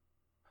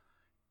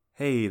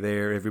Hey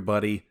there,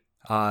 everybody.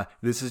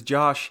 This is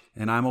Josh,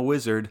 and I'm a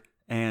wizard.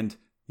 And,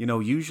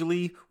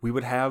 usually we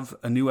would have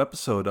a new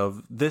episode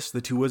of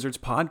the Two Wizards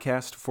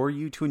podcast for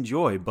you to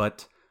enjoy.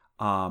 But,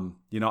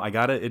 I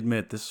gotta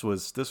admit, this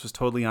was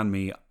totally on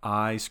me.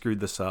 I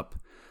screwed this up.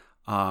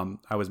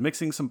 I was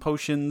mixing some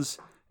potions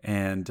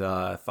and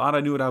thought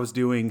I knew what I was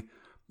doing.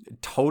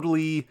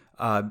 Totally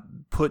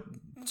put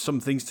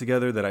some things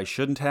together that I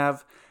shouldn't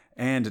have.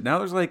 And now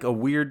there's like a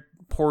weird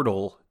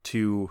portal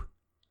to...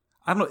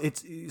 I don't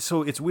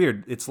know. It's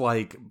weird. It's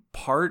like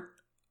part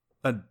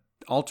an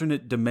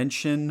alternate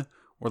dimension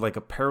or like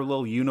a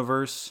parallel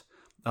universe,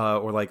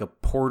 or like a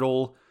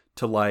portal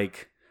to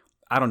like,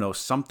 I don't know,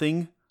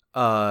 something.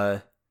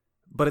 But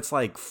it's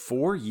like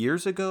 4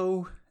 years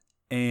ago,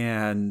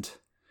 and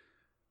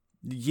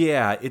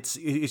yeah, it's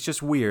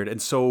just weird.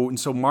 And so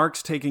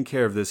Mark's taking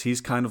care of this.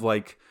 He's kind of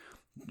like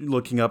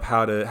looking up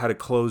how to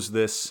close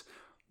this.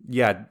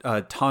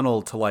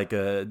 Tunnel to like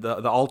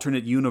the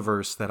alternate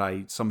universe that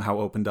I somehow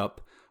opened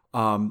up.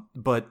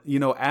 But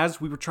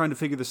as we were trying to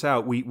figure this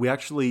out, we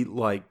actually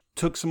like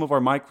took some of our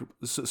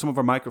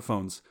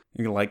microphones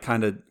and like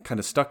kind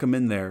of stuck them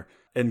in there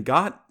and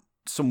got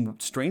some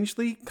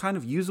strangely kind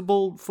of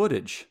usable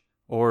footage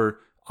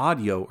or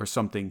audio or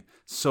something.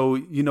 So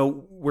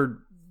we're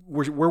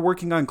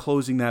working on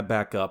closing that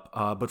back up.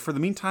 But for the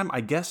meantime,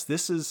 I guess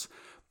this is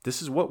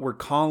what we're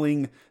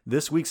calling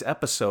this week's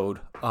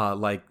episode,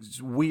 like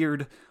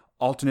weird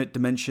alternate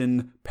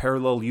dimension,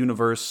 parallel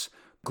universe,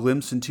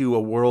 glimpse into a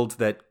world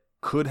that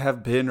could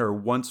have been or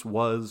once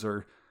was,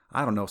 or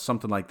I don't know,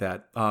 something like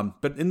that.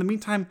 But in the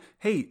meantime,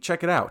 hey,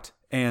 check it out.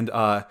 And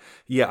I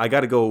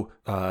got to go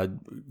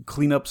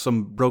clean up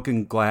some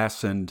broken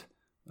glass and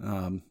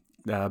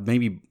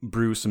maybe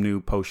brew some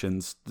new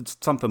potions. It's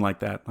something like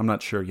that. I'm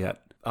not sure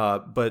yet.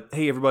 But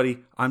hey, everybody,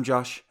 I'm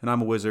Josh, and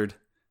I'm a wizard.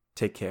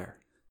 Take care.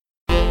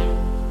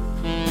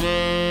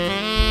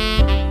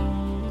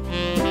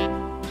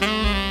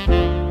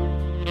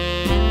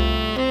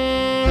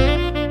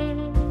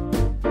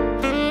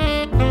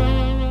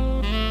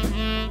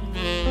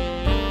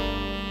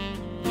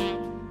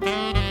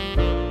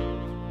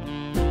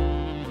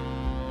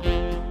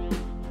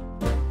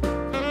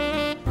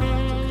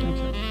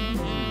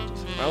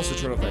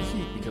 Turn off that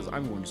heat because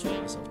I'm going to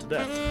sweat myself to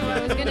death.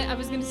 Yeah, I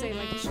was gonna say,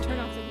 like, you should turn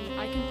off the heat.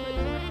 I can put it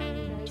on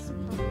you guys.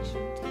 Probably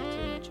shouldn't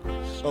take too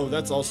much off. Oh,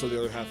 that's also the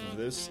other half of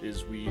this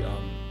is we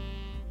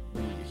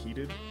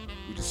heated.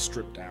 We just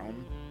stripped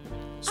down.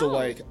 So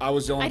like I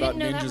was yelling about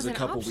ninjas a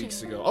couple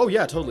weeks ago. Oh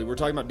yeah, totally. We were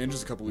talking about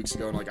ninjas a couple weeks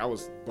ago, and like I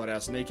was butt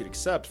ass naked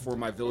except for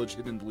my Village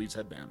Hidden Beliefs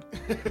headband.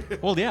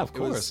 Well, yeah, of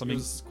course. It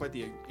was quite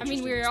the.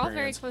 We were all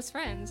very close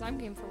friends. I'm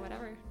game for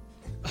whatever.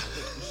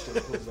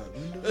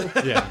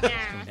 Yeah.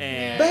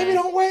 And Baby,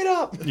 don't wait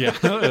up. Yeah.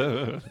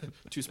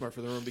 Too smart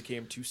for the room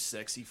became too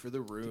sexy for the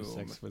room. Too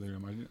sexy for the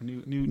room. Our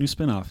new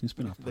spin-off.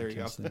 There you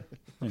go.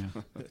 Yeah.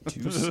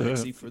 Too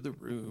sexy for the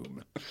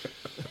room.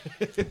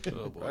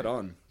 Oh, boy. Right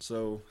on.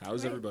 So,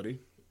 how's everybody?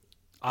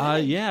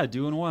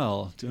 Doing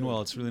well.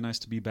 It's really nice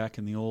to be back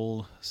in the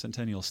old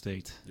Centennial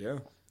State. Yeah.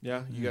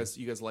 Yeah. You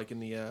guys liking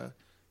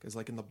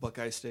the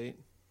Buckeye State?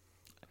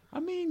 I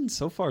mean,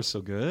 so far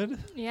so good.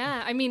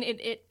 Yeah, I mean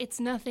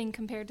it's nothing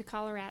compared to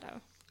Colorado.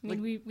 I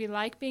mean, we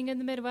like being in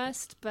the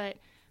Midwest, but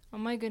oh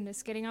my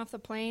goodness, getting off the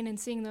plane and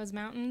seeing those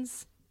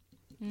mountains,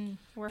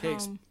 we're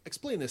home.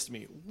 Explain this to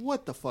me.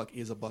 What the fuck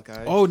is a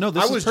Buckeye? Oh no,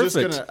 this is perfect.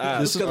 Just gonna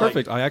ask. This is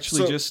perfect. I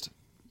actually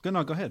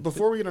go ahead.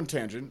 Before we get on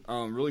tangent,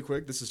 really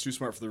quick, this is Too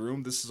Smart for the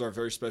Room. This is our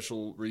very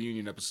special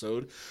reunion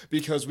episode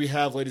because we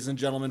have, ladies and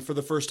gentlemen, for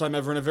the first time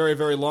ever in a very,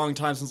 very long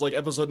time since like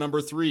episode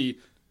number 3,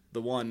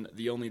 the one,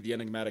 the only, the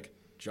enigmatic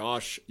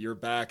Josh, you're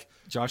back.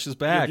 Josh is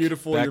back. You're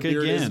beautiful. Back your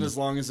beard again. isn't as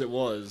long as it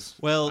was.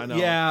 Well, I know.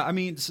 yeah. I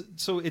mean,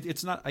 so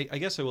it's not. I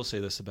guess I will say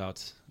this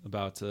about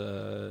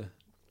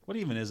what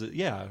even is it?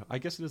 Yeah, I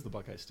guess it is the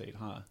Buckeye State,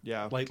 huh?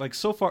 Yeah. Like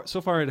so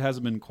far it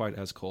hasn't been quite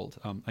as cold.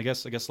 I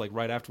guess like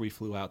right after we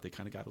flew out, they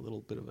kind of got a little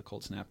bit of a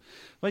cold snap.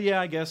 But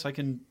yeah, I guess I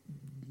can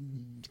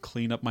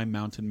clean up my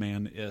mountain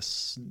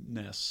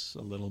man-ishness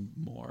a little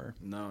more.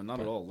 No, not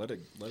at all. Let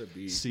it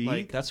be.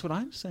 See, that's what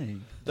I'm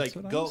saying.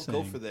 Go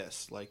for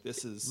this. Like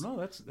this is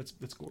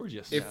that's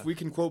gorgeous. If we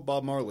can quote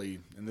Bob Marley,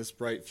 in this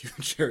bright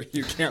future,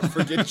 you can't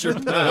forget your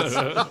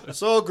past.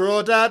 So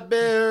grow that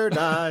beard,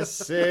 I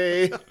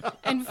say.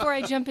 And before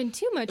I jump in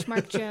too much,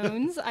 Mark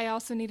Jones, I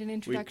also need an We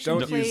introduction.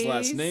 don't use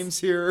last names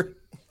here.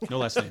 No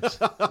last names.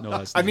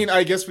 I mean,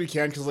 I guess we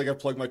can because like I've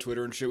plugged my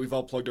Twitter and shit. We've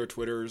all plugged our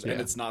Twitters, Yeah.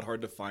 and it's not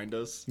hard to find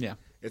us. Yeah.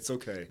 It's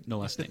okay. No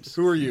last names.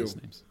 Who are you? No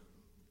last names.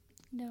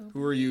 No.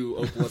 Who are you,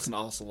 Opalus and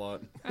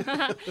Ocelot?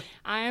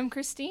 I am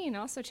Christine,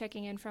 also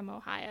checking in from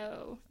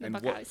Ohio, the And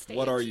Buckeye State.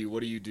 what are you?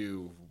 What do you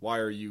do? Why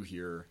are you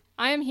here?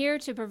 I am here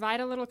to provide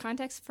a little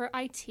context for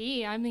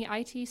IT. I'm the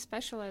IT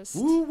specialist.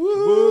 Woo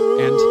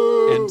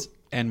woo!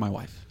 And my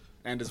wife.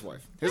 And his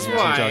wife. His Yeah,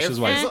 wife. Josh's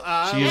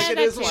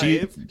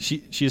wife.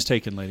 She She is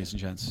taken, ladies and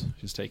gents.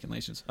 She's taken,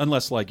 ladies and gents.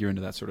 Unless like you're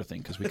into that sort of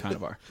thing, because we kind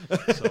of are.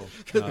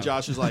 So,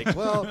 Josh is like,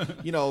 well,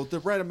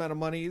 the right amount of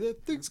money,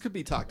 things could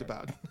be talked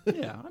about.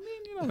 yeah,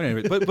 I mean,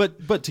 anyway,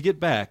 but to get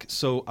back,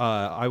 so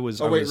I was.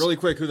 Oh, wait, really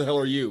quick. Who the hell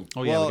are you?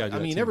 Oh yeah, Well, we gotta do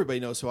that too. everybody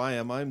knows who I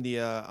am. I'm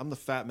the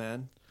fat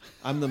man.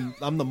 I'm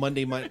the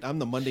Monday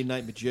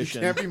night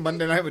magician. Can't be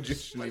Monday Night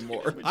Magician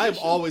anymore. I'm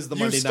always the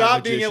You Monday night stop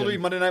magician. being able to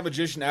be Monday Night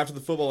Magician after the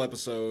football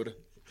episode.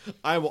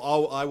 I will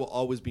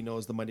always be known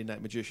as the Monday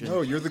night magician.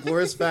 No, you're the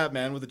glorious fat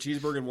man with a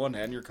cheeseburger in one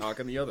hand and your cock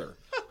in the other.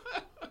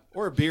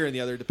 Or a beer in the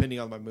other, depending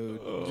on my mood.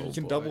 You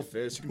can double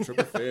fist. You can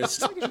triple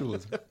fist.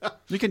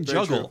 You can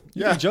juggle.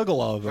 You Yeah. can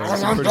juggle all of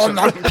those.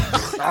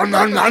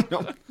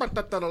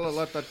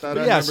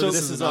 But yeah, so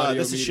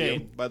This is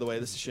Shane, by the way.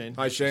 This is Shane.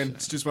 Hi, Shane.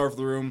 It's Too Smart for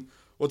the Room.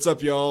 What's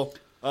up, y'all?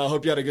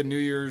 Hope you had a good New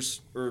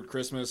Year's or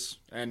Christmas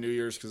and New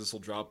Year's because this will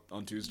drop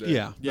on Tuesday.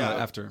 Yeah, Yeah.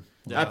 after.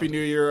 Happy New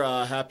Year.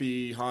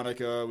 Happy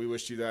Hanukkah. We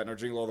wished you that in our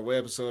Jingle All the Way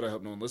episode. I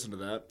hope no one listened to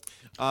that.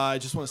 I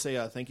just want to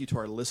say thank you to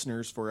our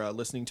listeners for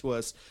listening to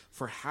us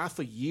for half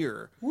a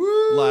year.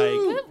 Woo! Like,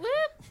 Whoop,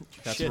 whoop.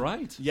 That's Shit.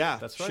 right. Yeah,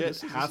 that's right. shit,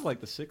 This is half-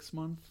 like the 6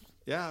 month.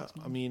 yeah,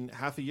 I mean,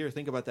 half a year.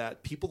 Think about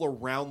that. People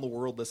around the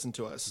world listen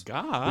to us.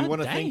 God, we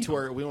want to damn. thank to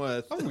our. We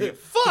want to. Get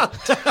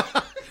fucked.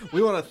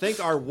 We want to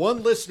thank our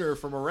one listener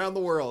from around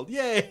the world.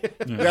 Yay!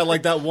 Yeah,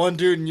 like that one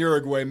dude in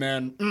Uruguay,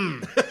 man.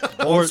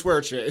 Or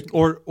swear shade.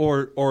 Or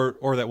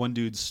that one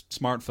dude's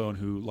smartphone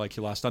who like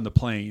he lost on the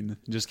plane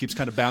and just keeps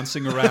kind of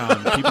bouncing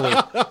around. People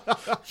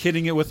are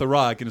hitting it with a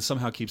rock and it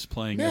somehow keeps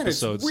playing Man,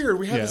 episodes. it's weird.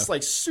 We have Yeah. this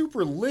like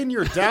super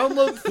linear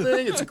download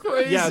thing. It's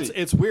crazy. Yeah,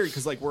 it's weird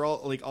because like we're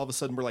all like all of a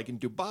sudden we're like in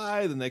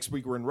Dubai. The next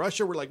week we're in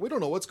Russia. We're like we don't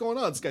know what's going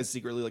on. This guy's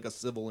secretly like a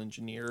civil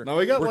engineer. No,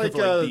 we got working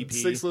like, for, BP.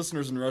 6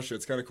 listeners in Russia.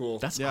 It's kind of cool.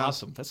 That's Yeah.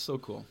 awesome. That's so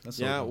cool. That's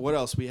so Yeah. cool. What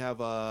else? We have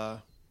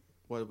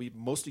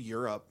most of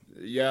Europe,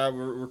 Yeah,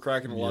 we're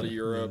cracking a lot of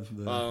Europe.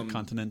 the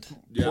continent.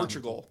 Yeah.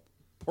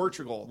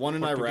 Portugal, One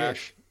in Iraq.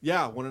 Portuguese.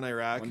 Yeah, one in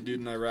Iraq. One dude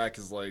in Iraq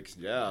is like,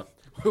 yeah.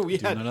 we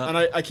had Doing it up. And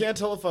I can't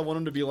tell if I want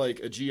him to be like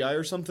a GI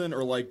or something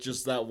or like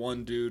just that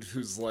one dude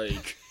who's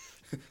like,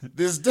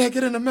 this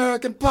decadent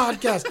American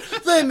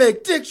podcast, they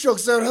make dick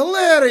jokes that are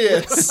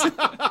hilarious.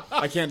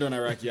 I can't do an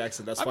Iraqi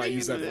accent. That's why I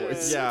use that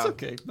voice. Yeah. That's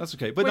okay. That's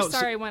okay. But We're no,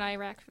 sorry, one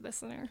Iraq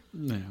listener.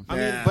 Yeah. I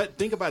mean, Yeah. but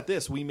think about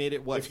this. We made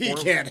it what? If he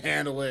can't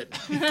handle it,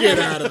 get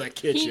out of the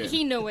kitchen.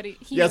 He know what he.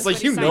 Yeah, it's knows like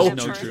what he you signed know up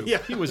No for. true. Yeah.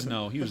 He was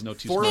no too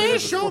For smart. they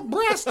showed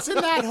breasts in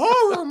that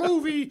horror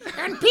movie,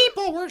 and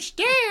people were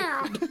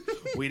scared.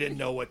 we didn't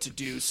know what to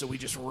do, so we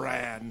just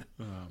ran.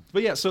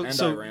 But yeah, so And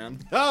so Iran.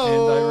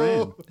 Oh, and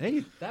Iran.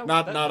 Hey, that,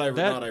 Not that, Iran.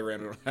 that- Not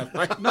Iran.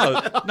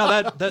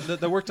 No,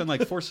 that worked on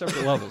like 4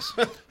 separate levels.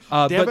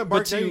 Damn it, Mark! but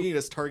Now to- you need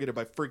us targeted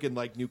by freaking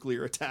like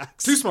nuclear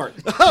attacks. Too smart.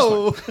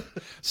 Oh,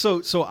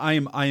 So I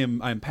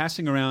am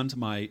passing around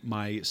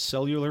my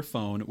cellular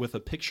phone with a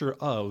picture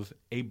of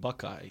a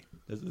buckeye.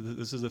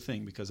 This is the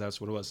thing because that's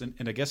what it was, and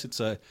I guess it's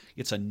a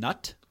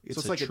nut.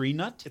 It's like a tree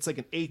nut. it's like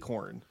an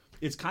acorn.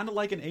 It's kind of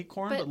like an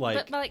acorn, but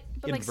But like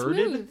inverted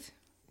smooth.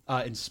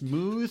 And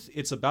smooth.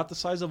 It's about the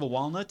size of a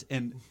walnut,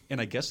 and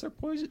I guess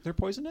they're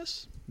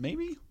poisonous.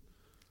 Maybe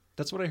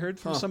that's what I heard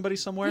from somebody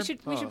somewhere. We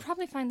should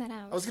probably find that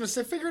out. I was gonna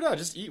say, figure it out.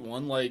 Just eat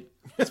one. Like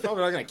it's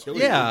probably not gonna kill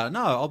you. Yeah, no.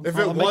 I'll, If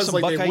I'll it make was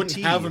some like they buckeye wouldn't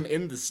tea. have them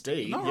in the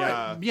state. No,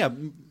 Yeah. yeah.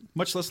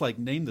 Much less like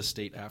name the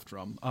state after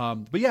them.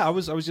 But yeah, I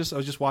was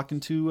just walking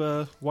to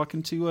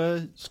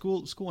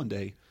school one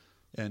day,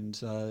 and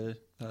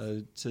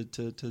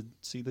to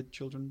see the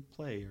children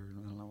play, or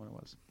I don't know what it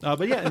was.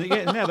 But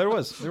yeah, there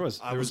was.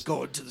 I was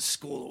going to the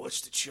school to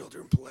watch the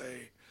children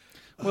play.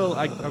 Well,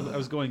 I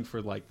was going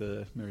for like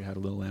the Mary Had a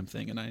Little Lamb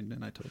thing, and I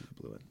totally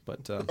blew it.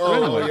 But Oh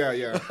anyway.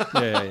 yeah.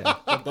 yeah.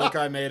 The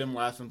Buckeye made him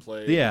laugh and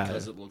play. Yeah.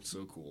 because it looked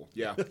so cool.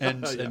 Yeah,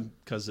 And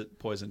because it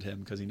poisoned him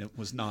because he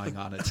was gnawing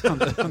on it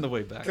on the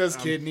way back. because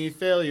kidney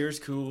failure's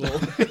cool.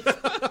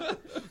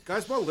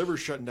 Guys, my liver's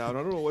shutting down.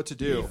 I don't know what to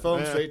do. He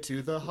foamed Man. straight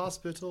to the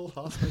hospital.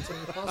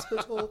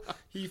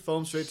 He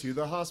foamed straight to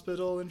the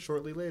hospital and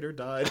shortly later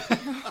died.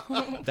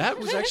 That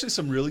was actually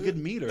some really good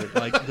meter.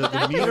 Like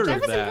the meter that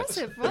of was that.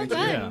 impressive. Well Yeah.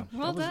 done.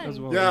 Well That was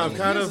done. well Yeah, done. I'm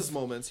kind He of. has his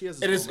moments. He has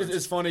his It is. moments.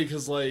 It's funny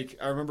because like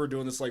I remember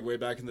doing this like way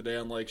back in the day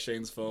on like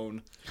Shane's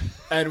phone,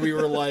 and we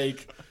were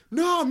like,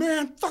 "No,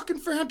 man, fucking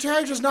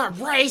Fantasia's not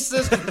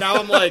racist." Now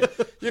I'm like,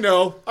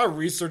 our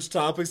research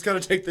topics kind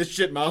of take this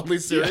shit mildly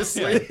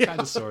seriously.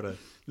 Kind of, sort of.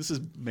 This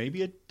is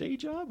maybe a day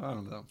job. I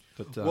don't know.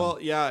 But Well,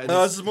 yeah. And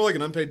This is more like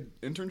an unpaid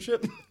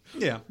internship.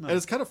 yeah. No. And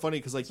it's kind of funny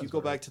because like you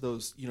go back to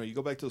those, you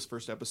go back to those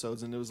first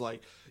episodes, and it was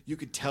like you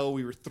could tell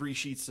we were 3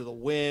 sheets to the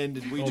wind,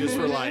 and we just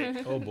were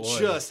like, Oh, boy.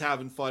 just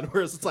having fun.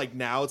 Whereas it's like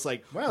now, it's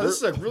like, Wow, this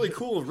is a really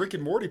cool Rick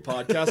and Morty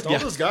podcast. All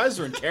those guys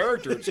are in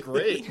character. It's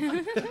great.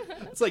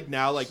 it's like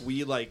now, like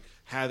we like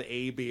have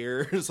a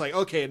beer. It's like,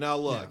 okay, now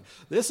look,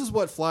 this is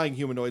what flying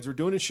humanoids were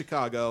doing in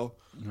Chicago.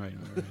 Right.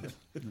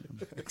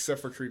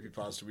 Except for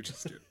creepypasta, we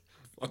just do.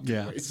 Fucking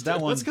Yeah, wasted.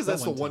 that one. That's because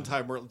that's the one one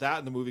time where that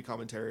and the movie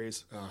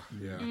commentaries.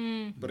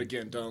 Yeah. But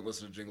again, don't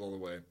listen to Jingle All the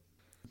Way.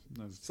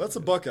 So that's a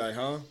Buckeye,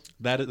 huh?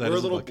 That We're a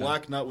is little Buckeye.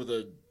 black nut with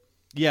a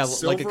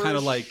like a kind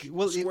of like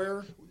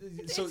square.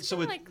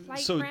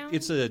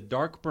 It's a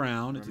dark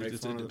brown.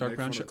 It's a dark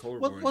brown shirt.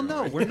 Well,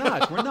 no, we're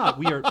not.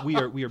 We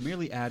are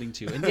merely adding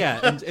to. And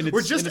and it's,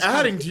 we're just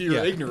adding to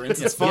your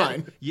ignorance. It's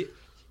fine.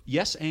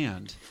 Yes,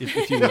 and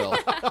if you will.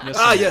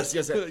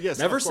 Yes.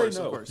 Never say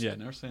no. Yeah,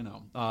 never say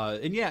no.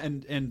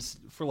 And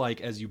for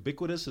like as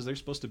ubiquitous as they're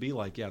supposed to be,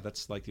 like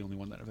that's like the only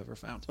one that I've ever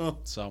found.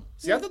 So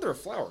see, I thought they were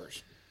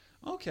flowers.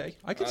 Okay,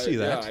 I can see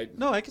that.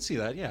 I can see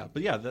that. Yeah,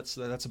 but yeah, that's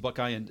a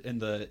Buckeye,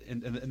 and the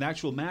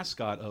actual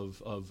mascot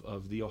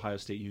of the Ohio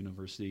State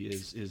University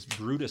is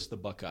Brutus the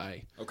Buckeye.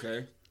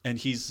 Okay. And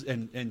he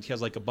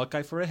has like a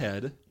Buckeye for a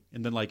head,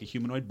 and then like a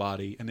humanoid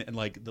body, and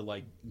like the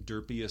like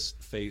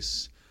derpiest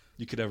face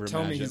you could ever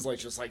Tell imagine. me he's like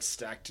just like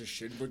stacked to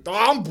shit. Like,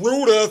 I'm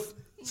Brutus.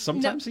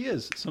 Sometimes he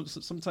is.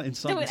 Sometimes in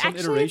some actually,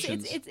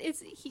 iterations.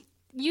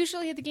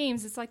 Usually at the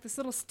games, it's like this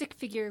little stick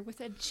figure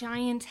with a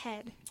giant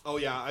head. Oh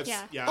yeah, I've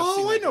oh,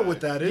 seen I know guy.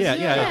 what that is.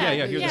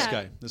 Yeah. Here,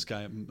 this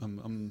guy.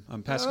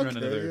 I'm passing around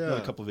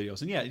another couple of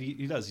videos, and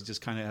he does. He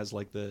just kind of has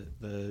like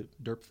the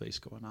derp face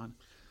going on.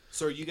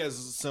 So are you guys?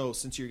 So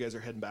since you guys are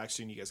heading back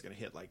soon, you guys gonna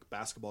hit like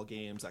basketball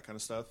games, that kind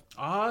of stuff?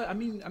 I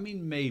mean,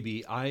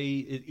 maybe.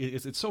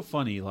 It's so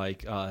funny.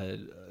 Like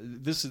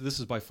this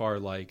is by far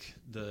like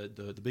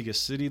the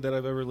biggest city that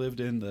I've ever lived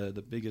in,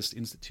 the biggest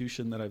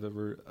institution that I've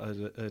ever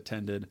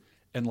attended.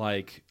 And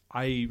like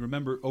I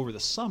remember over the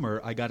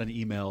summer, I got an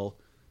email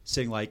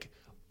saying like,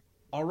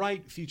 "All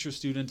right, future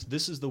student,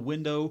 this is the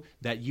window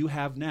that you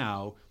have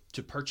now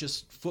to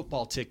purchase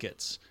football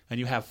tickets, and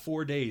you have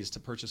 4 days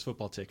to purchase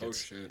football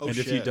tickets. Oh shit! And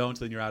if you don't,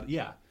 then you're out."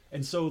 Yeah.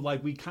 And so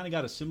like we kind of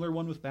got a similar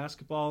one with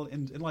basketball,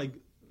 and like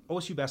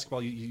OSU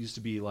basketball used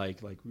to be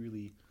like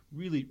really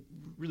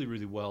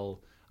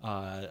well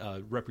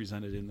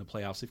represented in the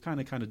playoffs. They've kind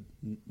of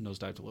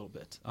nosedived a little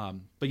bit.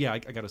 But yeah, I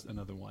got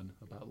another one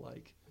about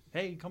like,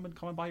 hey, come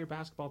and buy your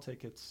basketball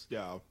tickets.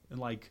 Yeah. In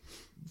like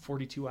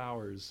 42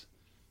 hours,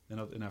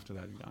 and after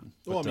that, you're gone.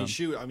 Well,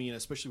 I mean,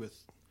 especially with,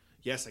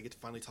 yes, I get to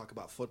finally talk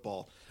about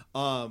football.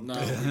 No,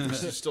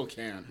 you still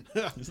can.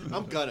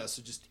 I'm gonna,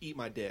 so just eat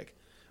my dick.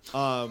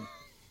 But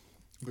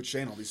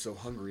Shane, I'll be so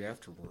hungry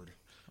afterward.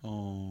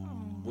 Oh.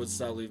 Wouldst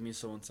thou leave me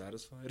so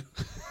unsatisfied?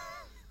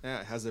 Yeah,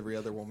 it has every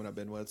other woman I've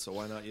been with, so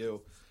why not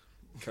you?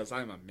 Because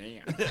I'm a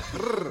man.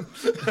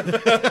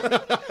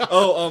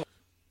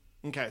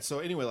 Okay, so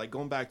anyway, like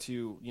going back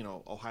to,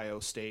 Ohio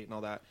State and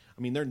all that,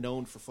 I mean, they're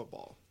known for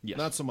football. Yes.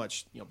 Not so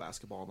much,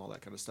 basketball and all that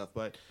kind of stuff,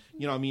 but,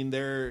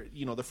 their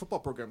football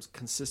program's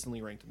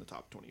consistently ranked in the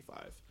top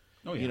 25.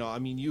 Oh, yeah. I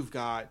mean, you've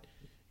got,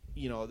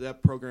 that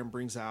program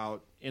brings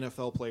out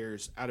NFL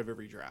players out of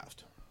every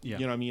draft.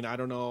 Yeah. I mean, I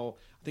don't know.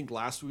 I think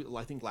last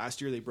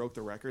year they broke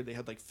the record. They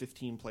had like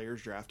 15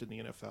 players drafted in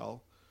the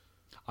NFL.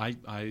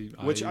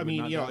 Which I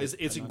mean,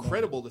 it's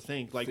incredible to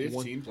think like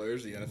 15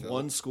 players in the NFL.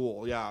 One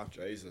school, yeah.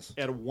 Jesus.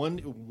 At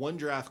one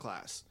draft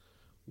class,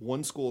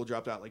 one school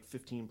dropped out like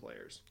 15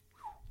 players.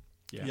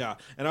 Yeah.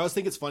 And I always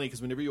think it's funny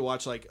because whenever you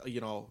watch like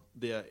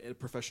the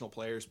professional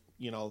players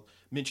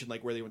mention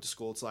like where they went to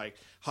school, it's like,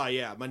 hi,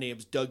 yeah, my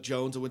name's Doug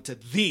Jones. I went to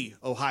the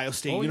Ohio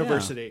State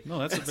University. No,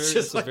 that's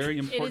a very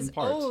important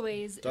part. It is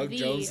always Doug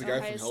Jones, the guy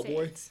Ohio from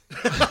Hellboy.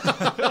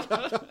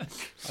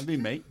 I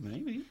mean,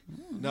 maybe.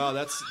 No,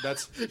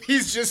 that's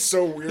He's just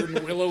so weird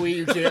and willowy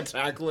you can't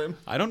tackle him.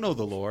 I don't know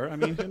the lore. I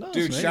mean, who knows?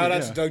 Dude, maybe, shout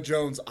out to Doug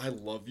Jones. I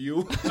love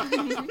you.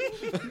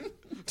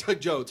 Doug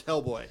Jones,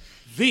 Hellboy,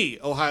 the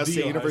Ohio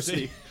State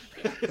University.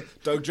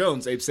 Doug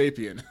Jones, Ape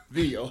Sapien,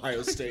 the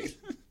Ohio State.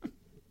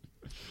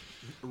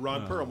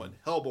 Ron Perlman,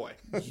 Hellboy,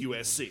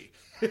 USC.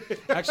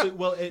 Actually,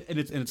 well,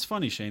 it's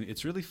funny, Shane.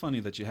 It's really funny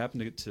that you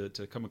happen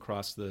to come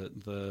across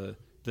the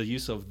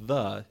use of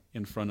 "the"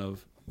 in front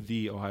of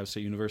the Ohio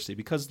State University,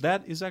 because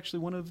that is actually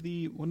one of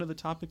the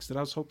topics that I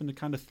was hoping to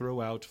kind of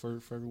throw out for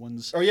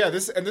everyone's. Oh yeah,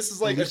 this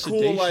is like a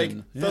cool like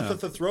yeah.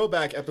 the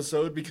throwback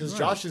episode because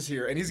Josh is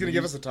here and he's gonna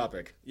give us a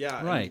topic.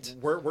 Yeah, right.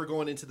 We're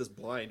going into this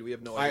blind. We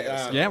have no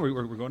idea. Yeah,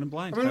 we're going in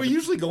blind. I mean, we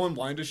usually go in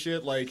blind to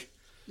shit. Like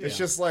it's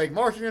just like,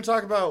 Mark, you're gonna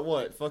talk about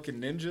what? Fucking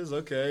ninjas?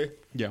 Okay.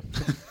 Yeah.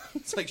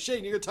 It's like,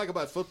 Shane, you're gonna talk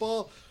about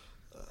football.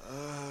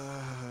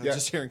 Yeah.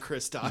 Just hearing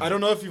Chris talk. I don't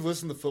know if you've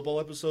listened to the football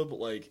episode, but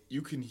like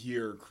you can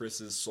hear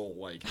Chris's soul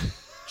like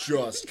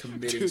just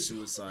committing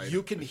suicide.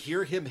 You can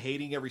hear him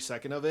hating every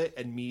second of it,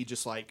 and me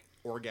just like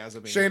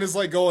orgasming. Shane is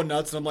like going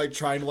nuts, and I'm like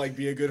trying to like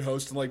be a good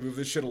host and like move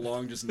this shit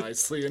along just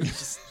nicely, and it's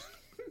just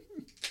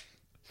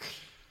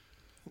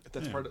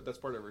that's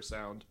part of her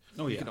sound.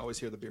 Oh yeah, you can always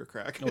hear the beer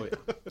crack. Oh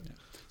yeah.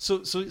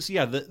 So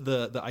yeah,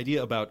 the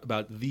idea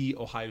about the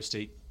Ohio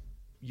State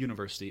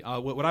University.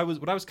 What I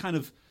was kind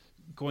of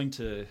going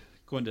to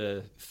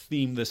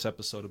theme this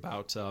episode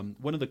about.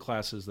 One of the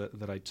classes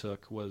that I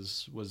took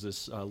was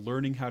this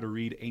learning how to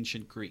read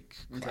ancient Greek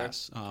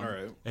class. All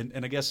right.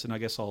 And I guess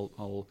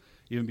I'll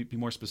even be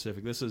more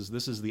specific. This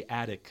is the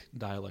Attic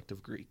dialect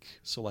of Greek.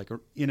 So like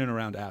in and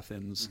around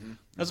Athens,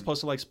 as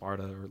opposed to like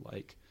Sparta or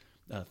like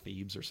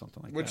Thebes or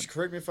something like Which, that.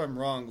 correct me if I'm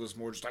wrong, was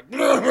more just like. Do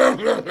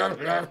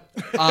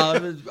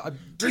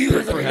you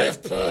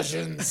have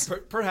Persians?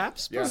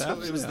 Perhaps. Yeah, so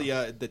perhaps, it was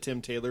the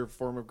Tim Taylor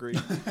form of Greek.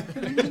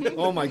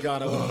 Oh my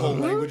god, I want a whole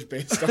language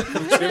based on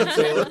Tim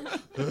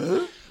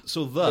Taylor.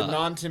 So the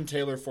non-Tim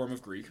Taylor form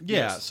of Greek.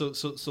 Yeah. Yes. So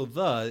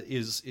the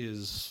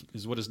is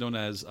what is known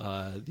as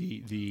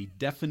the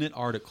definite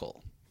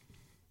article.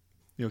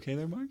 You okay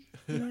there, Mark?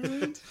 You all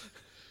right?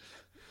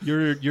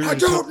 You're I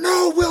don't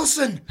know,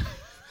 Wilson.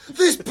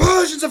 These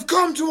Persians have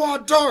come to our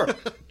door.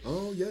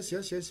 Oh yes,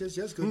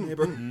 good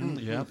neighbor.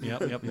 Yep.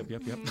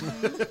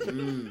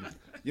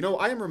 You know,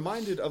 I am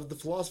reminded of the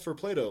philosopher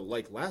Plato,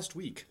 like last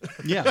week.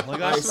 Yeah,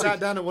 like I sat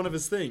down at one of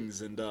his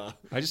things, and I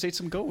just ate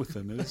some goat with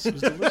him. It was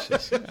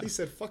delicious. Yeah. He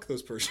said, "Fuck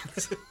those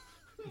Persians."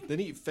 Then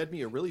he fed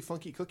me a really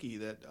funky cookie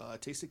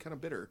that tasted kind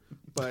of bitter,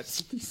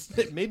 but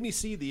it made me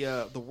see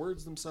the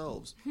words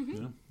themselves.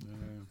 Yeah.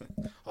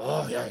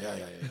 Oh yeah.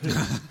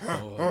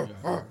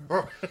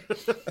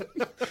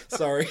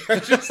 Sorry,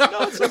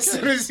 as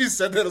soon as you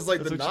said that, it was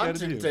like the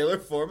non-Tim Taylor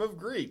form of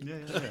Greek. Yeah.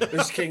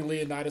 There's King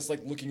Leonidas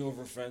like looking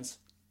over a fence.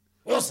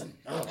 Wilson.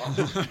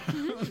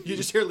 You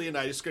just hear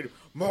Leonidas scream,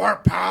 More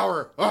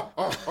power!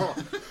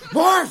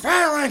 More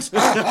phalanx!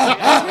 More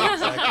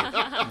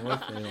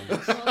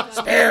phalanx.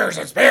 Spears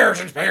and spears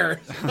and spears!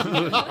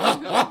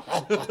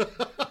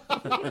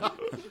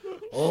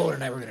 Oh,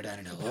 tonight we're gonna die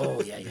tonight.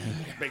 Oh, yeah.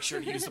 make sure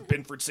to use the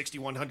Binford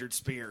 6100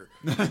 spear.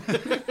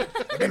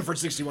 The Binford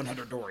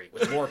 6100 Dory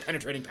with more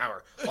penetrating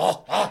power.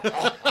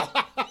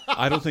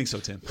 I don't think so,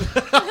 Tim.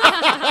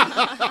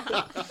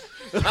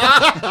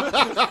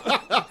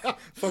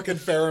 Fucking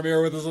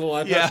Faramir with his little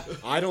iPad. Yeah.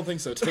 I don't think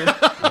so, Tim.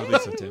 I don't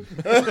think so, Tim.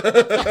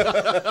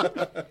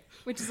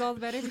 Which is all the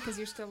better because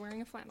you're still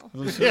wearing a flannel.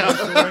 Yeah.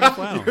 Wearing a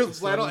flannel. You're the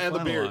flannel and the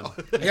beard.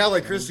 Yeah,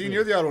 like Christine,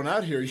 you're the odd one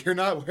out here. You're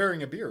not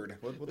wearing a beard.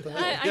 What the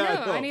hell? I Yeah,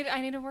 know. I know.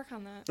 I need to work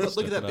on that.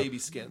 Look at that it up. baby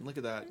skin. Look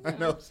at that. I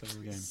know.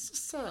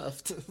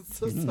 Soft.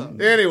 So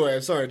soft. Anyway,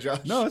 I'm sorry, Josh.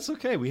 No, it's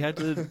okay. We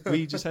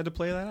just had to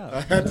play that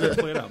out.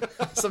 Play it out.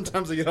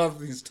 Sometimes I get off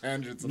these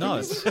tangents. No, Like,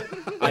 it's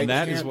I and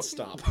that can't is what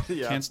stop.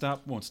 Yeah. can't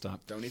stop, won't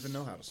stop. Don't even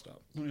know how to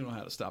stop. Don't even know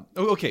how to stop.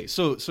 Oh, okay,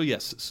 so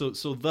yes, so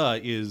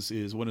the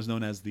is what is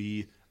known as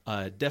the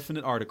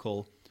definite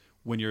article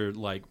when you're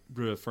like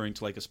referring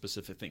to like a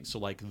specific thing. So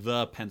like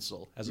the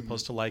pencil, as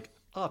opposed to like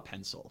a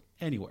pencil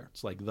anywhere.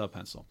 It's like the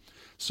pencil.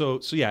 So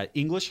yeah,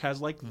 English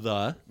has like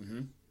the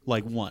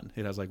like one.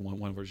 It has like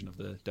one version of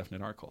the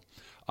definite article.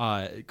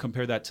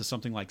 Compare that to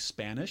something like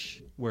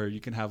Spanish, where you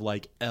can have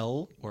like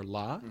el or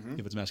la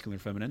if it's masculine or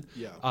feminine.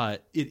 Yeah.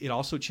 It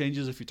also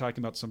changes if you're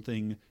talking about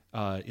something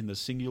in the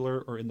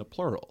singular or in the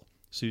plural.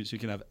 So you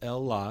can have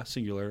el la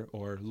singular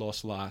or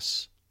los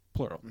las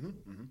plural.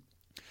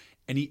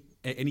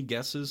 Any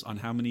guesses on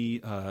how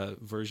many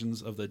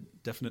versions of the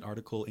definite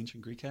article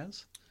ancient Greek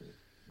has?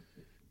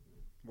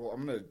 Well,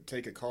 I'm gonna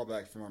take a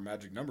callback from our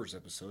Magic Numbers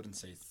episode and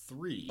say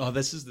 3. Oh,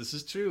 this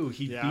is true.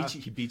 He Yeah.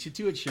 beat you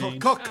to it, Shane.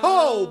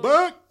 Call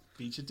back.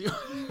 Beat you to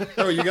it.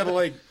 Oh, you gotta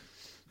like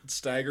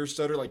stagger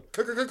stutter like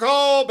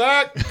call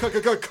back.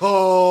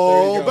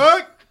 Call go.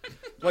 back.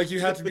 Like you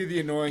have to be the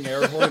annoying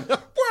air horn.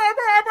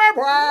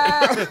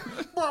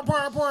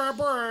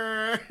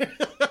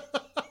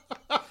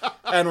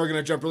 And we're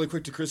gonna jump really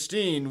quick to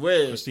Christine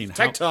with Christine,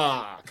 Tech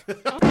Talk.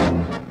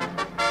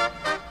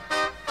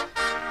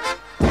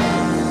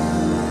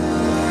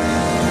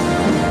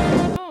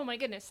 Oh my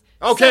goodness.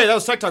 Okay, that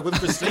was Tech Talk with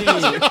Christine.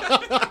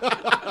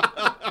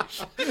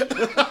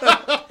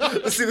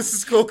 See, this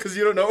is cool because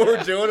you don't know what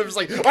we're doing. I'm just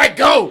like, all right,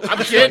 go. I'm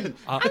kidding.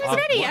 I was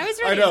ready. I was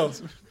I ready. know.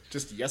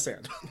 Just yes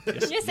and.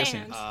 Yes,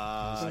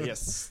 and.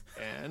 Yes.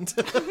 And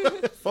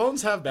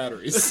Phones have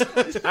batteries.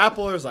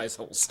 Apple is ice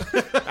holes.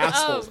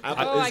 Assholes.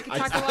 Apple I is could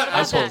ice talk a lot about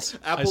Assholes.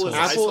 that. Apple is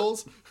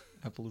Assholes. assholes.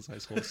 Apple is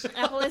assholes.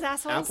 Apple is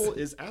assholes. Apple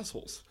is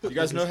assholes. You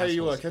guys know how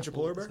you catch a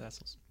polar bear?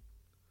 Assholes.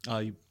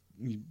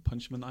 You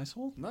punch him in the ice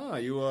hole? No,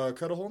 you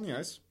cut a hole in the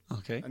ice,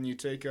 Okay. and you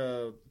take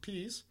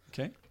peas,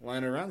 Okay.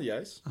 line it around the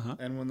ice, Uh-huh.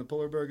 and when the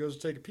polar bear goes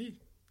to take a pee,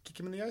 kick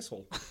him in the ice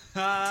hole.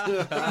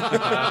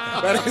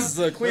 That is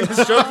the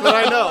cleanest joke that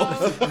I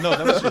know. No,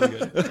 that was really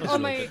good. Oh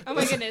my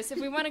goodness.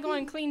 If we want to go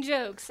on clean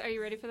jokes, are you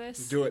ready for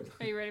this? Do it.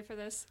 Are you ready for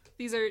this?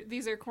 These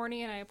are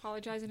corny and I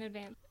apologize in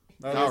advance.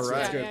 Oh, All that's, right.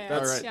 that's good. Yeah.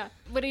 That's All right. Yeah.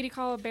 What did he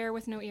call a bear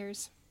with no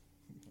ears?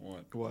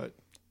 What?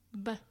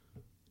 B.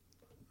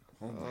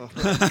 Oh my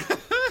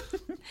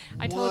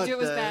I told you it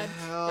was the bad.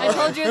 hell? I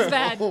told you it was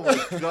bad. Oh my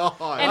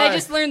god. And I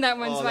just learned that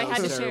one, so I that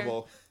had was to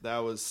terrible. That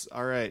was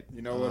all right.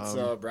 You know what's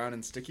brown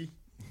and sticky?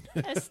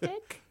 share. A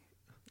stick?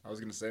 I was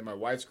gonna say my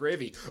wife's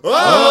gravy.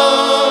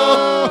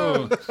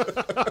 Oh!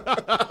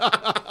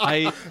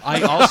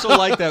 I also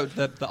like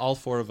that the all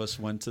four of us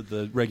went to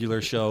the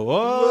regular show.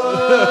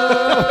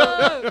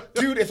 Oh!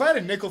 Dude, if I had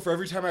a nickel for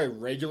every time I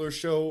regular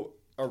show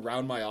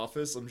around my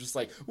office, I'm just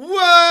like,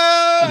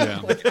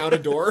 whoa! Like out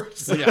of door.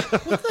 Just like, Yeah.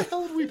 what the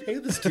hell did we pay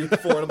this dude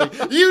for? And I'm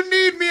like, you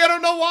need me, I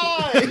don't know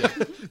why.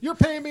 You're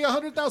paying me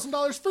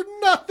 $100,000 for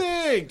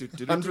nothing.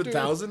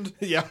 100,000?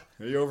 Yeah.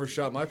 You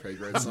overshot my pay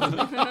grade,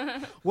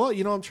 son. Well,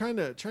 I'm trying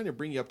to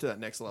bring you up to that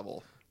next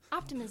level.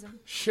 Optimism.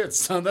 Shit,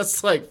 son,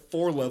 that's like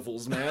 4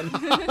 levels, man.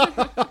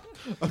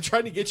 I'm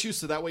trying to get you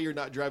so that way you're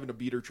not driving a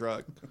beater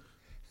truck.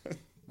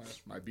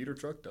 My beater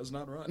truck does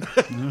not run.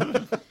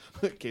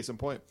 Case in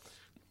point.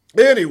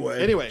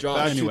 Anyway,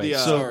 Josh, Anyway,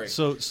 sorry.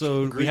 so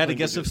we had a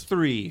guess of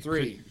languages.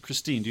 3.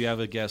 Christine, do you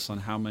have a guess on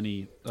how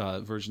many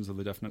versions of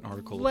the definite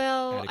article?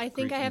 Well, Attic I think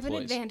Greek I have an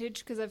employs? advantage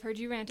because I've heard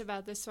you rant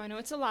about this, so I know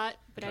it's a lot,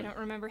 but I don't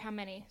remember how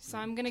many. So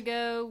I'm going to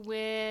go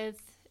with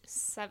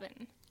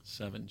 7.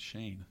 7.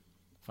 Shane,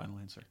 final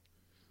answer.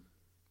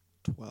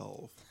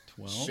 12.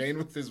 12. Shane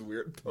with his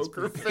weird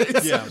poker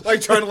face. Yeah.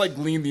 Like trying to like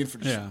glean the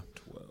information.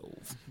 Yeah.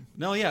 12.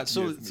 No, yeah.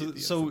 So Give me the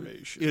so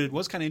information. it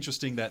was kind of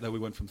interesting that we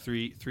went from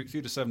 3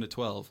 to 7 to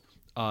 12.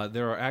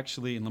 There are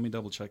actually, and let me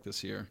double check this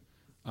here.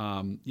 There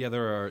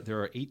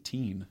are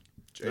 18.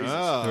 Jesus. There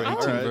are 18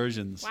 alright.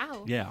 versions.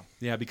 Wow.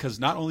 Yeah. Because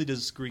not only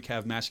does Greek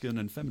have masculine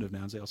and feminine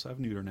nouns, they also have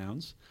neuter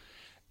nouns.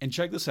 And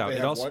check this out. They it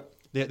have also what?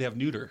 They have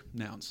neuter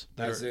nouns.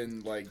 that As are- in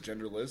like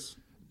genderless.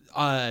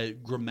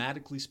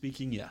 Grammatically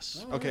speaking,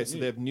 yes. Okay, so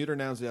they have neuter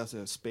nouns. They also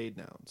have spade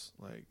nouns.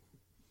 Like,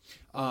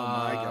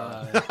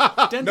 My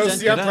God. No,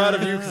 see, I'm proud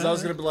of you because I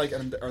was gonna be like,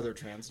 and are there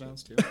trans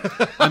nouns too?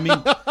 I mean,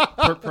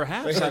 They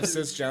perhaps. have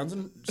cis nouns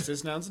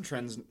and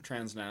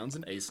trans nouns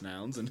and ace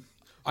nouns and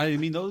I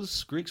mean,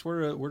 those Greeks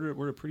were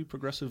a pretty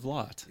progressive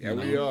lot. Yeah,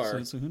 we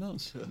are. So who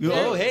knows?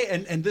 Oh, hey,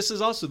 and this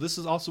is also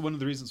one of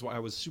the reasons why I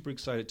was super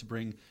excited to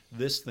bring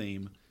this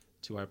theme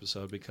to our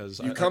episode because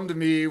you come to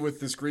me with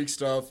this Greek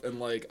stuff and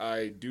like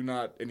I do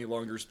not any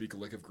longer speak a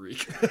lick of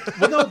Greek. but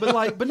this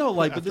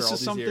all is these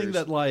something years.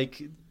 that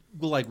like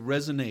will like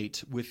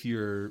resonate with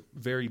your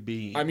very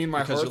being. I mean, my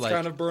because heart's you're like,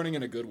 kind of burning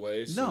in a good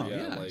way. So no, yeah,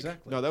 yeah, like,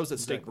 exactly. no, that was that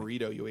steak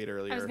burrito you ate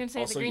earlier. I was going to say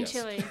Also, the green yes.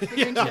 chili. The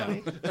green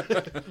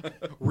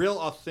chili. Real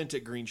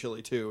authentic green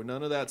chili too.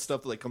 None of that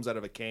stuff that like comes out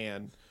of a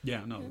can.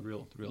 Yeah, no,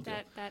 real deal.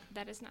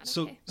 That is not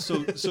So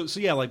okay. so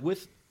yeah, like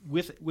with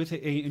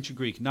ancient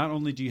Greek, not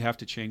only do you have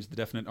to change the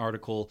definite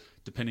article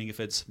depending if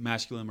it's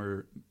masculine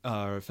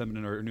or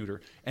feminine or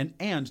neuter, and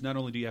not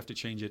only do you have to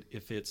change it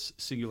if it's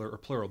singular or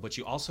plural, but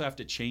you also have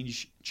to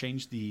change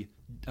the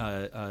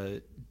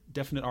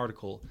definite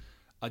article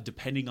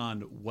depending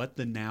on what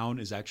the noun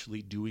is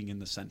actually doing in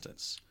the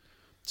sentence.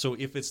 So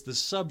if it's the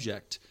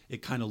subject,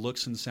 it kind of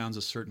looks and sounds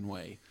a certain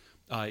way.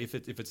 If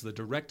it's the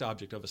direct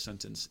object of a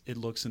sentence, it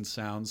looks and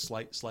sounds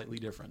slightly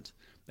different.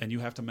 And you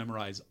have to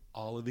memorize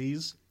all of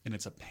these, and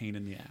it's a pain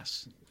in the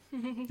ass.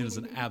 It is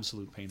an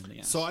absolute pain in the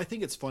ass. So I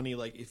think it's funny,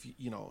 like if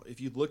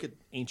you look at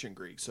ancient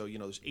Greek, so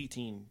there's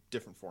 18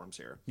 different forms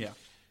here. yeah,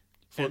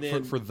 And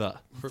then for the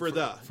word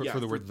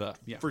the,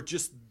 yeah, for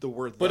just the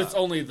word. but the. it's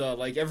only the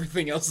like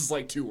everything else is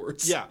like 2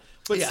 words. yeah,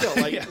 but still,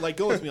 like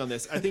go with me on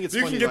this. I think it's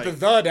You funny. can get like,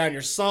 the down,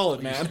 you're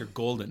solid, man. you're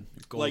golden.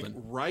 You're like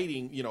golden.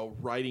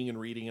 writing and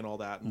reading and all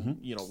that, and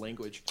Mm-hmm.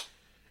 language.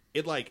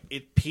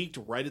 It peaked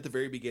right at the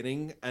very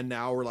beginning, and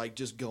now we're like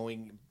just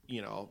going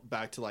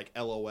back to like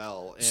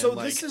LOL. And So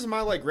like, this is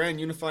my like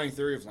grand unifying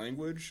theory of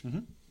language.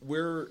 Mm-hmm.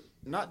 We're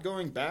not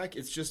going back.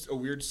 It's just a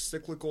weird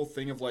cyclical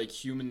thing of like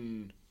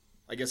human,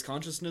 I guess,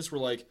 consciousness. Where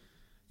like,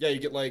 yeah, you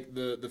get like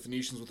the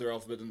Phoenicians with their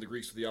alphabet and the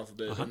Greeks with the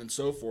alphabet, and then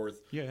so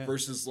forth. Yeah.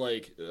 Versus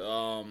like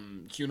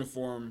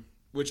cuneiform,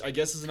 which I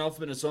guess is an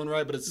alphabet in its own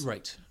right, but it's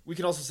Right. We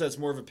can also say it's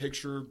more of a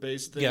picture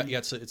based thing. Yeah,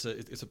 it's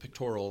a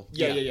pictorial.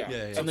 Yeah. yeah.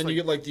 And then you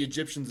get like the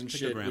Egyptians and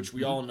shit, Pictogram. which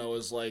we all know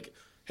is like,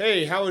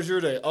 hey, how was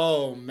your day?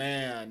 Oh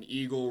man,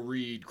 eagle,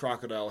 reed,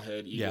 crocodile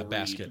head, eagle, Yeah, reed.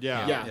 basket.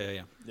 Yeah.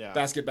 yeah. yeah.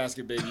 Basket,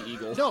 baby,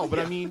 eagle. No, but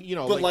I mean,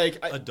 But like,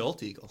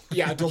 Adult eagle.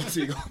 yeah, adult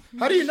eagle.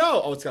 How do you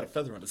know? Oh, it's got a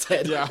feather on its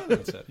head. yeah,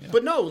 That's it, yeah.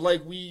 But no,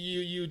 like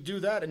you do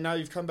that, and now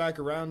you've come back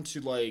around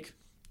to like,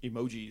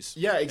 emojis.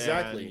 yeah,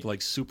 exactly. And,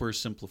 Like super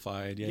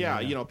simplified.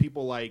 yeah,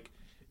 people like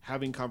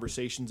having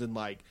conversations and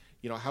like,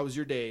 how was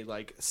your day?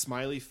 Like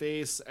smiley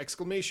face,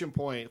 exclamation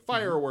point,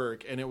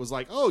 firework, and it was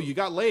like, oh, you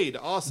got laid,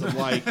 awesome.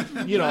 Like,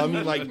 I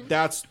mean, like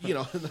that's,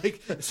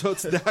 like so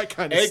it's that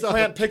kind of Eggplant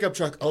stuff. pickup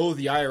truck. Oh,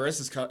 the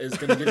IRS is going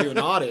to give you an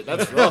audit.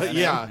 That's rough. man.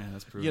 Yeah,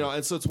 that's brutal.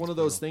 and so it's one of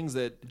those things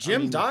that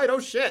Jim died. Oh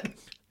shit.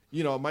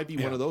 It might be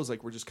one Yeah. of those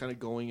like we're just kind of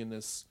going in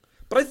this.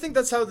 But I think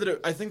that's how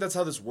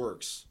this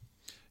works.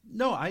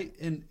 No, I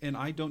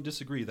don't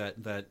disagree that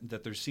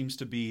there seems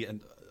to be, and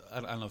I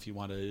don't know if you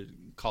want to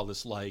call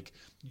this like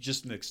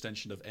just an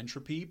extension of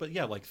entropy, but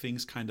yeah, like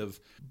things kind of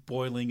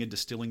boiling and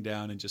distilling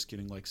down and just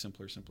getting like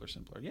simpler.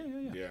 Yeah.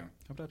 Yeah. I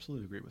would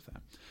absolutely agree with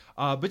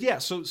that. But yeah,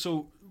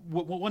 so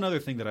one other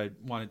thing that I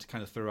wanted to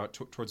kind of throw out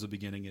towards the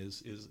beginning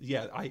is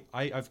yeah,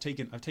 I've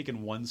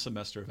taken 1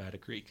 semester of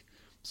Attic Greek,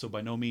 so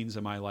by no means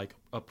am I like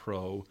a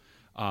pro.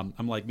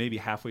 I'm like maybe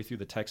halfway through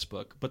the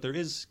textbook, but there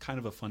is kind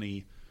of a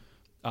funny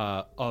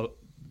a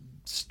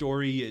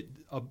story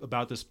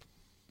about this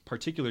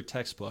particular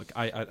textbook.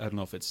 I don't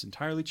know if it's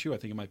entirely true. I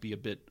think it might be a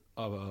bit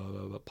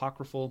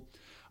apocryphal.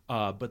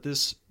 But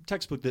this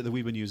textbook that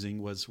we've been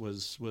using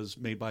was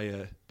made by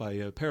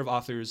a pair of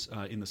authors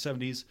in the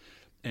 70s,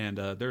 and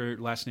their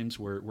last names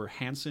were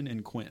Hansen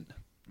and Quinn.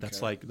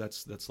 That's Okay.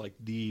 that's like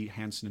the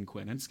Hansen and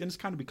Quinn, and it's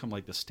kind of become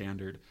like the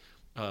standard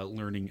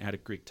learning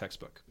Attic Greek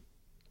textbook.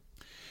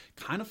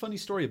 kind of funny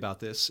story about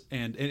this,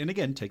 and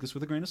again, take this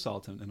with a grain of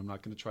salt, and I'm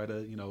not going to try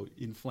to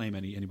inflame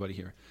anybody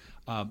here.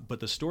 But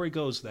the story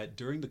goes that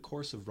during the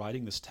course of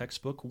writing this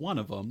textbook, one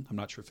of them, I'm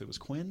not sure if it was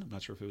Quinn, I'm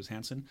not sure if it was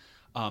Hansen,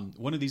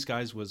 one of these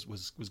guys was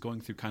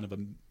going through kind of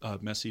a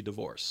messy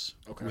divorce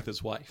with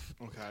his wife.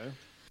 Okay.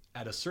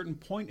 At a certain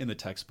point in the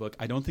textbook,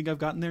 I don't think I've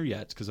gotten there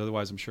yet, because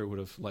otherwise I'm sure it would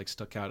have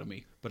stuck out at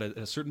me. But at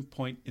a certain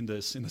point in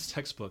this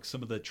textbook,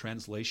 some of the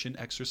translation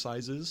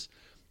exercises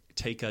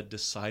take a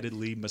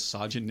decidedly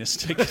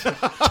misogynistic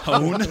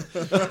tone.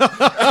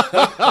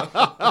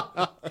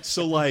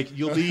 So like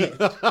you'll be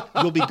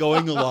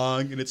going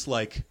along and it's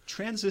like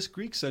trans this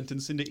Greek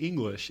sentence into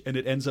English, and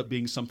it ends up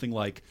being something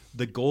like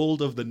the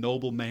gold of the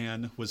noble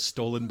man was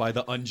stolen by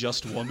the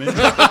unjust woman.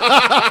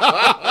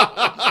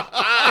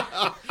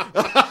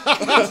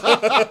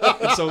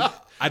 So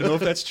I don't know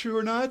if that's true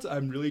or not.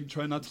 I'm really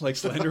trying not to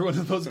slander one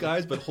of those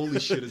guys, but holy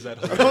shit, is that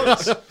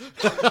hilarious. I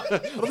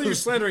don't think you're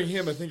slandering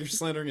him. I think you're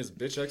slandering his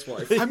bitch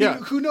ex-wife. I mean,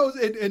 who knows?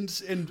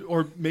 And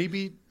or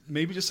maybe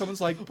just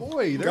someone's like,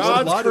 boy, there's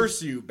God a lot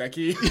curse you,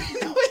 Becky.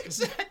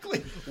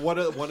 Exactly. One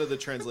of the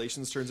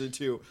translations turns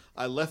into,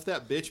 I left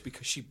that bitch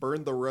because she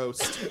burned the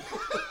roast.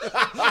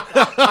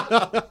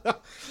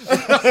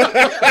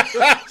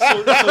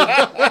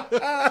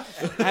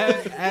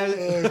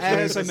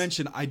 As I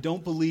mentioned, I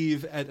don't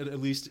believe, at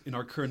least in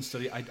our current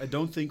study, I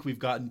don't think we've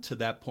gotten to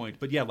that point.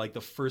 But yeah, like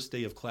the first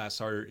day of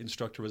class, our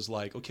instructor was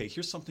like, okay,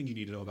 here's something you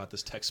need to know about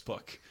this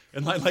textbook.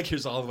 And like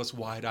here's all of us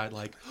wide-eyed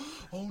like,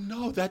 oh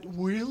no, that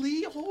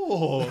really?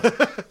 Oh.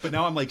 But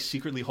now I'm like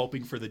secretly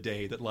hoping for the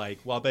day that like,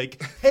 well,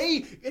 like,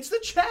 hey, it's the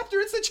chapter,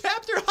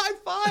 high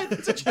five.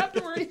 It's a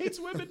chapter where he hates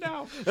women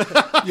now.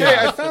 Hey,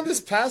 I found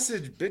this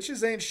passage.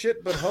 Bitches ain't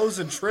shit but hoes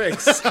and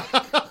tricks.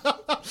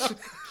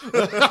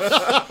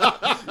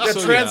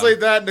 Translate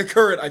that into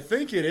current. I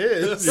think it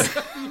is.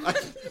 I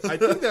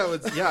think that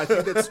was, I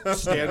think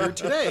that's standard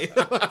today.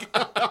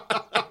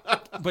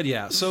 But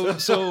yeah, so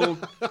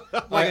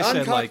like I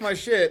said, like my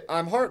shit.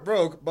 I'm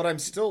heartbroken, but I'm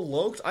still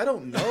loked. I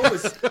don't know.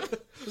 Is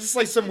this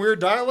like some weird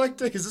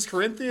dialectic? Is this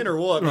Corinthian or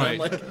what? Right.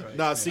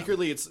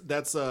 Secretly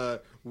that's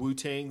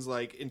Wu-Tang's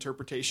like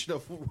interpretation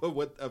of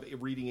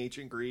reading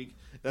ancient Greek.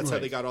 That's how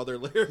they got all their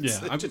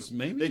lyrics. Yeah,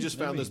 they just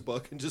found this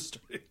book and just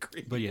started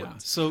creating. But yeah,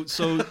 so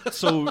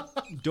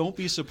don't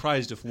be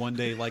surprised if one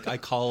day like I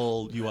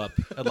call you up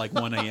at like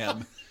 1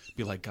 a.m.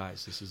 Be like,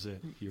 guys, this is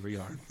it. Here we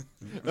are.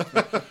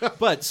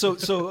 But so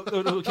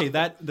okay,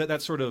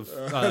 that sort of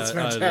that's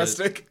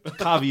fantastic.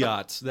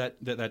 Caveats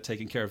that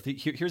taken care of.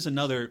 Here's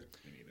another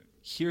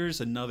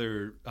kind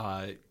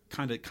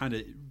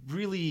of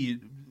really.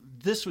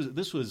 This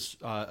was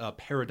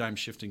paradigm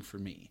shifting for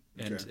me,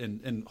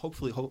 and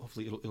hopefully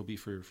it'll be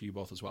for you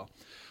both as well.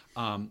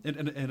 And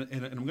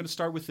I'm going to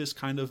start with this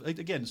kind of,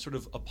 again, sort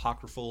of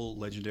apocryphal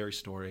legendary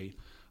story.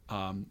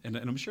 And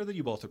I'm sure that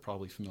you both are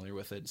probably familiar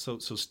with it. So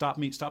stop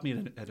me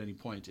at any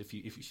point if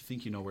you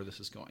think you know where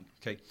this is going.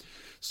 Okay,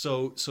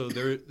 so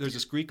there's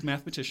this Greek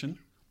mathematician.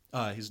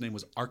 His name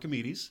was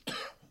Archimedes.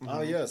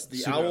 Oh yes,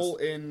 the owl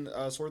in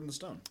Sword in the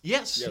Stone.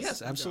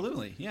 Yes,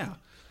 absolutely, yeah.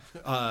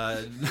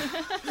 Where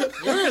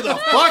the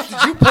fuck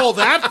did you pull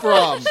that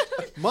from?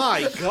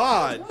 My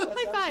God!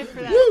 High five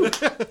for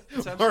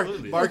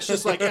that. Mark's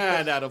just like,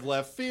 and out of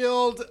left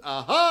field.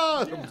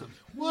 Aha! Yeah.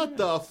 What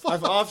the fuck?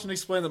 I've often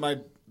explained that my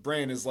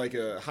brain is like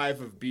a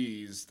hive of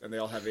bees, and they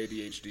all have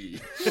ADHD.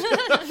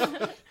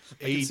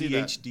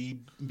 ADHD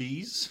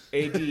bees?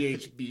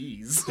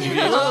 ADHBs.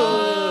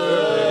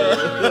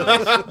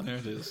 There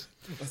it is.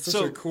 That's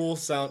such a cool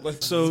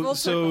sound. So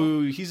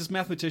he's this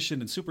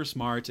mathematician and super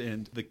smart,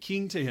 and the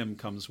king to him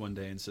comes one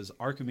day and says,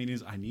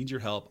 Archimedes, I need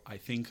your help. I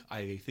think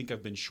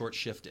I've been short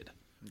shifted.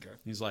 Okay.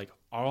 He's like,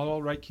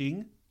 all right,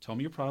 king, tell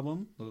me your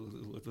problem.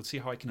 Let's see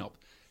how I can help.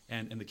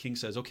 And the king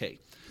says, okay,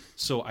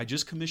 so I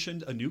just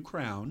commissioned a new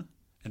crown.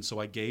 And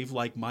so I gave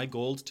like my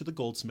gold to the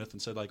goldsmith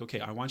and said like, okay,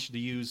 I want you to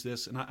use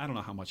this. And I don't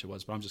know how much it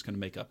was, but I'm just going to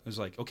make up. It was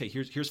like, okay,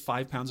 here's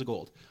 5 pounds of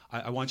gold.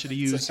 I want you to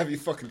use. It's a heavy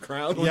fucking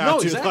crown. Yeah, no,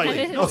 dude,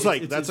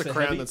 exactly. That's a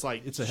crown heavy, that's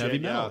like. It's a heavy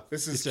metal. Yeah.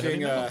 This is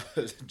King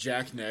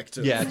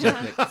Jack-necked.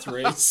 Jack-neck.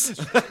 Thrace.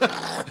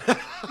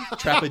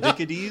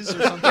 Trapodicides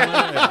or something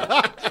like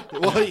that.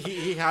 Well,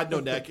 he had no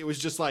neck. It was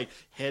just like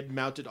head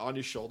mounted on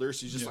his shoulders.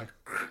 He's just like,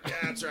 yeah,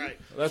 that's right.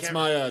 That's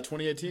my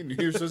 2018 New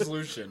Year's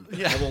resolution.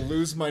 Yeah. I will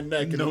lose my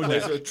neck and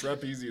replace it with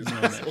trapezius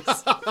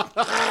muscles.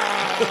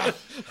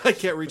 I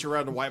can't reach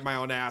around to wipe my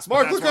own ass.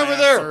 Mark, look over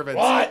there.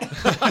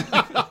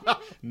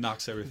 What?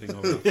 Knocks everything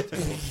over the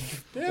table.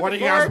 What do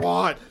you guys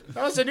want?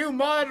 That was a new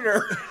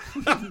monitor.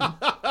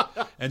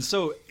 And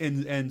so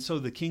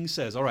the king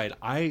says, all right,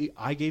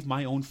 I gave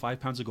my own 5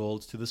 pounds of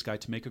gold to this guy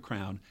to make a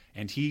crown,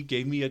 and he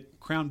gave me a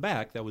crown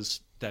back that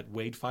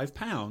weighed 5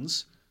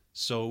 pounds.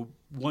 So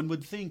one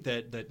would think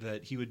that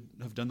he would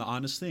have done the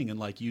honest thing and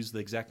like use the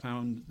exact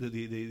pound,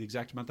 the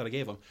exact amount that I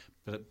gave him.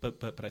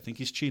 But I think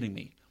he's cheating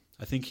me.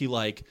 I think he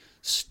like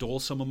stole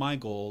some of my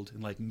gold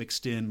and like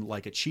mixed in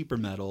like a cheaper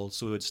metal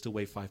so it would still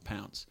weigh 5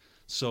 pounds.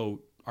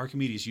 So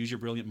Archimedes, use your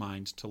brilliant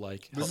mind to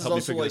like help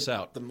me figure this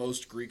out. The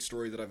most Greek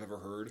story that I've ever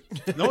heard.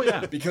 Oh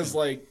yeah, because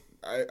like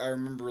I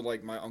remember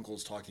like my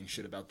uncles talking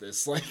shit about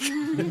this, like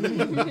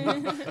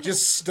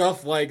just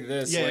stuff like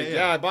this.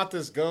 I bought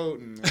this goat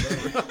and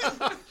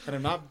whatever. And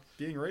I'm not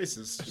being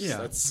racist.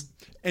 That's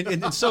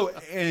and so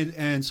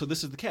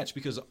this is the catch,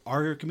 because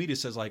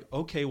Archimedes says like,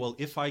 okay, well,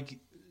 if I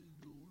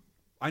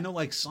know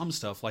like some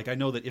stuff, like I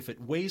know that if it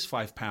weighs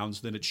 5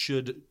 pounds, then it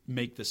should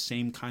make the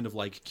same kind of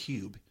like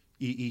cube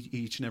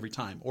each and every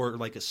time, or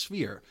like a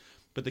sphere.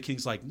 But the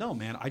king's like, no,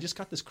 man, I just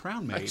got this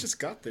crown made. I just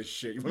got this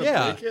shit. You want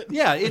to break it?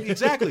 Yeah,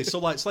 exactly. So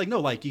like, it's like, no,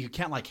 like you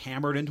can't like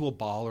hammer it into a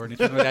ball or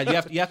anything like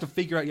that. You have to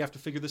figure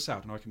this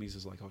out. And Archimedes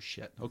is like, oh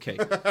shit, okay,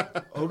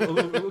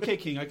 okay,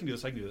 king, I can do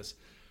this.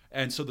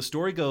 And so the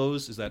story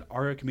goes is that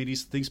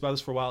Archimedes thinks about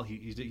this for a while.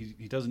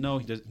 He doesn't know.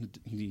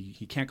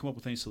 He can't come up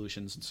with any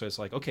solutions. And so it's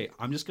like, okay,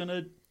 I'm just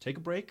gonna take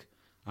a break.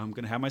 I'm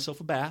gonna have myself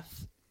a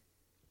bath,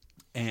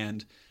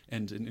 and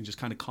just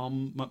kind of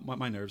calm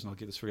my nerves, and I'll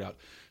get this figured out.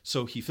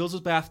 So he fills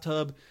his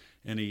bathtub,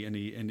 and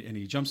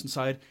he jumps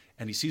inside,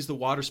 and he sees the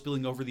water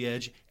spilling over the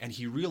edge, and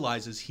he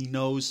realizes he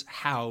knows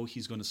how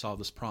he's going to solve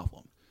this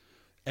problem.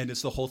 And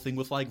it's the whole thing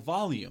with like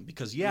volume,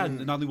 because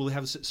not only will he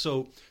have this,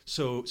 so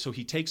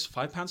he takes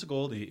 5 pounds of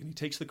gold, and he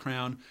takes the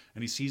crown,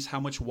 and he sees how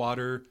much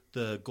water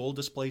the gold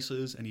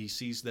displaces, and he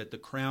sees that the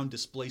crown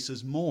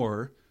displaces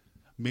more,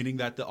 meaning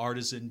that the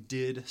artisan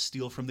did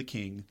steal from the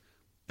king.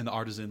 And the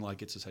artisan like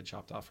gets his head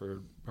chopped off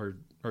or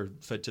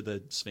fed to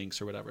the Sphinx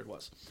or whatever it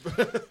was.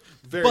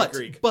 Very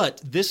Greek. But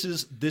this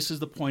is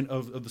the point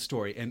of the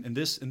story. And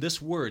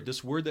this word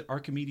that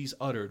Archimedes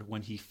uttered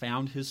when he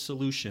found his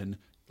solution,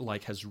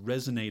 like, has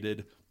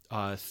resonated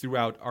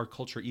throughout our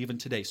culture even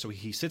today. So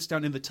he sits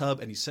down in the tub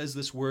and he says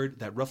this word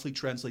that roughly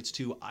translates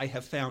to "I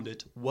have found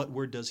it." What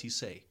word does he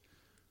say?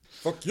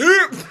 Fuck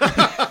you.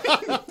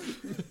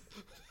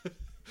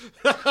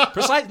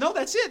 Precise. No,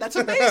 that's it. That's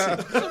amazing.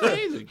 That's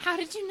amazing. How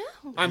did you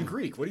know? I'm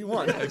Greek. What do you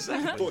want? Yeah,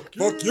 exactly.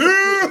 Fuck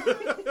you.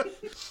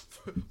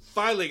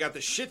 Finally got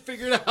the shit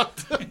figured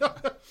out.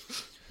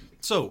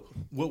 So,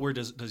 what word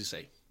does he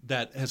say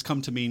that has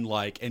come to mean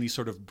like any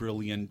sort of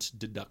brilliant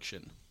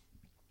deduction?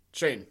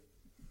 Shane.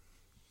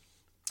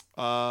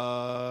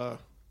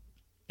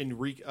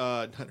 Enrique.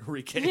 Not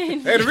Enrique.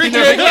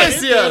 Enrique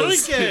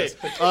Iglesias.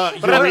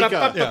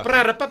 Eureka.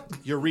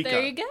 Eureka.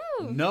 There you go.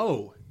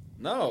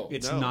 No,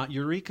 it's not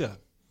Eureka.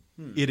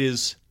 It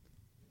is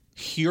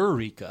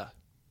Heureka.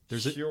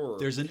 There's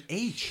an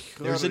H.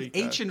 There's an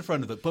H in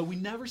front of it, but we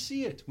never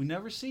see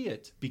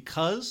it.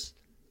 Because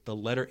the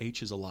letter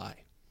H is a lie.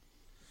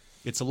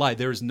 It's a lie.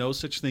 There is no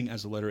such thing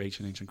as a letter H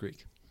in ancient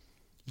Greek.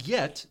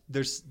 Yet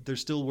there's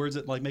still words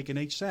that like make an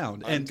H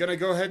sound. I'm gonna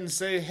go ahead and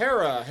say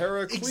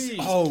Heracles,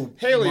 Helios.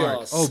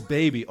 Helios. Oh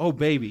baby,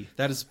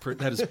 that is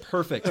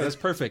perfect. That's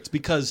perfect,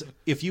 because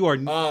if you are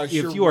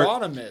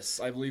Hieronymus,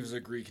 I believe is a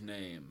Greek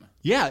name.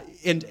 Yeah,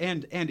 and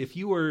if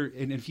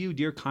you,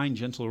 dear kind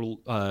gentle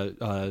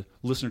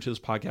listener to this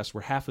podcast,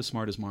 were half as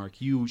smart as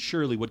Mark, you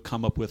surely would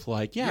come up with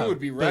like, you would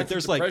be right.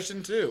 There's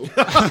depression too,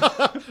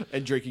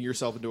 and drinking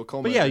yourself into a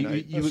coma. But yeah, I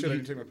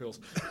didn't take my pills.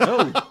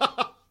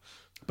 Oh.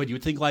 But you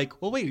would think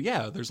like, well, wait,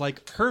 yeah, there's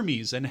like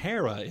Hermes and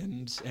Hera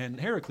and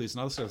Heracles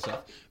and all this other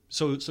stuff.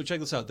 So check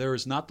this out. There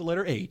is not the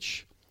letter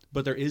H,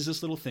 but there is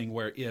this little thing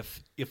where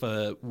if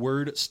a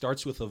word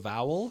starts with a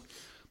vowel,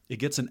 it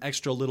gets an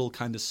extra little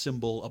kind of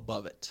symbol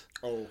above it.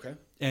 Oh, okay.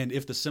 And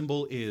if the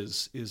symbol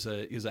is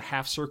a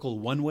half circle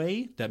one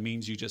way, that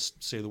means you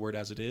just say the word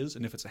as it is.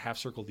 And if it's a half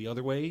circle the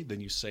other way,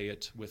 then you say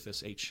it with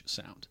this H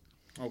sound.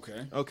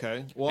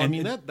 Okay. Well, I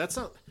mean that's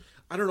not.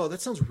 I don't know.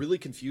 That sounds really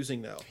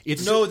confusing, though.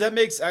 That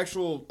makes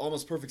actual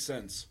almost perfect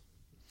sense.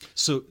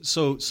 So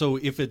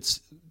if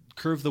it's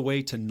curved the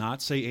way to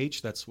not say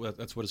H, that's what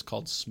is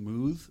called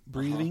smooth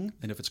breathing,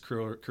 and if it's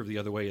curved the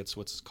other way, it's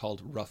what's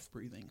called rough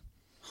breathing.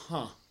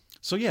 Huh.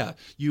 So yeah,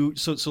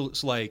 so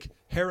like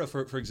Hera,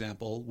 for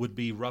example, would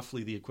be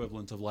roughly the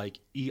equivalent of like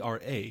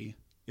ERA.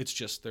 It's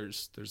just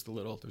there's the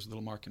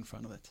little mark in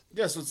front of it.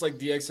 Yeah, so it's like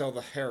the exhale, the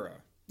Hera.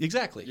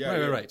 Exactly.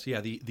 Yeah, right. So yeah,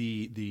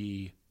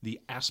 the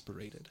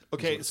aspirated.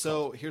 Okay,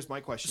 so here's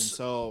my question.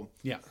 So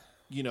yeah,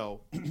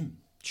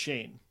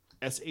 Shane,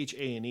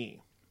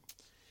 Shane.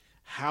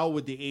 How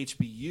would the H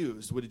be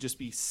used? Would it just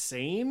be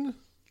sane?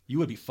 You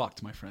would be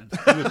fucked, my friend.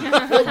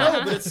 Well,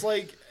 no, but it's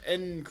like,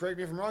 and correct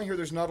me if I'm wrong here,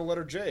 there's not a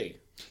letter J.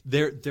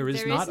 There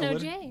is not no a letter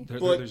J.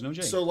 There's no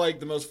J. So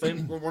like one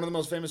of the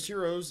most famous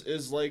heroes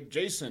is like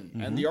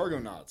Jason and the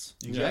Argonauts.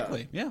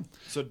 Exactly. Yeah.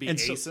 So it'd be And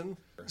Jason.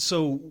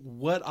 So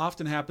what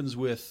often happens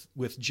with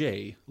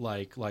J,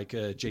 like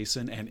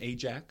Jason and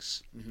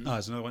Ajax,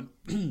 is another one,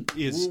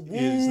 is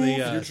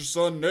the future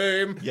son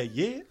name.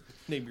 Yeah.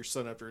 Name your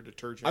son after a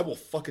detergent. I will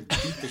fucking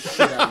beat the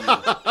shit out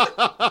of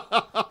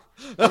you.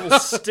 I will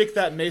stick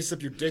that mace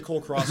up your dick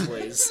hole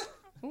crossways.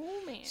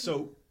 Oh man.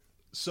 So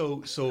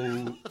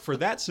for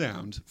that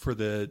sound, for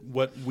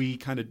what we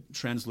kind of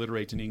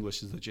transliterate in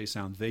English as the J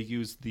sound, they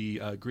use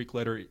the Greek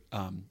letter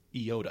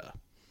iota.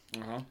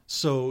 Uh-huh.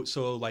 So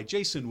like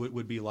Jason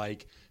would be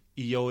like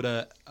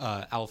iota,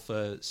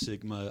 alpha,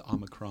 sigma,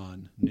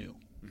 omicron, nu.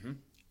 Mm-hmm.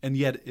 And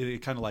yet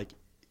it kind of like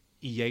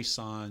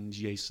Jason.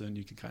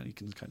 You can kind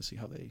of see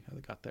how they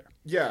got there.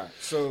 Yeah.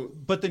 So,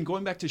 but then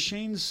going back to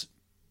Shane's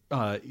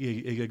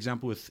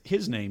example with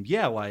his name,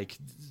 yeah, like,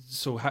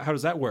 so how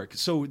does that work?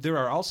 So there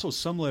are also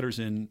some letters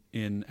in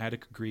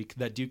Attic Greek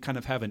that do kind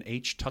of have an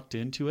H tucked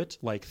into it,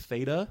 like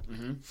theta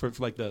for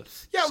like the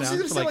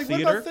sound for like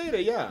theater. What about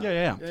theta?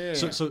 Yeah.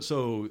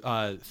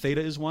 So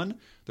theta is one.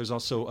 There's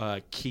also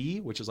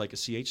key, which is like a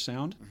CH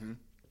sound.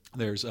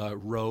 There's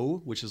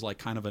rho, which is like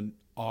kind of an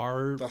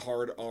R. The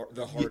hard O.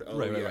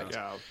 Right.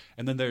 Yeah.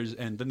 And then there's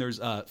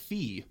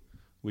phi,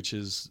 which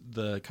is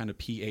the kind of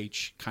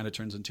PH, kind of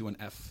turns into an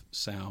F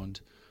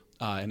sound,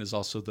 and is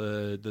also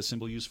the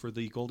symbol used for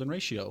the golden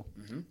ratio,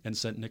 and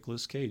sent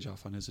Nicolas Cage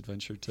off on his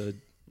adventure to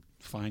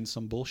find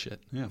some bullshit.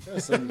 Yeah.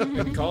 Yes,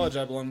 in college,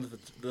 I belonged to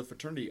the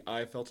fraternity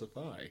I Felt a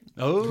Thigh.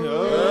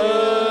 Oh.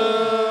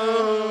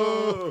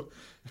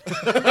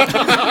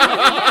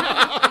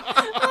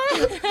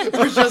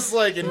 We're just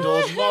like,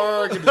 indulge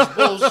Mark and his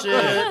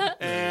bullshit,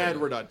 and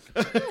we're done.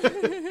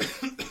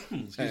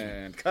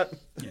 And cut.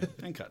 Yeah,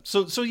 and cut.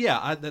 So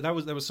yeah, that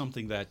was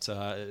something that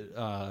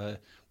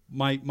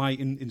my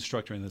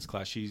instructor in this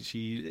class,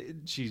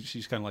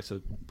 she's kind of likes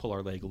to pull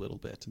our leg a little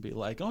bit and be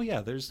like, oh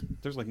yeah, there's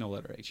like no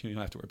letter H. You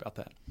don't have to worry about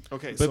that.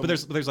 Okay, but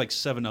there's like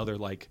 7 other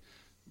like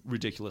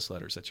ridiculous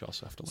letters that you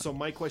also have to learn. So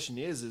my question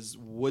is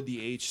would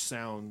the H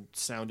sound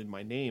in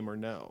my name or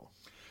no?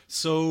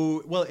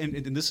 So, well, and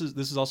this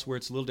is also where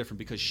it's a little different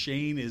because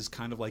Shane is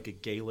kind of like a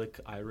Gaelic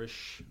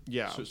Irish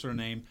sort of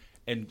name,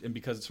 and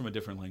because it's from a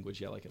different language,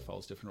 yeah, like it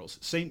follows different rules.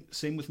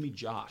 Same with me,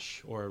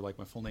 Josh, or like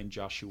my full name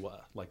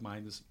Joshua. Like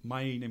my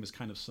name is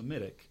kind of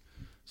Semitic,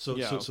 so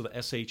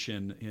the SH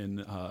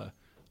in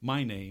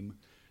my name,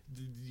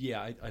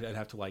 yeah, I'd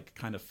have to like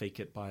kind of fake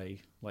it by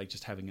like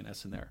just having an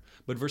S in there.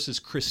 But versus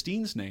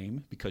Christine's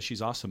name, because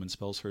she's awesome and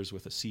spells hers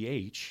with a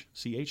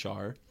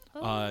CHR.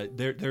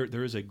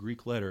 There is a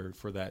Greek letter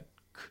for that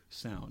k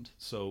sound.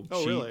 So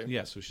really?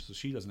 Yeah, so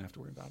she doesn't have to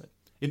worry about it.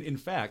 In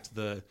fact,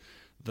 the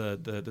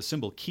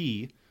symbol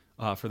key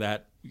for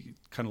that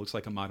kind of looks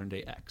like a modern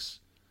day X.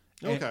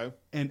 Okay.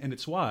 And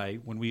it's why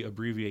when we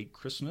abbreviate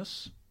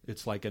Christmas,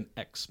 it's like an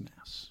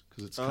Xmas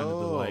because it's kind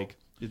of like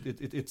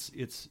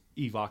it's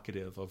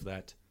evocative of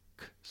that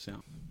k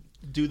sound.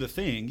 Do the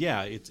thing,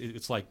 yeah.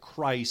 It's like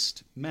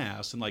Christ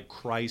Mass, and like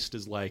Christ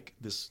is like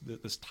this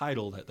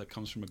title that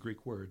comes from a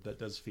Greek word that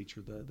does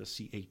feature the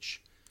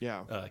CH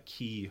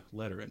key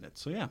letter in it.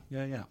 So yeah.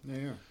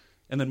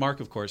 And then Mark,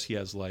 of course, he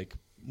has like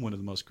one of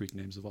the most Greek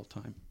names of all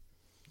time.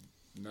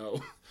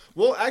 No,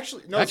 well,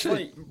 actually, it's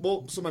funny.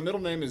 Well, so my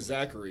middle name is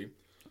Zachary.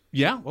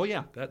 Yeah. Oh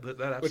yeah. That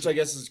absolutely. Which I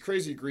guess is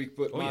crazy Greek,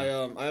 but I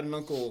had an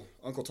Uncle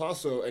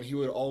Tasso, and he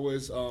would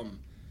always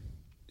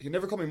he'd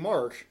never call me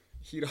Mark.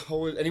 He'd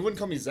always, and he wouldn't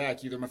call me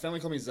Zach either. My family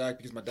called me Zach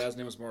because my dad's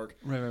name was Mark.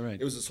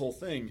 Right. It was this whole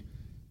thing,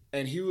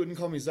 and he wouldn't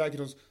call me Zach. He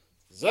goes,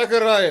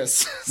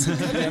 Zacharias. So,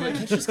 God damn it,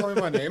 can't you just call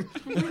me my name?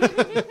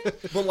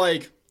 But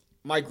like,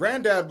 my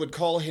granddad would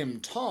call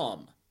him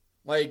Tom.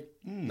 Like,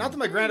 not that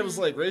my granddad was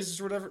like racist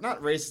or whatever.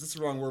 Not racist. That's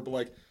the wrong word. But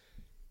like,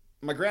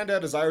 my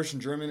granddad is Irish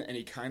and German, and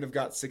he kind of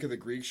got sick of the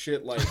Greek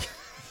shit. Like,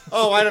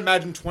 I'd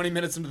imagine 20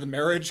 minutes into the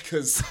marriage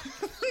because.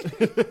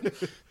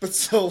 But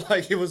so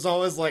like it was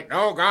always like,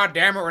 no, God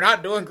damn it, we're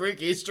not doing Greek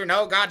Easter.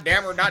 No, God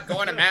damn it, we're not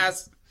going to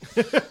mass.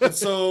 And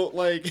so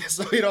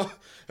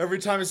every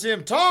time I see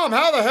him, Tom,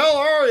 how the hell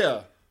are you?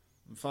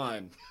 I'm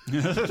fine.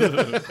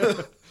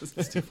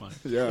 That's too funny.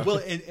 Yeah.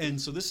 Well, and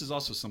so this is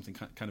also something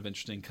kind of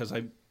interesting because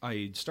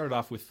I started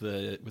off with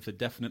the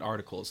definite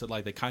articles that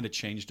like they kind of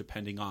change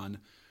depending on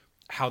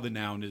how the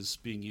noun is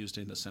being used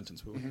in the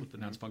sentence, what the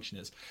noun's function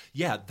is.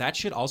 Yeah, that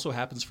shit also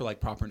happens for like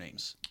proper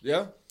names.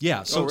 Yeah?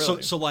 Yeah. So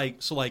really? so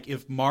like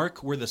if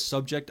Mark were the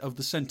subject of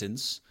the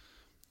sentence,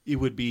 it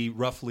would be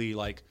roughly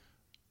like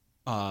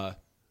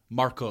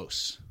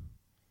Marcos.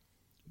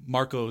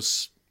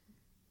 Marcos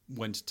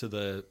went to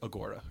the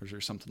Agora or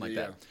something like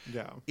that.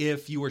 Yeah.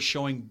 If you were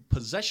showing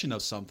possession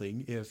of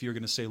something, if you're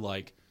going to say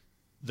like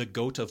the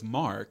goat of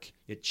Mark,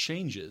 it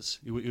changes.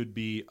 It would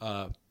be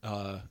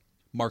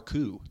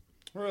Marku.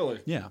 Really?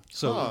 Yeah.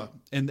 So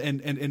and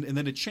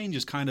then it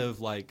changes kind of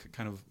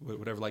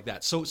whatever like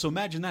that. So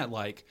imagine that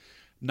like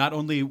not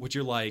only would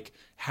you like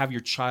have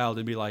your child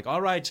and be like,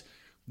 all right,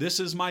 this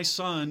is my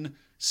son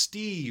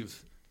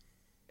Steve,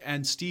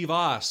 and Steve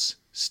Oss,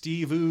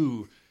 Steve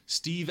Oo,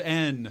 Steve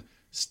N,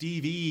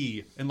 Steve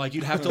E, and like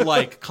you'd have to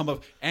like come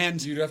up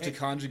and you'd have to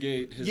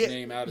conjugate his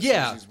name out.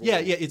 As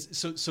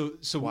It's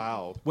so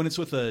wow. When it's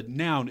with a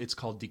noun, it's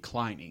called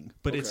declining,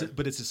 but it's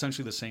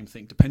essentially the same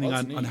thing depending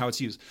on how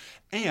it's used.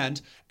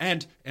 And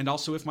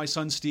also if my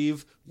son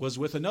Steve was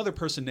with another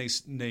person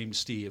named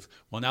Steve,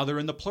 well now they're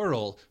in the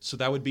plural, so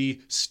that would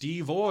be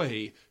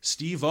Steve-oy,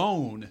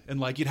 Steve-own,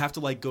 and like you'd have to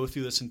like go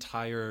through this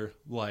entire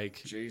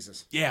like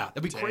Jesus. Yeah,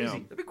 that'd be crazy.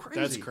 That'd be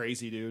crazy. That's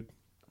crazy, dude.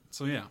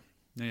 So yeah.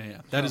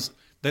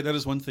 That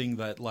is one thing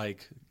that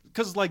like,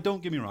 because like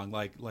don't get me wrong,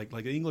 like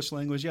the English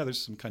language, yeah, there's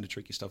some kind of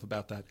tricky stuff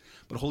about that,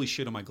 but holy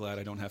shit, am I glad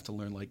I don't have to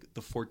learn like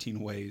the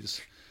 14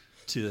 ways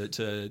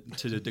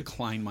to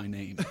decline my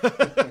name.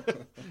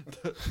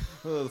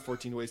 The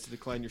 14 ways to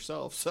decline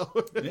yourself. So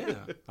yeah,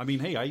 I mean,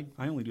 hey, I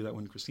only do that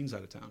when Christine's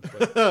out of town.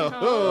 But...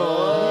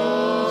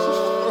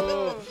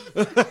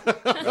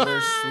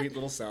 Another sweet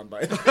little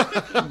soundbite.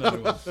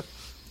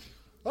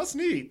 That's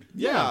neat.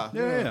 Yeah.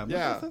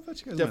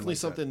 Definitely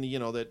something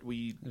that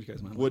we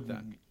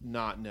would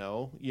not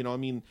know. I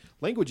mean,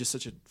 language is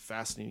such a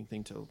fascinating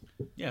thing to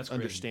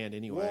understand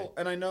anyway. Well,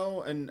 and I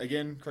know, and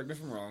again, correct me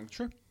if I'm wrong.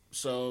 Sure.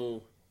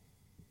 So,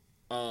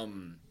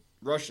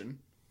 Russian.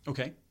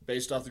 Okay.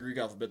 Based off the Greek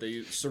alphabet. They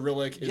use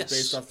Cyrillic is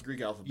based off the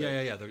Greek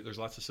alphabet. Yeah. There's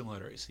lots of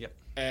similarities. Yep.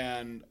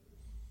 And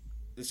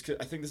I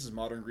think this is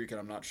modern Greek, and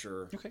I'm not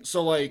sure. Okay.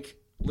 So, like,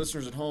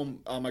 listeners at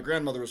home, my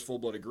grandmother was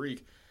full-blooded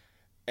Greek,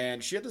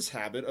 and she had this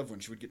habit of when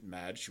she would get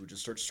mad, she would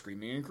just start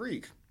screaming in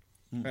Greek.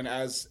 And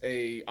as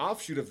a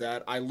offshoot of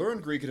that, I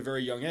learned Greek at a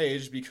very young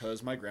age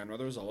because my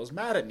grandmother was always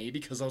mad at me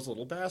because I was a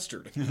little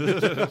bastard.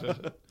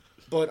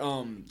 But,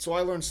 so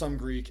I learned some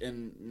Greek,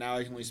 and now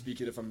I can only speak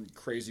it if I'm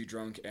crazy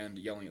drunk and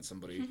yelling at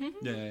somebody.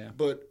 Yeah.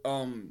 But,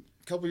 a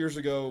couple years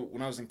ago,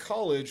 when I was in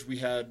college, we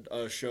had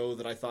a show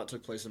that I thought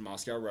took place in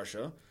Moscow,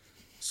 Russia.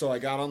 So I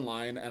got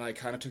online, and I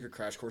kind of took a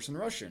crash course in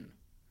Russian.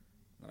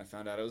 And I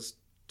found out it was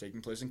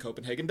taking place in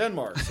Copenhagen,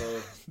 Denmark.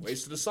 So,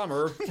 wasted a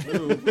summer.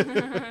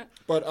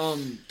 But,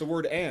 the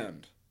word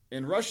and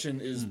in Russian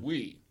is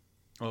we.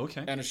 Oh,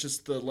 okay. And it's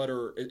just the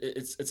letter,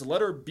 it's a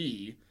letter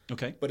B.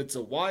 Okay. But it's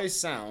a Y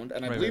sound,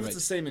 and I believe it's the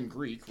same in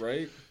Greek,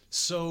 right?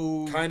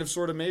 So kind of,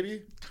 sort of,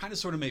 maybe. Kind of,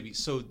 sort of, maybe.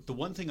 So the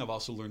one thing I've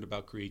also learned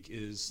about Greek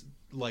is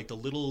like the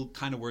little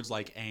kind of words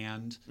like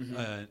and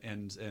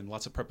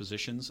lots of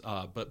prepositions.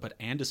 But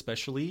and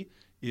especially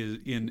is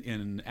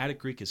in Attic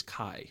Greek is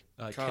chi.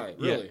 Chi,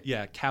 really?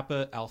 Yeah.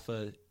 Kappa,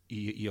 alpha,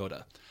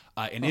 iota,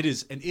 and it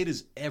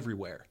is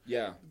everywhere.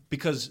 Yeah.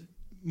 Because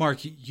Mark,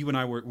 you and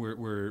I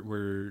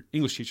were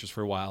English teachers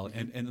for a while,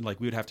 and like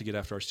we would have to get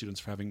after our students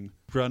for having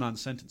run-on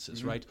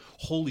sentences, right?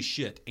 Holy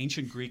shit!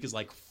 Ancient Greek is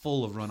like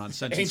full of run-on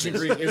sentences. Ancient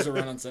Greek is a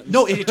run-on sentence.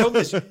 No, it totally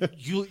is.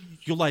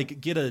 You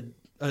like get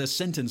a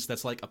sentence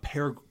that's like a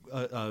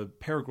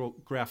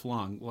paragraph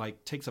long,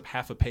 like takes up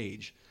half a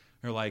page.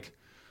 You're like,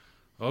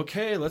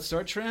 okay, let's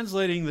start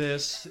translating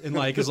this. And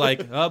like is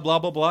like blah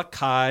blah blah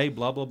kai,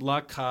 blah blah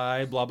blah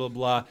kai, blah blah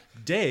blah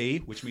day,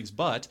 which means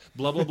but,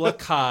 blah blah blah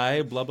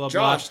kai, blah blah blah.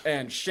 Josh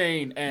and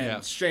Shane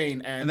and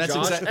Shane and that's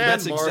Josh and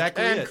that's Mark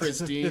exactly and it.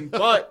 Christine,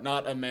 but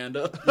not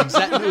Amanda.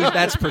 Exactly.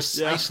 That's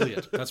precisely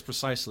it. That's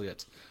precisely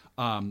it.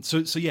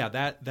 So yeah,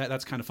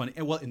 that's kind of funny.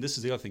 And this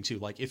is the other thing too.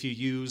 Like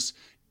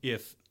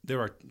if there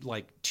are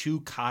like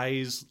two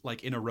kais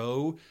like in a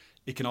row,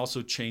 it can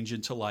also change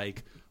into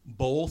like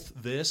both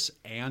this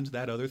and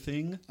that other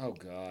thing. Oh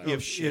god.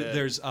 If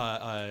there's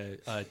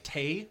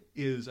te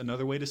is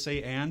another way to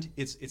say and.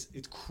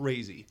 It's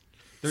crazy.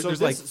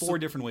 There's like four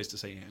different ways to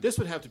say and. This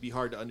would have to be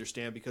hard to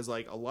understand because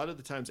like a lot of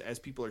the times as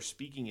people are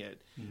speaking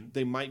it,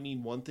 they might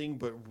mean one thing,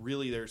 but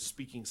really they're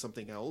speaking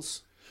something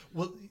else.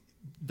 Well,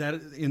 that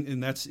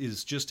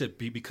is just it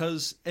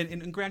because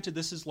and granted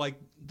this is like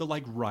the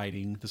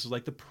writing, this is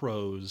like the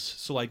prose,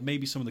 so like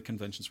maybe some of the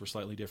conventions were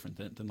slightly different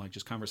than like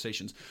just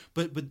conversations,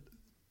 but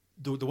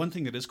the one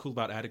thing that is cool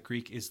about Attic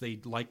Greek is they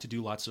like to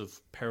do lots of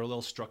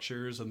parallel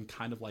structures and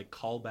kind of like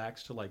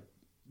callbacks to like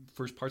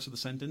first parts of the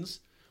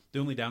sentence. The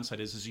only downside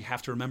is you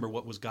have to remember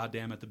what was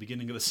goddamn at the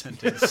beginning of the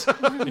sentence.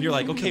 And you're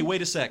like, okay,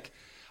 wait a sec,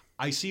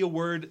 I see a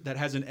word that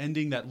has an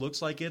ending that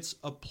looks like it's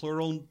a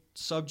plural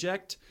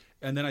subject,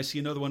 and then I see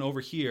another one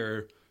over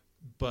here,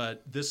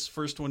 but this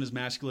first one is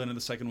masculine and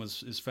the second one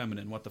is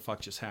feminine. What the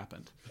fuck just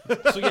happened?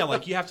 So yeah,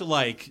 like you have to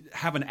like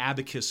have an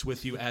abacus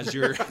with you as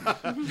you're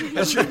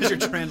as you're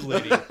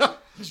translating.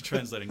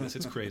 Translating this,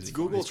 it's crazy. It's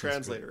Google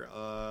Translator.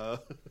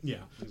 Yeah,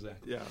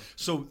 exactly. Yeah.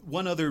 So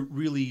one other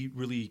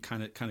really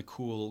kind of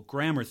cool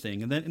grammar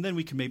thing, and then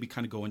we can maybe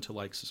kind of go into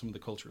like some of the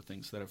culture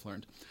things that I've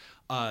learned.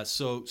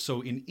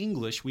 So in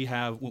English we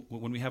have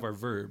when we have our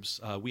verbs,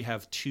 we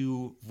have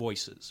two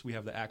voices. We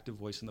have the active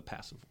voice and the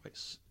passive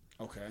voice.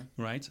 Okay.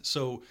 Right.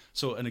 So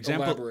an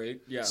example.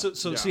 Elaborate. Yeah.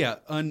 So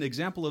an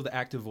example of the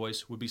active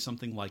voice would be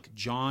something like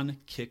John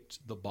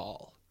kicked the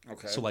ball.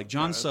 Okay. So like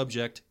John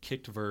subject,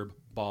 kicked verb,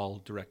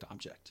 ball direct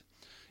object.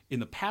 In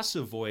the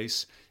passive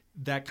voice,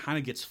 that kind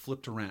of gets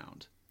flipped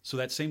around. So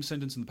that same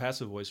sentence in the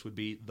passive voice would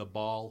be the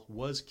ball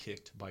was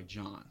kicked by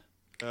John.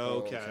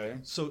 Okay.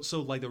 So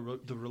like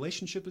the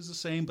relationship is the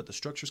same, but the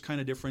structure is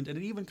kind of different, and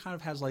it even kind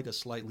of has like a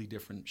slightly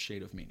different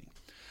shade of meaning.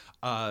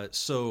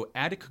 So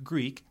Attic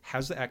Greek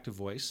has the active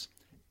voice,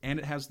 and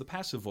it has the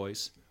passive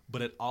voice,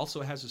 but it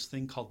also has this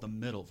thing called the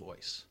middle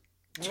voice.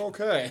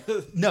 Okay.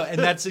 No, and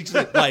that's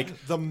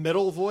like the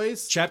middle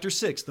voice. Chapter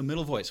 6, the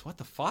middle voice. What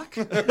the fuck?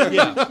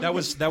 Yeah, that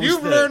was.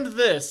 You've learned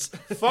this.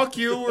 Fuck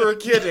you. We're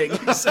kidding.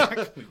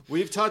 Exactly.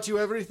 We've taught you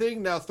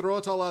everything. Now throw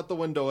it all out the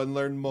window and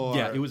learn more.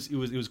 Yeah, it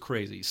was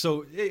crazy.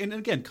 So, and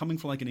again, coming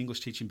from like an English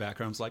teaching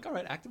background, it's like, all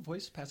right, active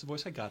voice, passive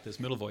voice, I got this.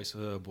 Middle voice,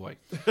 oh boy.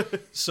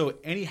 So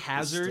any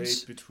hazards the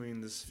state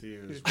between the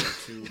spheres where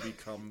two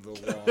become the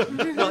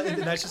one. Well,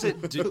 and that's just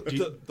it.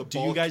 Do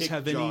you guys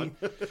have John.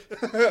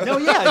 any? No,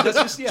 yeah, that's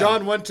just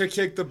John went to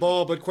kick the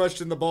ball, but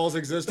questioned the ball's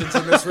existence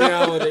in this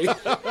reality.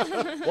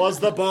 Was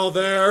the ball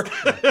there?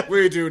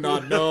 We do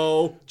not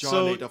know.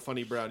 John ate a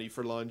funny brownie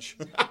for lunch.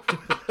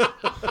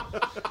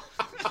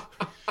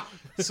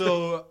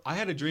 So I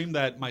had a dream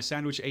that my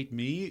sandwich ate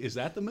me. Is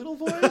that the middle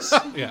voice?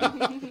 Yeah.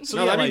 So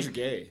no, that means you're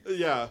gay.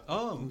 Yeah.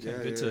 Oh, okay.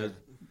 Yeah, Good to.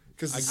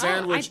 Because the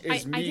sandwich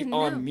is I meat didn't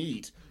on know.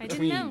 meat I didn't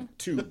between know.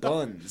 two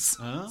buns.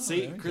 Oh,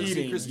 See, very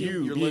good. Christine,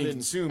 You you're being learning.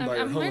 consumed by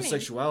your I'm learning.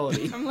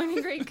 homosexuality. I'm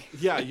learning Greek.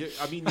 Yeah, you're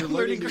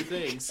learning new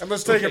things. And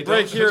let's take a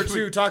break here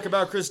to talk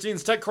about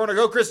Christine's Tech Corner.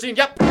 Go, Christine.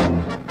 Yep.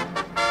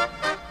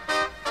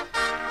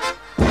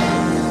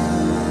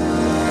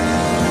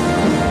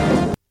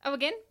 Oh,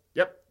 again?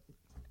 Yep.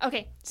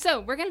 Okay,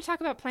 so we're going to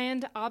talk about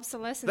planned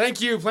obsolescence.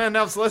 Thank you, planned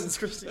obsolescence,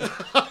 Christine.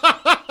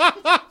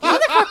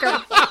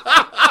 Motherfucker!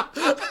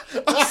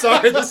 I'm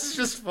sorry, this is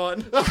just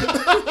fun.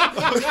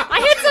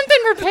 I had something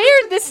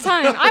prepared this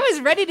time. I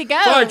was ready to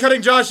go. Fine,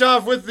 cutting Josh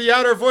off with the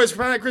outer voice.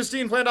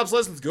 Christine, planned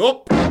obsolescence.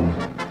 Go.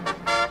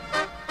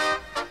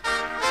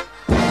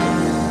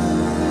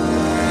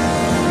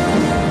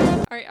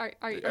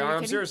 Are you I'm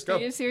kidding? serious. Go. Are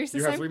you serious this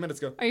You have time? 3 minutes.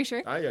 Go. Are you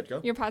sure? I had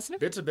go. You're positive?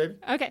 Bits it, baby.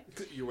 Okay.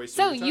 You're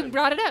wasting So your you time.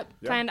 brought it up,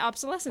 Yeah. planned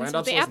obsolescence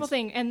Planned with the Apple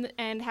obsolescence. thing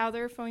and how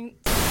they're going.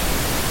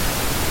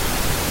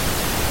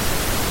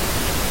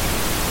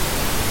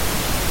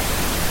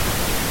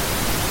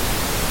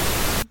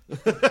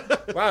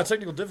 Wow,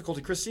 technical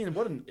difficulty. Christine,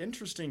 what an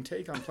interesting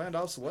take on planned I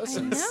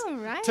obsolescence. know,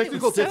 right?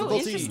 Technical it was so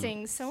difficulty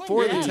interesting. So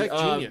for the in-depth. tech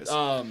genius.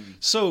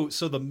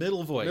 So the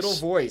middle voice. Middle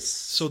voice.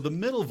 So the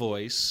middle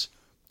voice,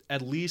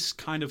 at least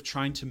kind of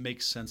trying to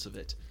make sense of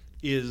it,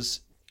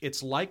 is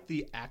it's like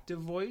the active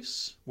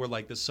voice, where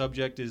like the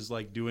subject is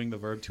like doing the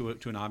verb to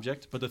an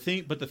object. But the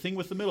thing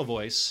with the middle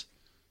voice,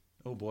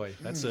 oh boy,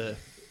 that's a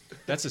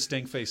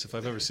stank face if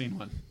I've ever seen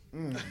one.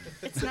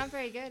 It's not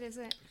very good, is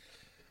it?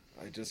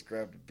 I just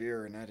grabbed a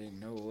beer and I didn't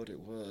know what it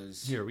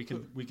was. Here we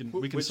can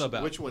Which- sub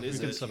out. which one is we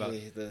can it? Sub out.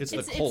 Okay, It's the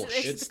It's- Kolsch.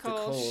 it's the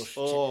Kolsch.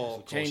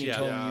 Oh, Janie yeah.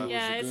 told me it was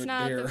Yeah, a it's good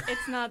not. beer.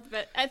 It's not.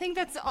 But I think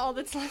that's all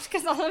that's left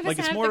because all of us Like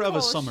it's have more the of a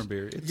Kolsch. summer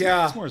beer. It's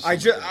more a I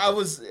summer beer.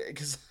 was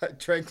because I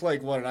drank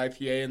like an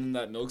IPA and then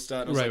that milk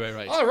stout. And I was Right, like,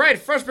 right. All right,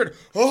 fresh beer.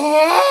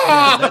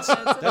 Oh! That's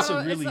little-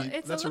 a really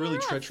it's that's a little really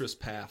rough. treacherous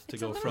path to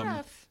It's a go little from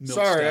rough. milk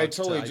Sorry, I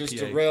stout totally to just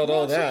IPA. derailed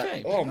all That's that.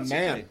 okay. Oh That's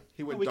man. okay.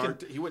 He went We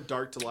dark. He went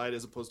dark to light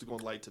as opposed to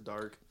going light to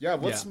dark. Yeah,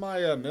 what's Yeah.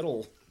 my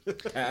middle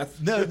path?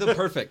 No,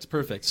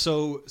 perfect.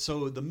 So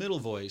the middle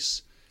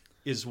voice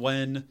is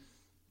when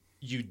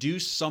you do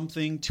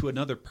something to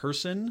another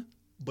person,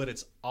 but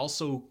it's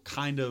also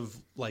kind of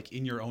like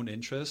in your own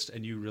interest,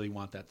 and you really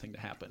want that thing to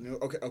happen.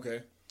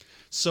 Okay.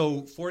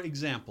 So, for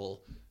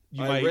example,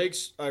 you I might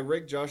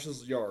raked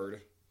Josh's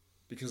yard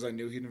because I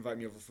knew he'd invite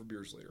me over for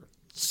beers later.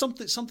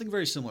 something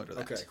very similar to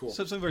that. Okay, cool.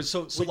 Something very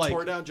so We like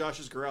tore down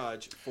Josh's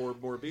garage for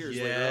more beers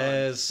later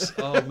yes.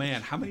 Oh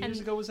man, how many years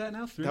ago was that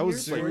now? 3 on. That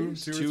was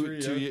years? like Two or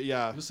three,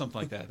 yeah. It was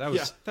something like that. That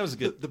was a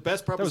good. The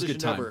best That was a proposition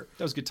good time. ever.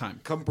 That was a good time.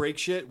 Come break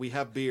shit. We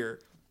have beer.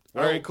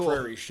 Well, All right, cool.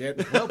 Prairie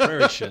shit. Well,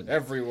 prairie shit.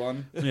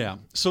 Everyone. Yeah.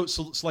 So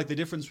like the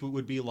difference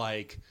would be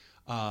like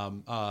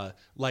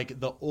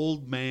the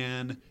old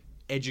man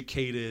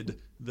educated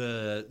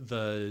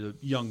the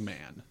young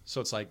man.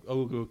 So it's like,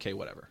 oh, okay,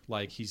 whatever.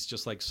 Like he's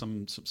just like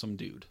some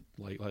dude,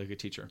 like a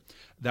teacher.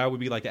 That would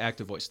be like the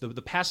active voice. The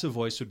passive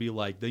voice would be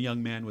like the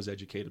young man was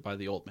educated by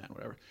the old man,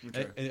 whatever.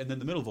 Okay. And then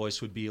the middle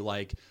voice would be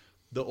like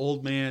the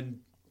old man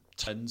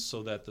tends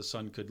so that the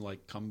son could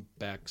like come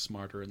back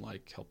smarter and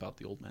like help out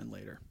the old man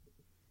later.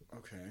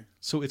 Okay.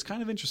 So it's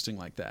kind of interesting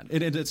like that.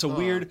 It's a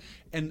weird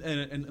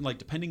and like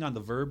depending on the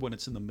verb when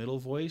it's in the middle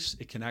voice,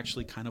 it can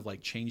actually kind of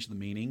like change the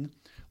meaning.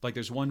 Like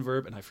there's one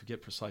verb and I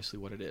forget precisely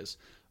what it is,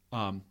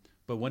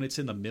 but when it's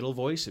in the middle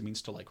voice, it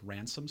means to like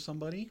ransom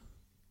somebody.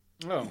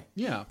 Oh,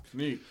 Yeah,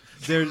 neat.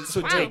 there's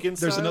Taken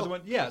there's style? another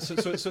one. Yeah, so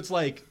it's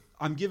like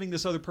I'm giving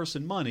this other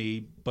person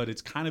money, but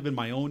it's kind of in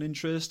my own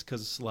interest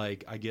because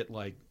like I get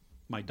like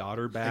my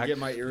daughter back. I get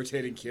my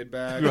irritating kid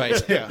back.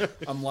 Right. Yeah.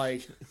 I'm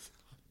like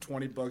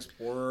 $20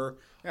 poorer.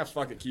 Yeah,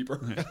 fuck it, keep her.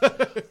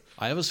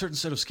 I have a certain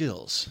set of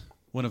skills.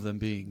 One of them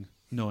being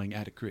knowing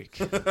Attic Greek.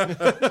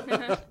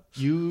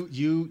 You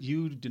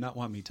do not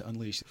want me to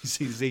unleash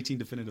these 18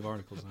 definitive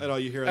articles. And all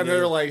you hear, And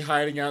they're like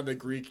hiding out in the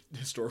Greek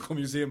Historical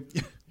Museum.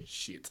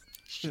 Shit.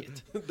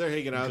 Shit. they're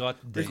hanging out. God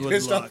They're damn.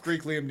 pissed luck. off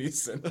Greek Liam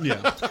Neeson.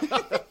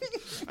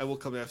 Yeah. I will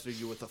come after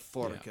you with a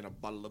fork Yeah. and a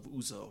bottle of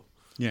ouzo.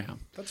 Yeah.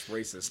 That's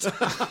racist.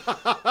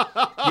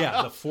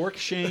 Yeah. The fork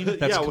shame.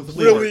 That's Yeah,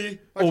 completely really?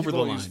 Why over the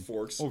people line. use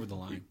forks? Over the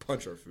We line.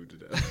 punch our food to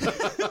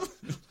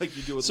death. Like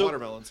you do with So-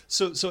 watermelons.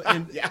 So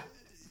and Yeah.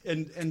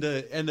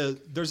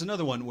 there's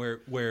another one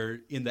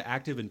where in the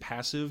active and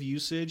passive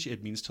usage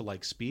it means to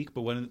like speak,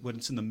 but when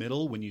it's in the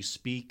middle, when you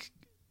speak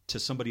to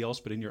somebody else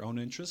but in your own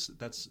interest,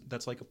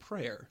 that's like a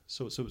prayer.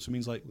 So it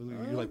means like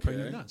you're like praying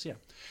your nuts, yeah.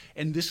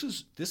 And this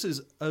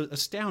is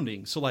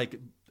astounding. So like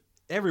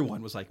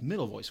everyone was like,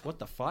 middle voice, what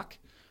the fuck?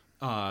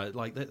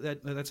 Like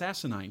that's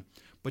asinine.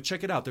 But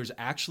check it out. There's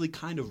actually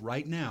kind of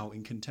right now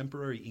in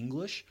contemporary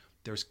English,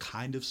 there's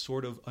kind of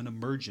sort of an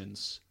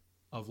emergence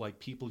of like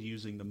people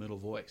using the middle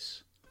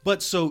voice.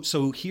 But so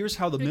here's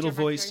how the middle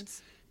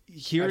voice.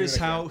 Here's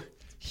how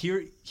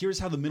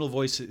the middle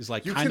voice is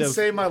like. You kind can of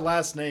say my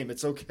last name.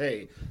 It's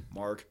okay,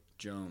 Mark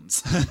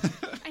Jones.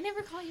 I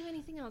never call you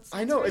anything else.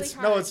 I know really it's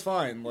hard. it's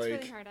fine. It's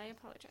really hard. I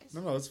apologize.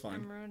 No, it's fine.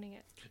 I'm ruining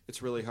it.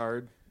 It's really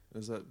hard.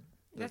 Is that?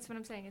 That's what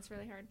I'm saying. It's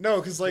really hard. No,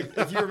 because like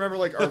if you remember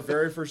like our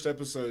very first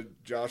episode,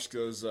 Josh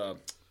goes,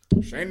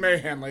 Shane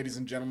Mahan, ladies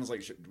and gentlemen, is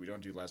like, we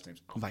don't do last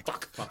names. I'm like,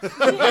 fuck.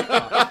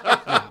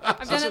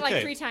 I've done it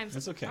like 3 times.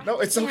 That's okay.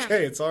 No, it's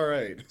okay. It's all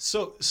right.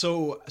 So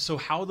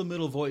how the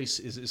middle voice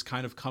is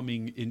kind of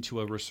coming into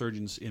a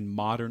resurgence in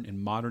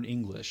modern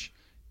English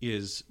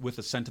is with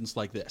a sentence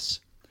like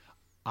this: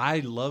 I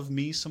love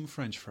me some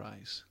French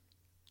fries.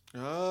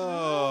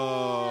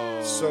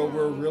 Oh, so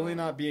we're really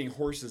not being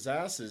horses'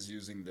 asses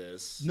using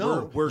this.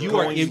 No, you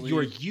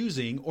are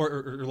using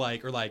or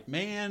like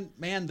man,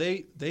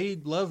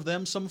 they love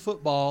them some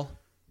football.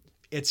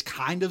 It's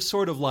kind of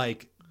sort of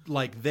like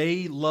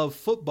they love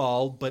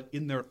football, but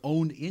in their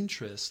own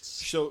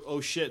interests. So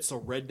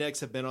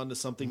rednecks have been onto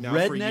something now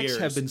rednecks for years.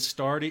 have been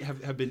starting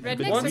have been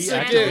Once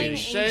again,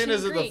 Shane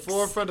is at the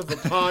forefront of the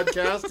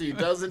podcast. He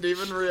doesn't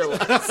even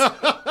realize.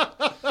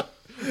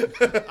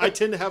 I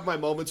tend to have my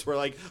moments where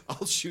like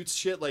I'll shoot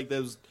shit like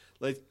those,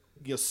 like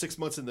 6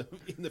 months in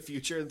the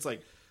future, and it's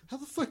like, how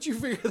the fuck did you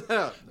figure that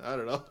out? I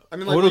don't know. I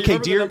mean, like,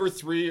 the number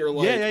 3, or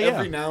like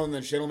every now and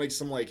then Shane will make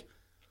some like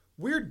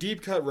weird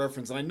deep cut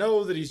reference, and I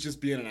know that he's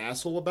just being an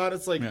asshole about it.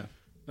 It's like,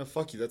 no,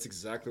 fuck you. That's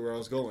exactly where I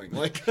was going.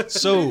 Like,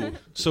 so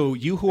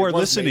you who are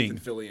listening,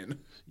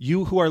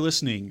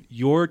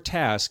 your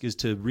task is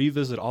to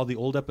revisit all the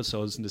old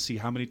episodes and to see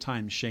how many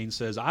times Shane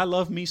says, I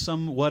love me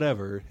some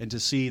whatever, and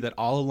to see that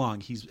all along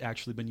he's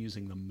actually been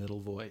using the middle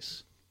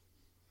voice.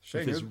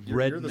 Shane,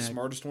 you're the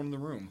smartest one in the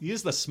room. He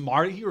is the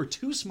smart. You are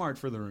too smart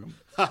for the room.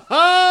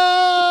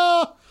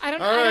 I don't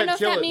know if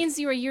that means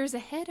you are years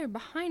ahead or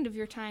behind of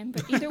your time,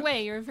 but either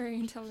way, you're very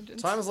intelligent.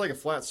 Time is like a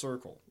flat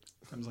circle.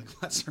 Time's like a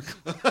flat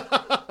circle.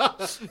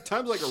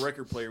 Time's like a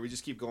record player. We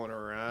just keep going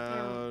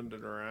around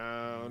and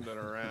around and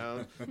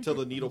around until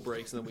the needle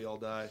breaks and then we all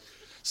die.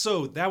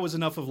 So that was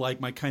enough of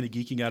like my kind of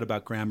geeking out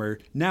about grammar.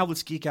 Now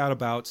let's geek out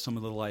about some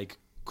of the like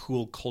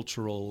cool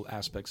cultural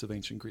aspects of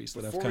ancient Greece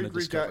that I've kind of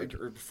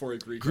discovered. Before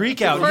we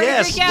Greek out,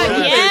 yes.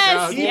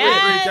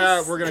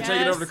 We're going to take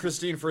it over to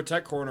Christine for a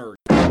tech corner.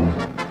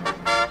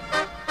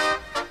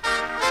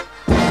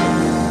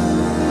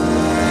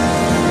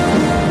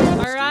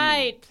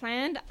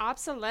 Planned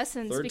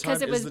obsolescence. Third because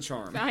time it was is the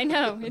charm. I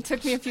know, it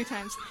took me a few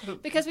times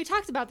because we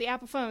talked about the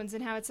Apple phones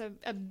and how it's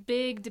a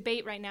big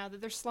debate right now that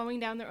they're slowing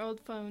down their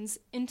old phones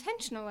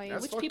intentionally.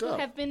 That's which fucked people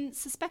up. have been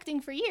suspecting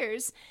for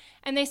years,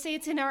 and they say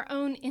it's in our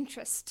own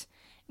interest.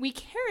 We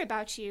care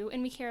about you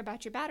and we care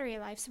about your battery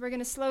life, so we're going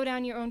to slow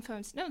down your own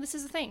phones. No, this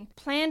is the thing.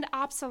 Planned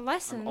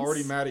obsolescence. I'm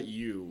already mad at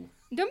you.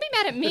 Don't be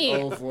mad at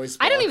me. Voice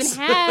I don't box.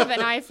 even have an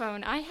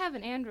iPhone. I have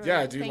an Android.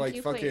 Yeah, dude, Thank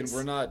you, fucking, please.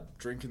 we're not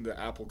drinking the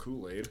apple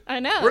Kool-Aid. I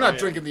know. We're not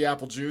drinking the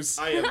apple juice.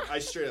 I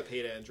straight up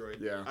hate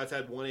Android. Yeah. I've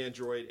had one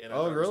Android and I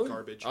Oh, thought it really? was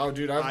garbage. Oh,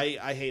 dude,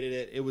 I hated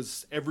it. It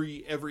was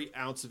every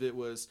ounce of it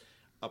was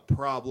a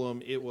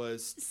problem. It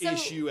was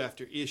issue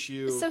after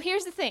issue. So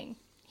here's the thing.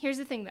 Here's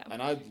the thing, though.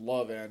 And I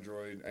love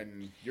Android,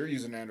 and you're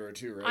using Android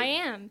too, right? I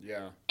am.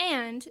 Yeah.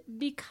 And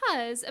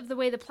because of the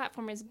way the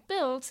platform is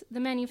built, the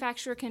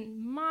manufacturer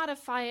can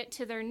modify it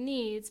to their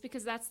needs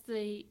because that's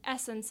the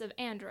essence of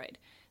Android.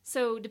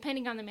 So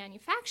depending on the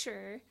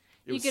manufacturer,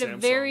 you get a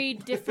very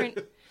different...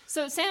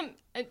 So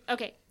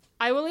okay,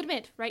 I will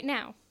admit right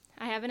now,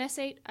 I have an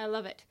S8. I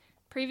love it.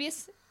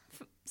 Previous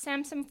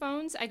Samsung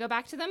phones, I go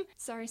back to them.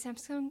 Sorry,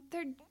 Samsung,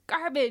 they're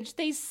garbage.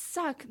 They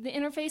suck. The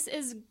interface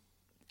is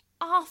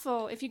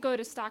awful. If you go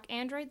to stock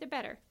Android, they're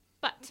better.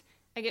 But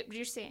I get what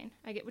you're saying.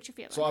 I get what you're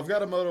feeling. So I've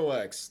got a Moto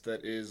X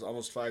that is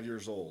almost 5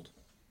 years old.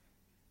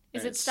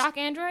 Is it stock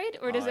Android,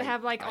 or does it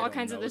have like all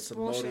kinds of this it's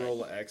bullshit? It's a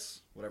Motorola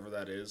X, whatever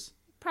that is.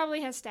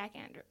 Probably has stock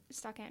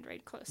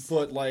Android close.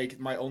 But like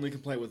my only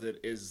complaint with it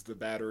is the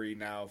battery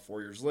now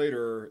 4 years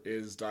later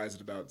dies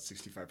at about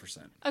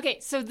 65%.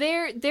 Okay, so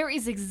there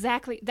is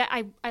exactly that.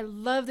 I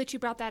love that you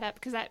brought that up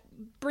because that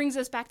brings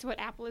us back to what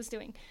Apple is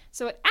doing.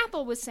 So what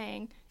Apple was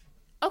saying,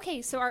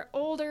 okay, so our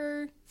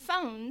older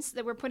phones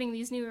that we're putting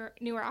these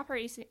newer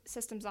operating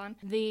systems on,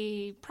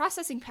 the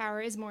processing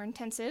power is more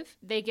intensive.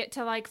 They get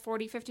to like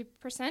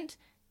 40-50%,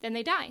 then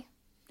they die.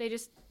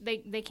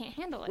 They can't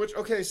handle it. Which,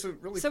 okay, so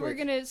really quick, we're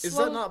gonna is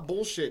that not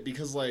bullshit?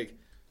 Because like,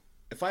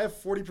 if I have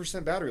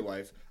 40% battery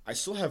life, I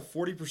still have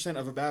 40%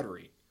 of a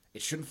battery.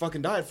 It shouldn't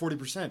fucking die at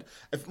 40%.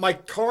 If my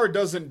car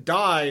doesn't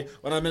die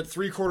when I'm at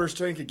 3/4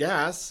 tank of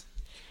gas,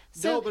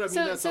 So, no, but I mean,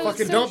 that's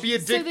fucking don't be a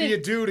dick, be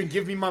a dude, and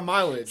give me my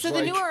mileage. So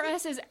the newer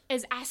OS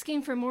is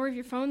asking for more of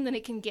your phone than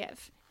it can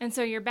give, and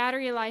so your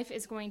battery life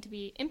is going to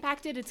be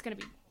impacted. It's going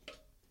to be.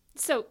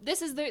 So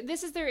this is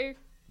their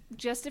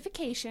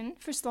justification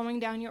for slowing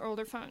down your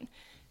older phone.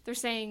 They're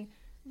saying,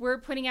 we're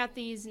putting out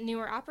these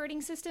newer operating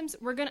systems.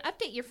 We're going to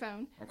update your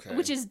phone,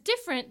 which is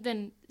different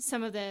than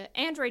some of the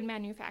Android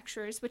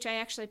manufacturers, which I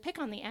actually pick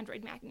on the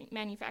Android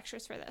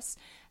manufacturers for this.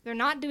 They're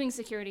not doing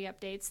security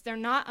updates. They're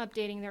not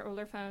updating their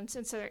older phones,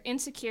 and so they're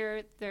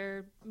insecure.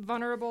 They're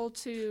vulnerable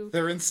to...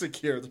 They're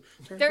insecure.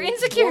 They're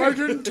insecure. Why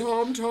didn't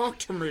Tom talk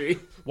to me?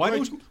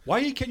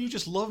 Why can't you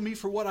just love me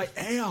for what I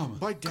am?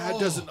 My dad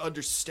doesn't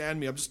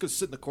understand me. I'm just going to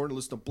sit in the corner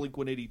listening to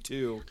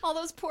Blink-182. All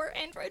those poor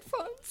Android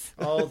phones.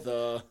 All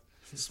the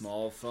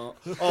smartphones.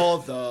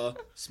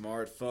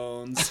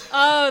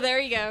 Oh, there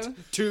you go.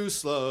 Too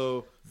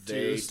slow.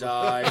 They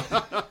die.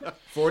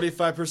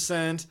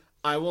 45%.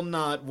 I will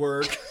not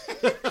work.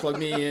 Plug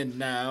me in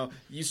now,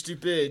 you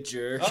stupid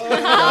jerk. Gotta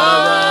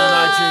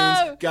run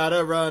iTunes.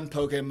 Gotta run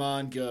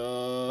Pokemon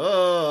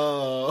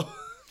Go.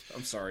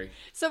 I'm sorry.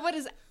 So what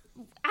is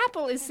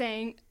Apple is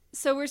saying?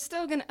 So we're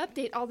still going to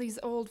update all these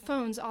old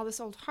phones, all this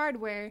old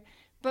hardware.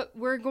 But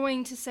we're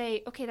going to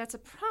say, okay, that's a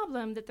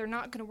problem that they're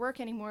not going to work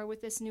anymore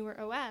with this newer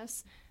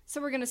OS. So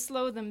we're going to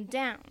slow them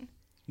down.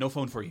 No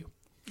phone for you.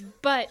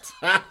 But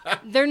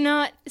they're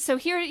not. So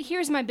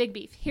here's my big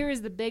beef. Here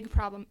is the big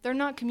problem. They're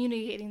not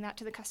communicating that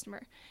to the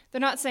customer.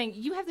 They're not saying,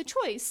 you have the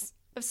choice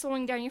of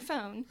slowing down your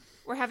phone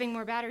or having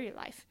more battery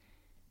life.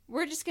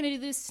 We're just going to do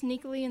this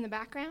sneakily in the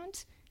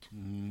background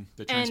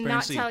The and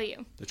not tell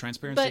you. The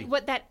transparency.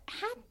 But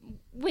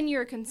when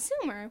you're a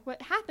consumer,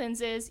 what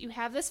happens is you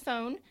have this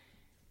phone.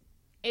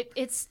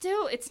 It's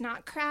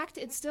not cracked.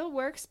 It still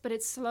works, but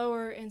it's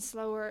slower and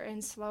slower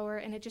and slower,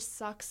 and it just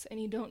sucks, and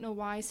you don't know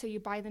why, so you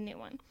buy the new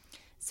one.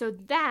 So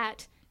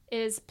that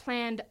is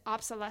planned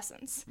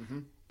obsolescence. Mm-hmm.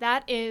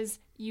 That is,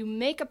 you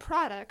make a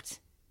product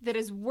that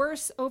is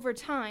worse over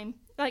time.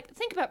 Like,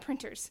 think about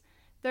printers.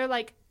 They're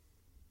like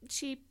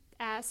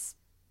cheap-ass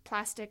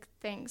plastic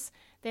things.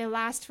 They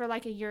last for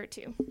like a year or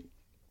two.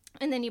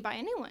 And then you buy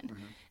a new one.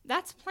 Mm-hmm.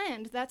 That's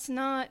planned. That's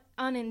not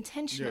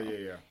unintentional.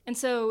 Yeah. And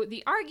so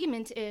the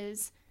argument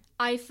is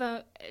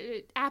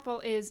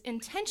Apple is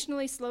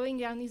intentionally slowing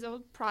down these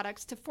old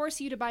products to force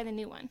you to buy the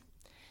new one.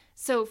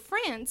 So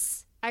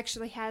France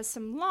actually has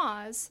some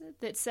laws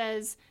that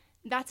says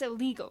that's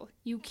illegal.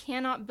 You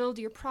cannot build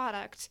your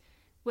product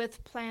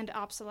with planned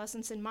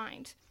obsolescence in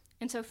mind.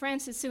 And so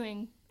France is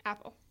suing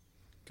Apple.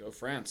 Go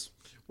France.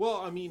 Well,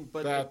 I mean,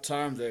 but... About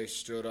time they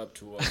stood up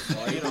to us.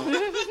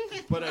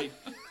 But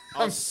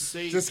I'll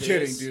say just this.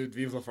 Kidding, dude.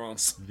 Vive la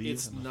France.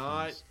 It's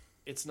not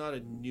a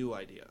new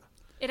idea.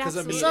 It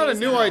absolutely it's not a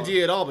new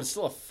idea at all, but it's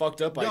still a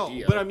fucked up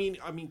idea. But I mean,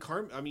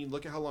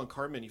 look at how long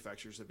car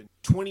manufacturers have been.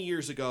 20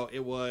 years ago,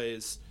 it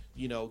was,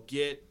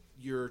 get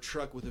your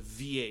truck with a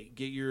V8,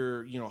 get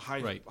your,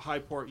 high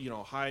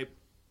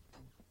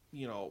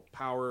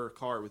power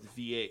car with a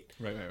V8.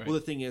 Right. Well,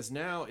 the thing is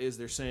now is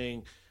they're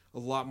saying a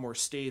lot more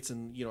states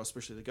and,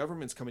 especially the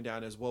government's coming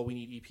down as, well, we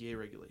need EPA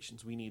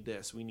regulations. We need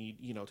this. We need,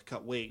 to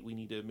cut weight. We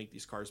need to make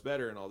these cars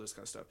better and all this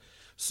kind of stuff.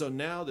 So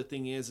now the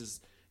thing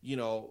is,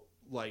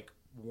 like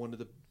one of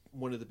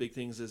the big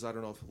things is, I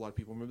don't know if a lot of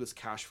people remember this,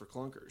 cash for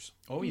clunkers.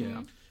 Oh, yeah.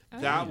 Mm-hmm.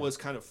 That was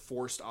kind of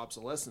forced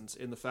obsolescence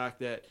in the fact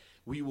that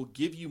we will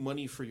give you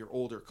money for your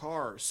older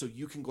car so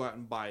you can go out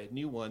and buy a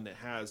new one that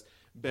has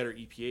better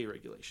EPA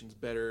regulations,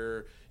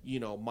 better,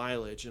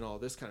 mileage and all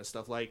this kind of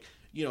stuff. Like,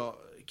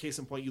 case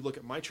in point, you look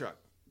at my truck.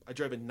 I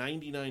drive a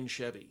 99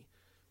 Chevy.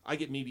 I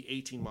get maybe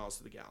 18 miles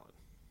to the gallon.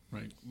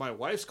 Right. My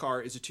wife's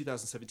car is a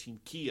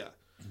 2017 Kia.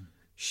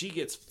 She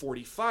gets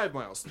 45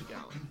 miles to the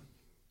gallon.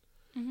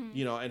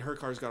 Mm-hmm. And her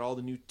car's got all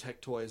the new tech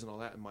toys and all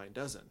that, and mine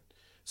doesn't.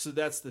 So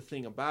that's the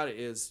thing about it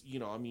is,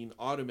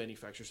 auto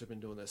manufacturers have been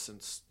doing this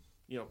since,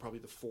 probably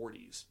the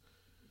 40s.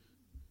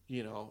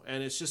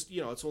 And it's just,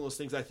 it's one of those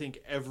things. I think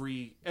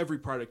every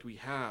product we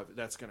have,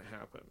 that's going to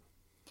happen.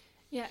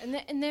 Yeah,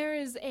 and there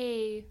is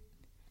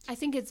I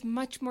think it's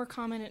much more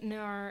common in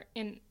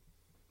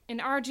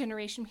our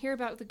generation. We hear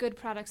about the good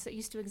products that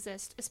used to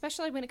exist,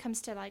 especially when it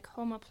comes to like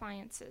home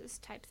appliances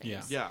type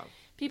things. Yeah.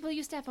 People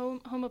used to have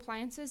home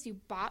appliances. You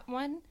bought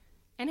one,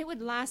 and it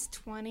would last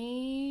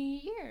 20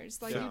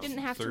 years. Like you didn't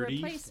have 30,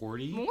 to replace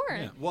 40? more.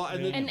 Yeah. Well,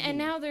 and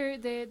now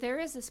there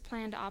is this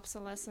planned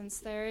obsolescence.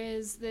 There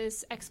is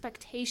this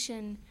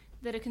expectation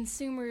that a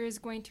consumer is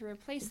going to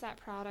replace that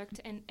product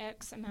in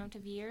X amount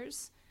of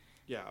years.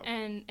 Yeah.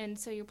 And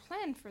so you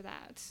plan for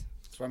that.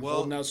 That's why I'm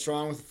holding out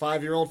strong with a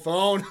 5-year-old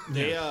phone.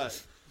 They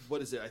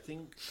what is it? I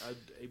think a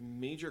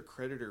major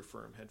creditor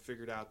firm had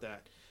figured out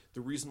that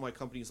the reason why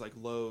companies like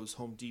Lowe's,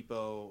 Home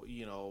Depot,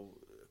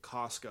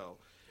 Costco,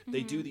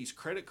 they do these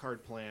credit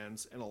card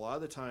plans, and a lot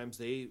of the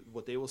times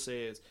what they will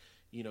say is,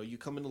 you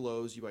come into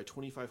Lowe's, you buy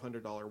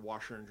 $2,500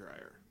 washer and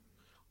dryer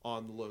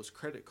on the Lowe's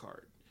credit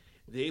card.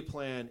 They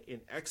plan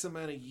in X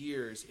amount of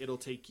years, it'll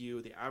take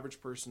you, the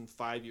average person,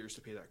 5 years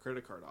to pay that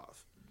credit card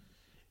off.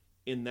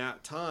 In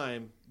that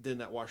time, then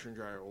that washer and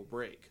dryer will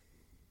break.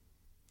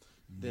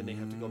 then they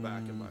have to go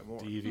back and buy more.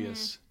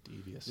 Devious.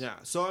 Yeah.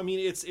 So I mean,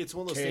 it's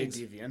one of those things.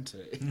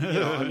 Deviante. You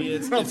know, I mean,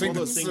 it's one of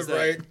those things that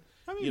right.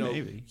 I mean, you know,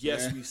 maybe.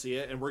 yes, we see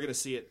it, and we're going to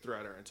see it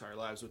throughout our entire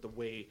lives with the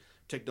way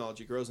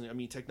technology grows. And I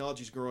mean,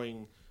 technology is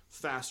growing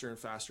faster and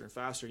faster and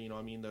faster. You know,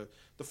 I mean,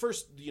 the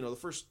first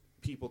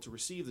people to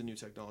receive the new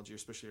technology,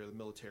 especially are the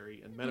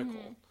military and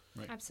medical.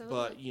 Right. Absolutely.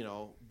 But you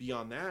know,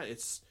 beyond that,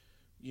 it's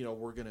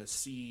we're going to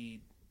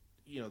see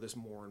this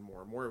more and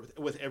more and more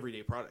with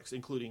everyday products,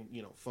 including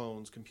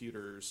phones,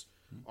 computers,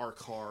 our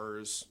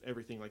cars,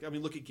 everything like. I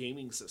mean, look at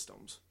gaming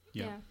systems.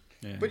 Yeah.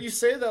 But you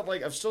say that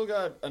like I've still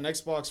got an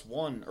Xbox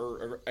One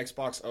or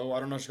Xbox O. I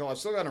don't know what you call it. I've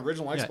still got an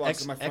original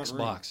Xbox in my front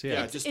room. Xbox.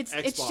 Yeah, it's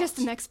Xbox. just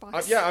an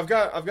Xbox.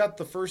 I've got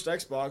the first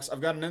Xbox.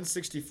 I've got an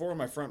N64 in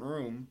my front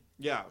room.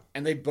 Yeah,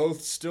 and they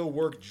both still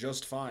work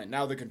just fine.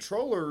 Now the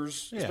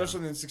controllers, Yeah.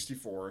 especially the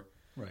N64,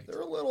 Right.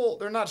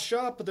 they're not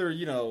sharp, but they're a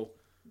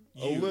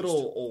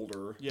little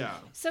older. yeah.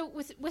 So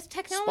with Spot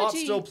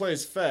technology, still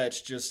plays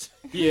fetch, just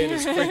he ain't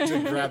as quick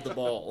to grab the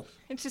ball.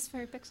 it's just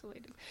very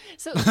pixelated.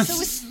 So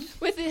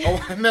with it,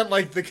 Oh, I meant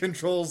like the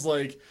controls,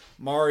 like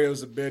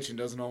Mario's a bitch and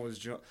doesn't always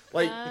jump.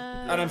 Like,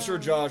 and I'm sure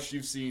Josh,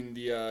 you've seen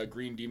the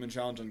Green Demon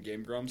Challenge on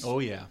Game Grumps. Oh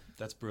yeah,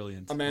 that's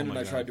brilliant. Amanda oh,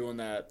 and I tried doing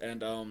that,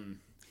 and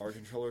our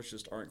controllers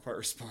just aren't quite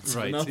responsive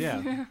Right. enough.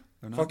 Yeah.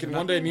 Fucking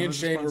one day, me and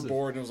Shane were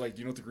bored, and I was like, "Do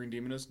you know what the Green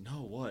Demon is?"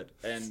 No, what?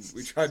 And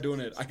we tried doing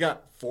it. I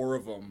got 4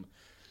 of them,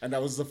 and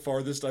that was the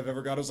farthest I've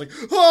ever got. I was like,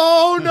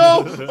 "Oh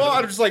no!" Oh,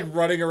 I'm just like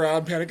running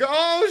around, panicking.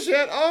 Oh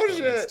shit! Oh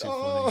shit! That's too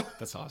funny.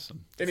 That's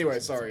awesome. Anyway,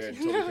 sorry, I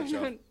totally cut you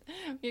off.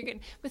 You're good.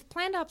 With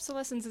planned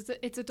obsolescence,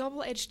 it's a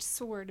double-edged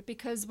sword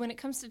because when it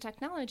comes to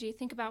technology,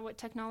 think about what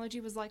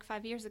technology was like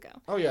 5 years ago.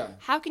 Oh yeah.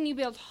 How can you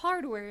build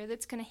hardware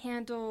that's going to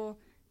handle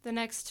the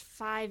next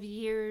 5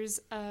 years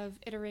of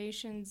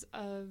iterations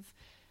of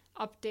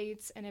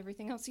updates and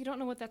everything else? You don't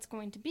know what that's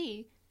going to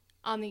be.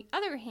 On the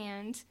other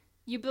hand,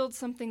 you build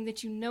something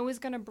that you know is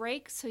going to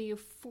break, so you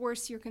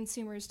force your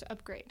consumers to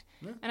upgrade.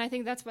 Yeah. And I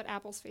think that's what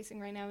Apple's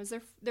facing right now is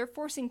they're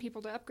forcing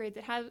people to upgrade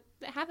that have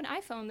an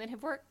iPhone that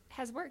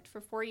has worked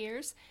for 4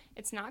 years.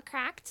 It's not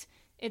cracked.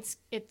 It's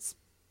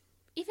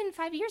even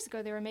 5 years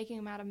ago they were making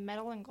them out of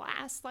metal and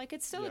glass. Like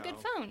it's still a good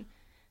phone.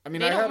 I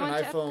mean, They I don't had an want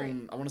to iPhone.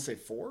 upgrade. I want to say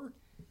 4.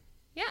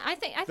 Yeah, I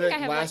think I That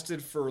have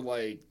lasted for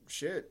like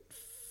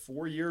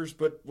 4 years.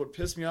 But what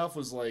pissed me off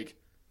was like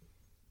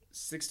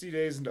 60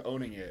 days into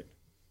owning it,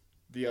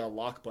 the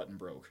lock button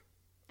broke.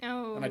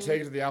 Oh. And I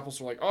take it to the Apple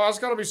store like, oh, it's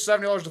got to be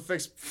 $70 to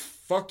fix.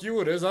 Fuck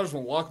you, it is. I just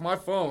want to lock my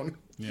phone.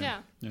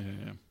 Yeah.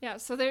 Yeah.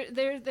 So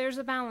there's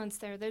a balance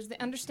there. There's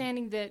the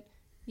understanding that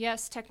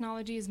yes,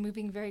 technology is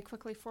moving very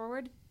quickly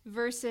forward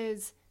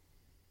versus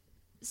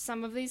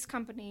some of these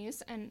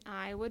companies, and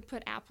I would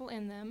put Apple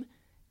in them.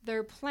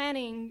 They're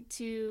planning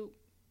to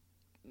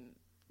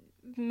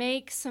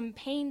make some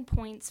pain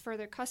points for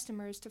their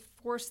customers to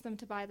force them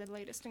to buy the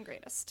latest and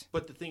greatest.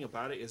 But the thing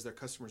about it is their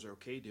customers are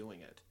okay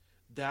doing it.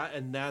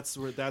 That's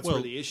where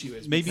the issue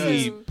is.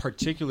 Maybe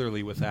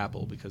particularly with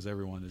Apple because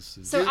everyone is.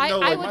 So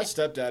my would,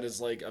 stepdad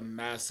is like a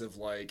massive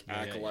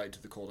acolyte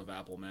to the cult of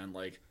Apple, man.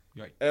 Like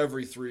right.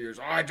 every 3 years,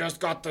 I just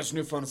got this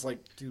new phone. It's like,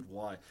 dude,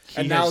 why?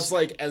 Now it's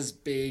like as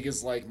big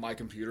as like my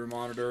computer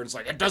monitor. And it's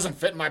like it doesn't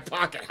fit in my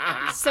pocket.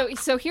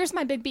 So here's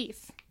my big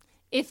beef.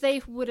 If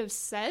they would have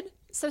said,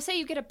 so say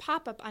you get a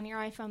pop-up on your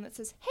iPhone that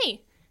says,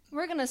 "Hey,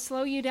 we're gonna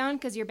slow you down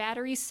because your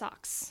battery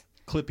sucks."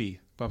 Clippy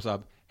pops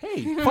up.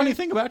 Hey, funny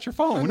thing about your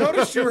phone. I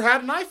noticed you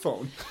had an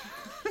iPhone.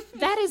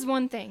 That is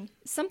one thing.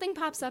 Something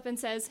pops up and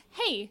says,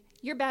 "Hey,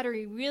 your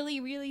battery really,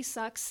 really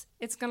sucks.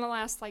 It's going to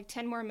last like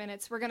 10 more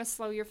minutes. We're going to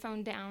slow your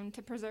phone down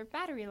to preserve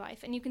battery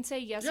life." And you can say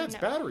yes or no. Yeah, it's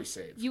battery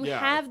saved. You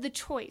have the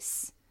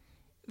choice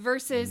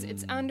versus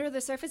it's under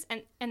the surface.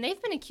 And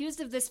they've been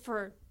accused of this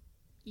for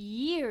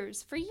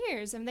years,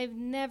 and they've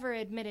never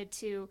admitted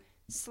to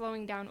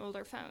slowing down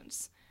older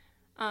phones.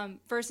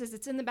 Versus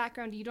it's in the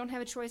background. You don't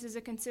have a choice as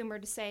a consumer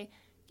to say,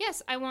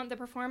 yes, I want the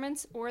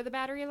performance or the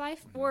battery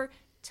life, or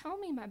tell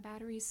me my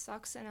battery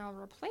sucks and I'll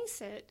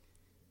replace it,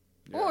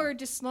 or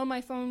just slow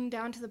my phone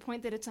down to the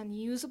point that it's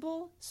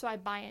unusable, so I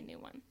buy a new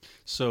one.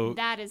 So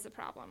that is the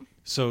problem.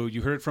 So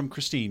you heard it from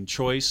Christine.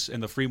 Choice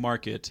and the free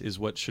market is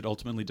what should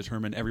ultimately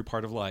determine every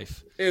part of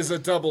life. Is a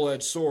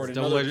double-edged sword. And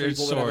other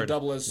people that have a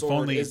double-edged sword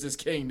only... is this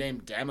king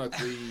named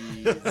Damocles.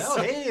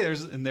 Oh, hey,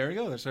 there you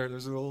go.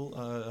 There's a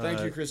little.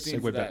 Thank you, Christine,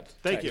 for that.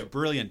 Thank you.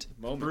 Brilliant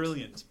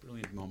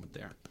moment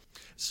there.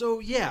 So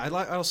yeah,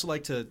 I also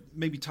like to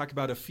maybe talk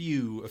about a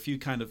few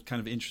kind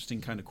of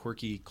interesting, kind of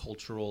quirky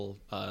cultural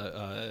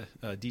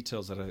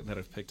details that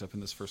I've picked up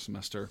in this first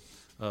semester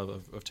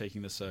of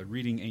taking this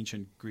reading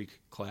ancient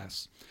Greek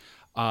class,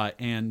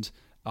 and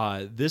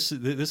this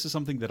is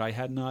something that I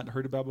had not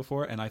heard about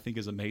before, and I think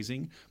is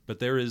amazing. But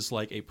there is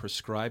like a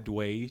prescribed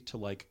way to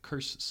like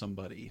curse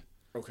somebody.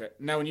 Okay.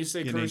 Now, when you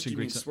say curse, do you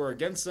mean swear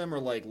against them or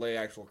like lay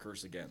actual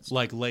curse against?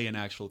 Like lay an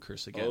actual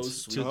curse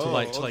against. To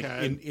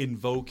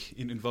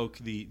invoke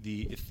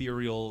the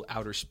ethereal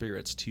outer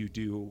spirits to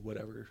do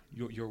whatever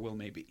your will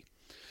may be.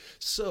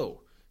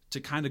 So,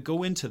 to kind of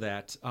go into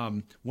that,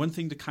 one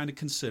thing to kind of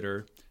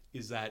consider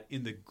is that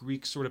in the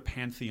Greek sort of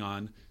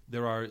pantheon,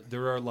 there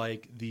are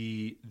like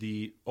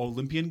the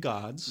Olympian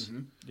gods,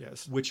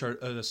 Yes, which are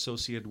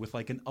associated with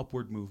like an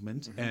upward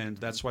movement, and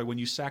that's why when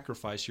you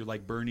sacrifice, you're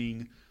like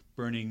burning.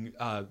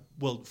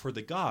 Well, for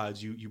the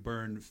gods, you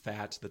burn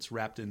fat that's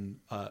wrapped in,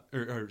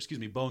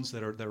 bones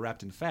that are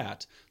wrapped in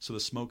fat, so the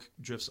smoke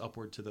drifts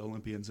upward to the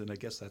Olympians, and I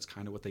guess that's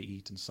kind of what they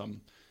eat in some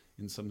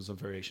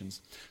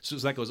variations. So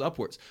that goes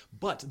upwards.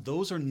 But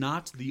those are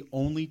not the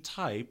only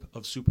type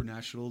of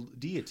supernatural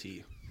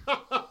deity.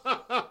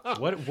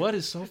 What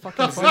is so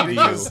fucking funny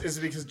to you? Is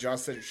it because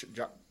Josh said?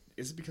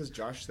 Is it because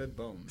Josh said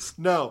bones?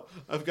 No,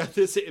 I've got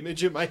this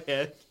image in my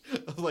head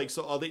of like,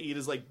 so all they eat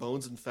is like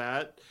bones and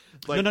fat.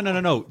 Like,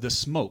 No. The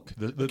smoke,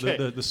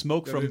 the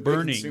smoke from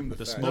burning,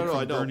 the smoke I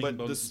from know, burning but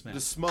bones and the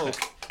fat. smoke,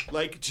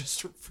 like,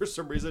 just for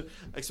some reason,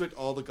 I expect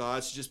all the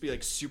gods to just be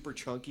like super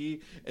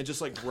chunky and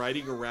just like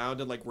riding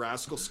around in like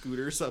rascal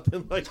scooters up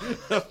in like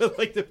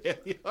the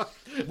pantheon.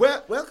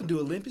 Welcome to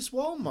Olympus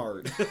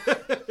Walmart.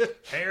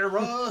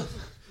 Hera,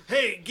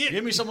 Hey,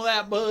 give me some of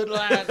that Bud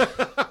Light.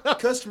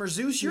 Customer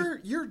Zeus,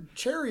 your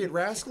chariot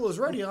rascal is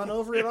ready on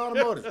over at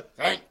Automotive.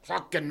 Thank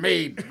fucking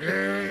me.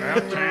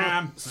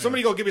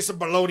 Somebody go give me some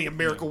bologna and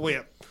Miracle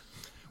Whip.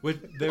 Oh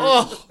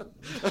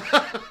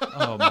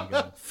my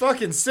god!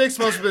 Fucking 6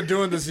 months have been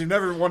doing this. You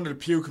never wanted to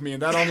puke me,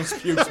 and that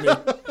almost pukes me.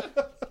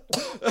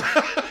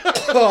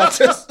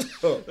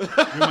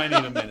 We might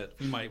need a minute.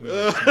 We might need a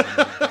minute.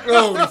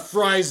 Oh, he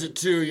fries it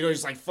too. You know,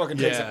 he's like fucking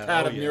takes a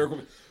pat of Miracle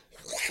Whip.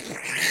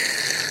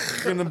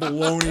 And the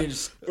bologna and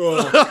just.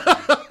 Love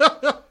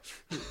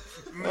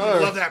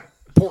that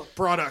pork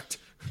product.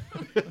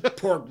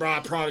 Pork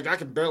product. I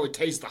can barely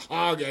taste the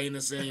hog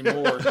anus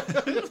anymore.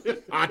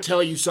 I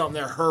tell you something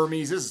there,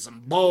 Hermes. This is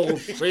some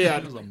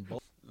bullshit.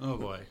 Oh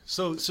boy.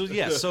 So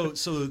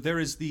there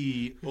is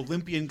the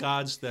Olympian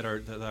gods that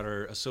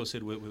are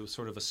associated with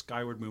sort of a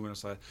skyward movement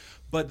outside,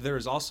 but there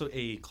is also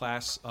a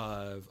class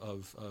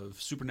of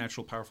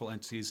supernatural powerful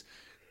entities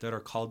that are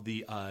called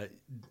the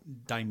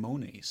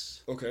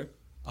daimones. Okay.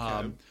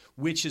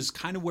 Which is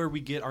kind of where we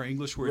get our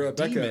English word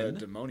Rebecca demon.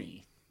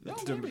 Demorne.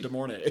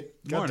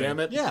 God damn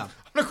it. Yeah. I'm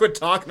going to quit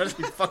talking. I just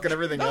be fucking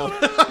everything up.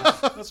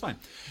 That's fine.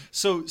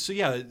 So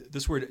yeah,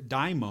 this word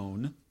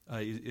daimon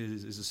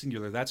is a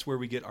singular. That's where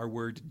we get our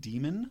word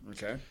demon.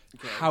 Okay.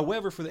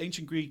 However, for the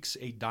ancient Greeks,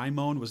 a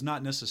daimon was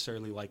not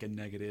necessarily like a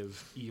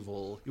negative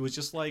evil. It was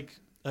just like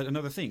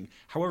another thing.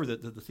 However,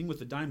 the thing with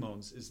the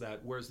daimons is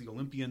that whereas the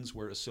Olympians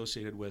were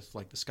associated with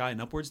like the sky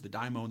and upwards, the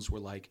daimons were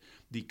like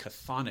the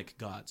chthonic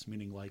gods,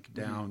 meaning like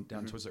down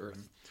towards the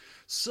earth.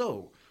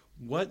 So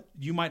what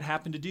you might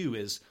happen to do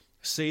is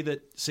say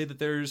that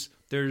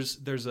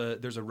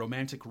there's a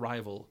romantic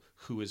rival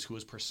who is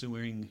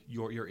pursuing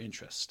your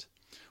interest.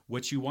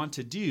 What you want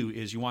to do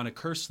is you want to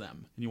curse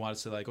them, and you want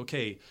to say like,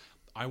 okay,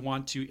 I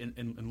want to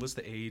enlist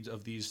the aid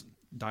of these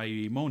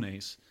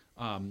daimones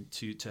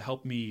to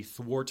help me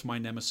thwart my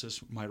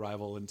nemesis, my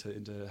rival, and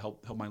to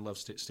help my love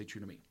stay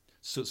true to me.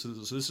 So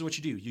this is what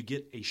you do. You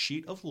get a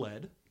sheet of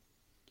lead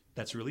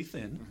that's really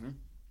thin,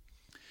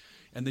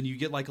 and then you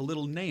get like a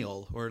little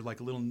nail or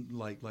like a little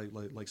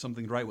like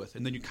something to write with,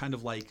 and then you kind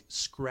of like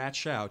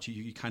scratch out.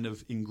 You kind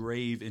of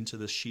engrave into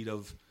the sheet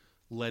of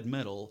lead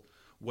metal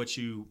what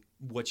you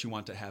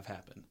want to have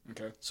happen.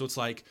 Okay. So it's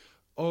like,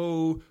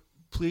 oh,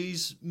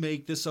 please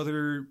make this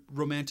other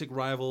romantic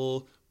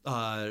rival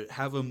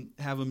have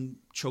him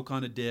choke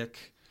on a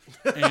dick.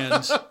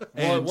 And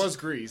well, it was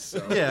Greece.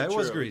 So yeah, it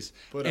was Greece.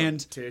 Put and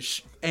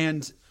Tish.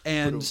 And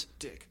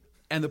Dick.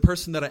 And the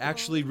person that I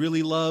actually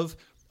really love,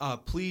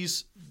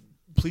 please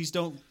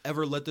don't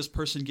ever let this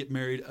person get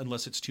married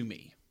unless it's to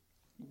me.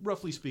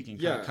 Roughly speaking,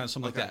 kind of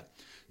something like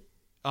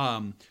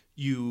that.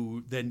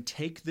 You then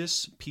take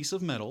this piece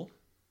of metal,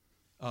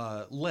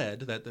 lead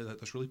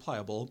that's really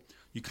pliable.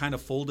 You kind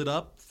of fold it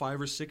up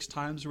 5 or 6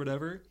 times or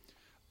whatever.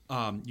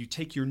 You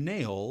take your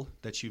nail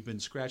that you've been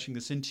scratching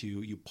this into,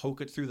 you poke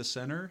it through the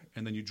center,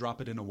 and then you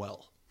drop it in a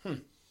well.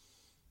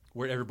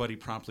 Where everybody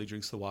promptly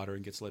drinks the water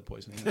and gets lead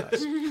poisoning and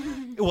dies.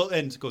 Well,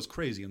 and goes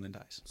crazy and then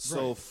dies.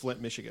 So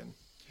Flint, Michigan.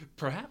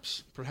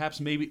 Perhaps,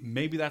 maybe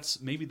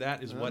that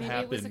is what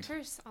happened. It was a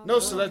curse. No,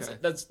 so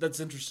that's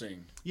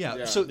interesting.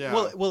 Yeah. So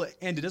well,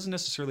 and it doesn't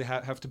necessarily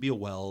have to be a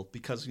well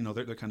because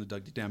they're kind of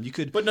dug you down. You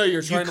could, but no,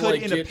 you're trying to like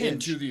get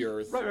into the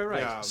earth. Right.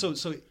 Yeah.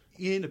 So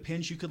in a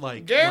pinch, you could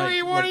like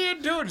Gary, what are you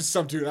doing? Just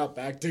some dude out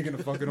back digging a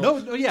fucking hole.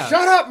 No, yeah.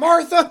 Shut up,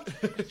 Martha.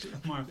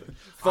 Martha.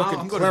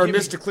 Fucking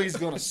Claristicles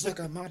gonna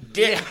suck on my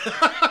dick.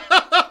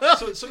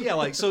 So yeah,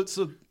 like so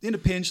in a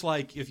pinch,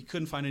 like if you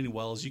couldn't find any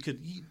wells, you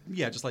could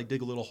just like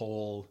dig a little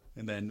hole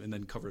and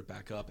then cover it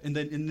back up,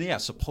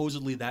 and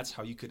supposedly that's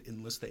how you could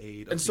enlist the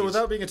aid. And so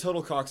without being a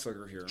total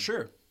cocksucker here,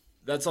 sure,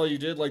 that's all you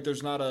did. Like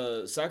there's not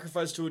a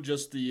sacrifice to it,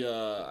 just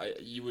the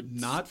you would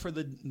not for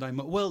the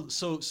well.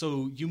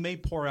 So you may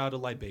pour out a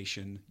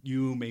libation,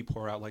 you may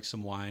pour out like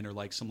some wine or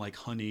like some like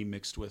honey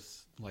mixed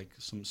with like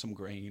some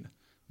grain.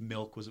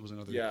 Milk was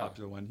another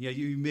popular one. Yeah,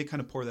 you may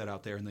kind of pour that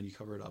out there and then you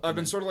cover it up. I've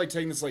been sort of like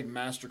taking this like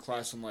master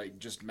class on like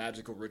just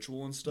magical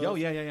ritual and stuff. Oh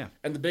yeah.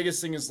 And the biggest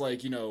thing is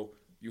like you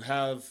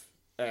have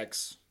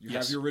X, you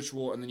have your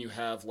ritual, and then you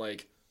have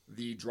like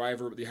the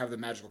driver. You have the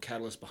magical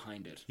catalyst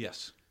behind it.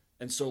 Yes.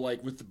 And so,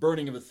 like with the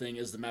burning of a thing,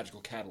 is the magical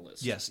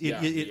catalyst. Yes.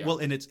 Well,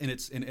 and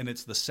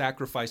it's the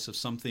sacrifice of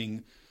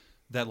something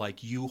that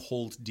like you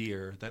hold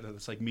dear,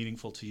 that's like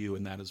meaningful to you,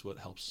 and that is what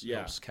helps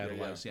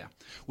catalyze. Yeah.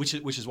 Which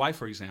is why,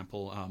 for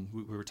example,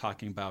 we were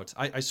talking about.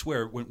 I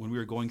swear, when we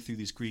were going through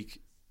these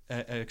Greek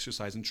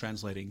exercise and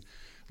translating,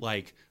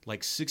 like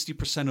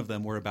 60% of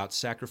them were about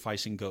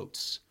sacrificing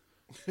goats.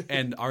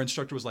 And our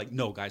instructor was like,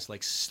 "No, guys,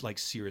 like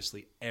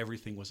seriously,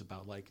 everything was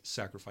about like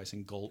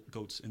sacrificing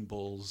goats and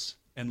bulls,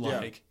 and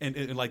like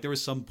and like there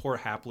was some poor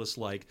hapless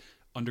like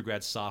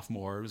undergrad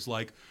sophomore. It was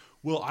like,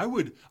 well, I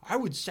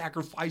would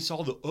sacrifice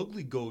all the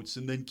ugly goats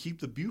and then keep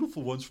the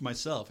beautiful ones for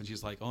myself." And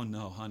she's like, "Oh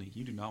no, honey,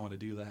 you do not want to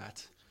do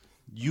that.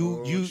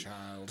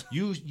 Child.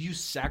 You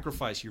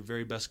sacrifice your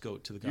very best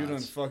goat to the gods. You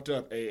done fucked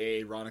up,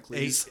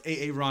 Aaronicles.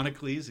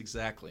 Aaronicles,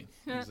 exactly.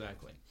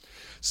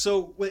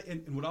 So,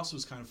 and what also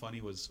was kind of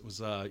funny was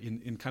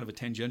in kind of a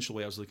tangential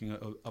way I was looking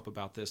up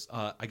about this.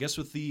 I guess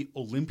with the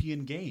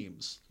Olympian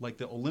Games, like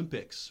the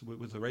Olympics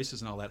with the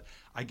races and all that,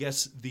 I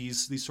guess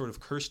these sort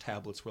of curse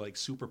tablets were like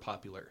super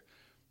popular.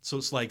 So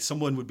it's like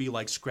someone would be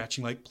like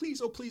scratching like,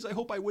 please, oh please, I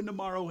hope I win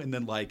tomorrow, and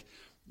then like.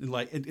 And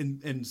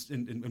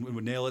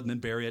would nail it and then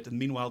bury it. And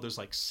meanwhile, there's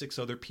like 6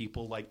 other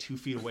people like 2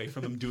 feet away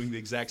from them doing the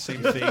exact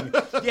same thing.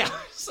 Yeah.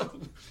 So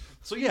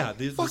yeah.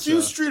 Fuck you,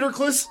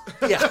 Streetercliss.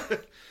 Yeah.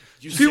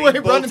 You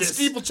ain't running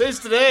steeplechase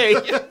today.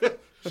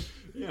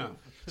 Yeah.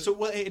 So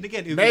well, and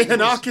again,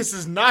 Mahanakis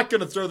is not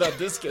going to throw that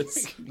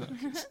discus.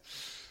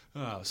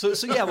 So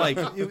yeah, like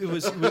it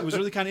was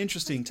really kind of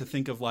interesting to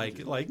think of like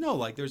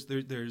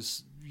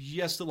there's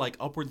yes the like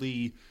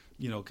upwardly,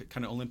 you know,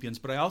 kind of Olympians,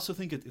 but I also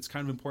think it's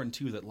kind of important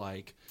too that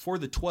like for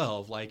the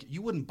 12, like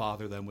you wouldn't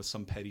bother them with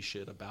some petty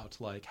shit about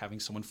like having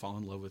someone fall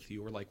in love with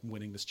you or like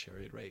winning this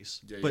chariot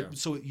race.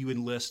 So you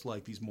enlist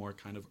like these more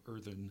kind of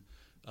earthen,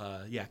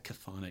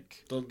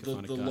 chthonic,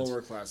 the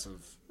lower class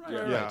of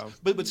right.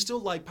 But still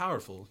like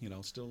powerful, you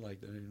know, still like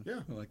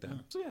like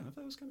that. So yeah,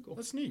 that was kind of cool.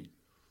 That's neat.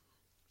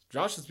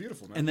 Josh, is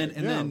beautiful, man.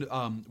 And then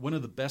one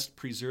of the best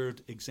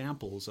preserved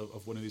examples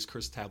of one of these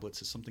curse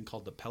tablets is something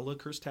called the Pella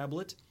curse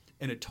tablet.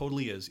 And it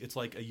totally is. It's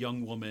like a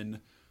young woman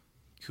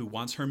who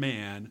wants her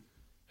man,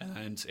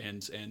 and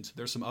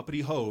there's some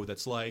uppity hoe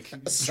that's like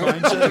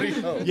trying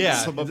to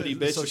some uppity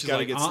bitch. So she's gotta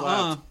like, get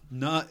slapped.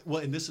 Not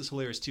well. And this is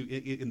hilarious too.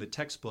 In the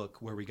textbook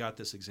where we got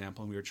this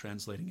example and we were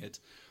translating it,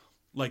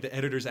 like the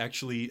editors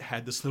actually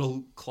had this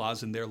little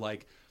clause in there,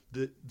 like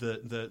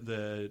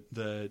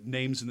the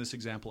names in this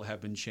example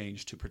have been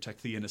changed to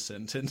protect the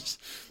innocent, and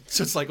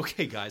so it's like,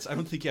 okay, guys, I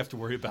don't think you have to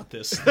worry about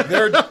this.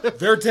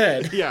 They're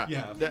dead.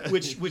 Yeah.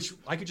 Which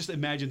I could just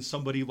imagine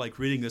somebody like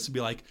reading this and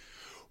be like,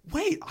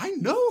 wait, I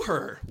know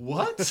her.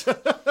 What?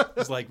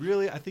 It's like,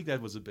 really? I think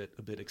that was a bit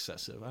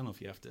excessive. I don't know if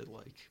you have to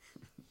like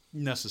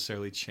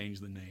necessarily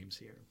change the names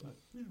here, but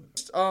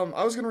anyway.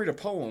 I was gonna read a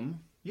poem.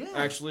 Yeah,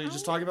 actually,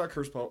 just talking about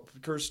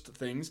cursed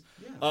things.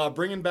 Yeah.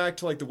 Bringing back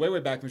to like the way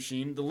back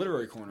machine, the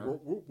literary corner.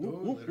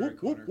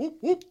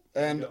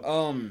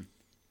 And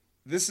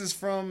this is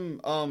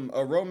from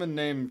a Roman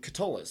named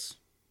Catullus.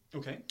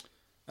 Okay.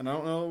 And I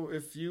don't know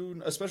if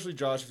you, especially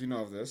Josh, if you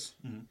know of this,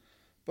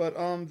 but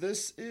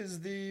this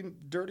is the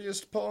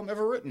dirtiest poem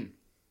ever written.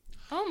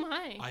 Oh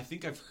my! I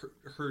think I've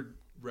heard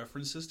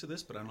references to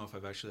this, but I don't know if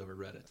I've actually ever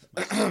read it.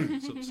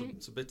 So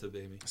it's a bit of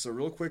baby. So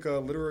real quick,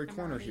 literary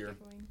corner here.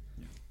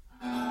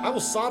 I will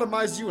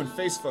sodomize you and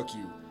facefuck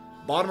you,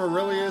 Bottom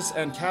Aurelius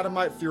and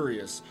Catamite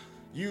Furious.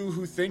 You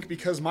who think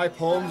because my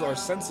poems are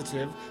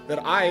sensitive that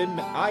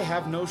I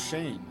have no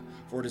shame.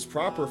 For it is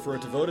proper for a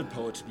devoted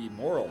poet to be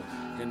moral.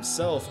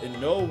 Himself, in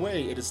no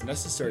way it is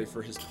necessary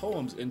for his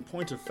poems, in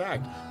point of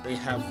fact, they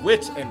have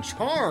wit and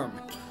charm.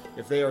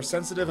 If they are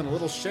sensitive and a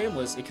little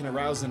shameless, it can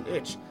arouse an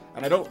itch.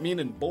 And I don't mean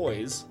in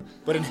boys,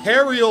 but in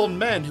hairy old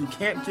men who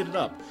can't get it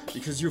up.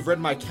 Because you've read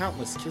my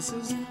countless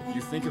kisses,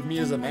 you think of me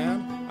as a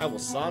man, I will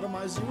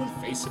sodomize you and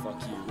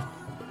facefuck you.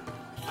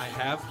 I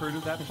have heard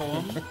of that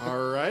poem.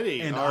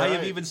 Alrighty. And I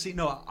have even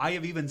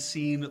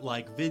seen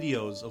like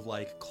videos of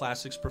like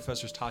classics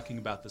professors talking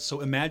about this. So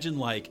imagine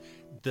like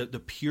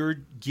the pure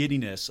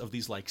giddiness of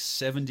these like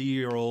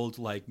 70-year-old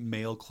like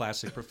male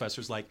classic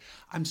professors. Like,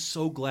 I'm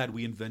so glad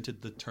we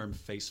invented the term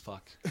face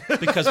fuck,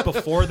 because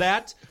before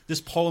that,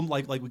 this poem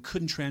like we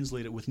couldn't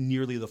translate it with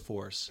nearly the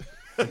force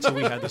until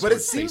we had this. But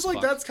it seems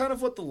like that's kind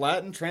of what the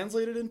Latin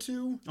translated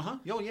into. Oh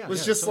yeah.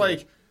 Was just totally.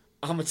 Like,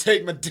 I'm gonna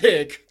take my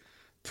dick,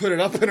 put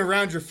it up and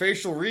around your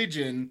facial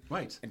region,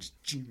 right, and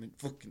just jam it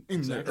fucking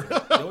in there.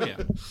 Oh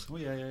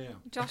yeah.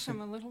 Josh,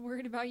 I'm a little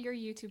worried about your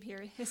YouTube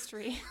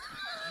history.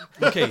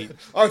 Okay.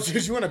 Oh,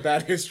 did you want a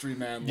bad history,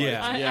 man? Like,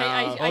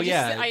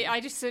 I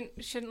just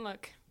shouldn't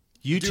look.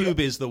 YouTube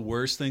is the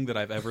worst thing that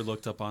I've ever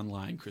looked up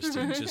online,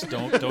 Christine. Just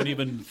don't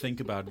even think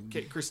about it.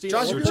 Okay, Christine.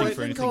 Josh, you know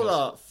anything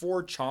called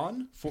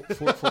 4chan?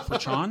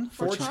 4chan?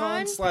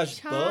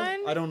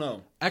 4chan/the? I don't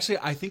know. Actually,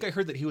 I think I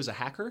heard that he was a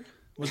hacker.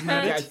 Wasn't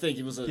that Yeah, it? I think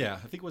he was a. Yeah,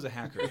 I think it was a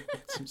hacker.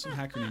 Some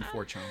hacker named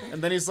 4chan.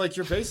 And then he's like,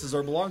 "Your bases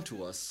are belong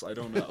to us." I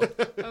don't know.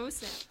 Oh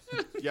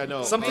snap! Yeah,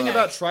 no. Something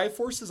about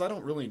Triforces. I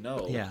don't really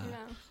know. Yeah.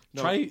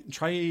 No.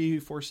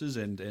 Triforces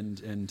and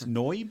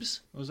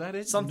Noibs, was that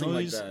it? Something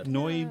like that.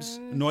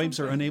 Noibs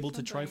are unable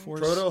to Triforce.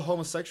 Proto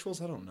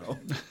homosexuals. I don't know.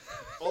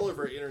 All of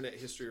our internet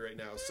history right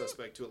now is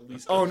suspect to at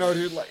least. Oh no,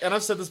 dude! Like, and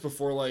I've said this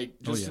before.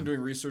 Like, just yeah. in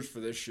doing research for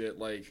this shit,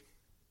 like,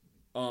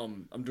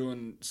 I'm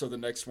doing. So the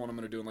next one I'm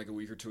gonna do in like a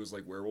week or two is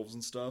like werewolves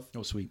and stuff.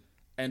 Oh, sweet.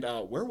 And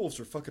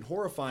werewolves are fucking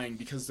horrifying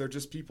because they're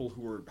just people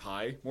who are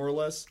high, more or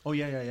less. Oh,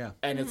 yeah.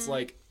 And it's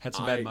like Had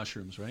some bad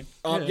mushrooms, right?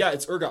 Yeah,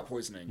 it's ergot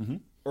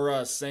poisoning.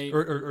 Or Saint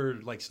Or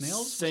like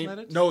snails? Wasn't that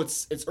it? No,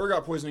 it's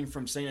ergot poisoning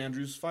from St.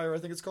 Andrew's fire, I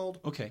think it's called.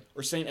 Okay.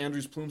 Or St.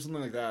 Andrew's plume,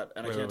 something like that.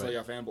 And I can't right. tell you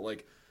offhand, but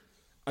like,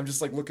 I'm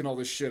just like looking all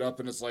this shit up,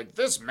 and it's like,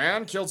 this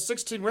man killed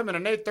 16 women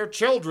and ate their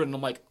children. And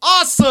I'm like,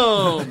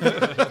 awesome!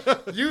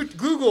 You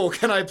Google,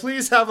 can I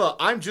please have a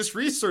I'm just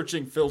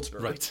researching filter?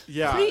 Right.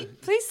 Yeah.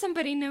 Please,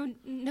 somebody,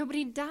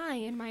 nobody die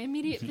in my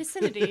immediate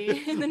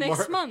vicinity in the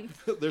next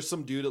month. There's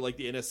some dude at like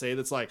the NSA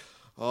that's like,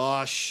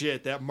 oh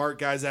shit, that Mark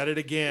guy's at it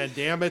again.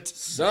 Damn it.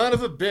 Son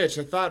of a bitch.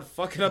 I thought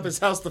fucking up his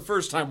house the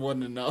first time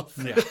wasn't enough.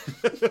 Yeah.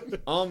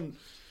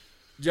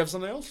 Do you have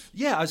something else?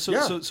 Yeah. So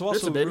Listen,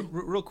 also baby.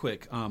 real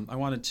quick, I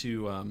wanted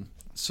to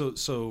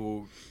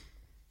so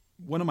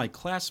one of my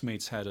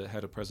classmates had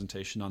a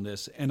presentation on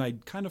this, and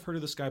I'd kind of heard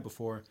of this guy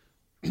before,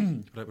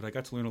 but I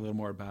got to learn a little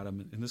more about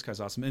him. And this guy's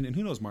awesome. And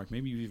who knows, Mark?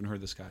 Maybe you've even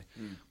heard this guy.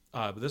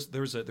 But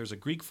there's a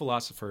Greek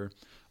philosopher,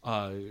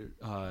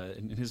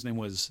 and his name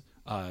was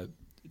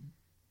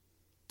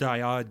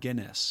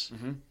Diogenes.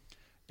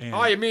 And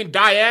Oh, you mean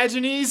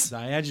Diogenes?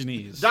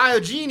 Diogenes.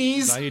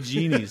 Diogenes?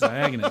 Diogenes.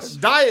 Diogenes.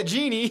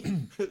 Diogene?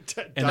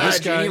 And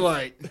this guy, Diogene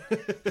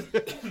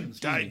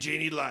Light. Die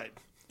Genie Light.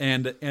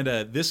 and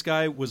this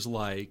guy was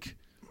like,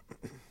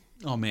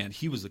 oh man,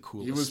 he was the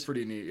coolest. He was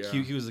pretty neat, yeah.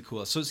 He was the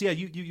coolest. So yeah,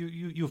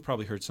 you've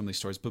probably heard some of these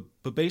stories, but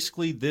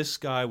basically this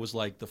guy was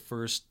like the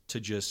first to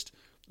just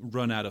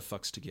run out of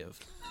fucks to give.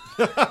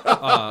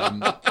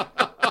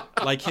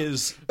 Like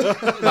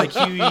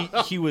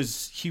he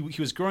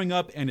was growing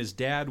up, and his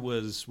dad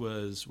was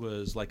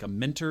like a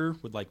minter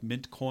with like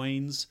mint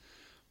coins,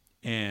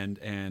 and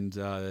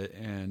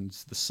the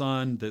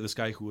son, this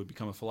guy who would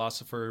become a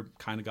philosopher,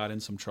 kind of got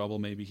in some trouble.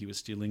 Maybe he was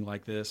stealing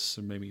like this,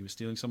 or maybe he was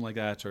stealing something like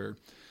that, or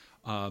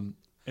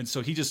and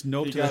so he just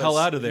noped the hell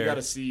out of there. He got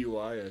a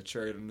CUI, a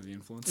chariot under the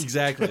influence.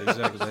 Exactly.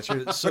 That's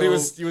true. So,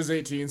 but he was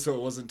 18, so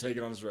it wasn't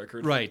taken on his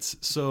record. Right.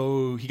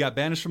 So he got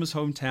banished from his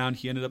hometown.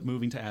 He ended up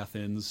moving to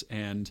Athens,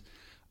 and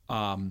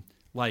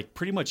like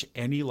pretty much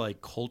any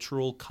like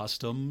cultural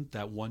custom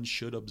that one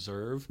should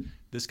observe,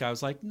 this guy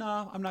was like,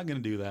 "No, I'm not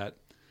going to do that."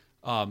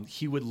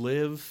 He would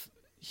live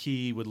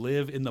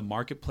in the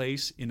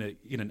marketplace in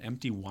an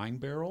empty wine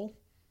barrel,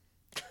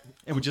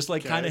 and would just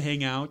like kind of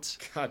hang out.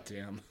 God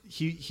damn.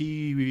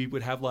 He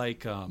would have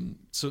like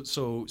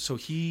so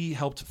he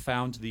helped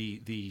found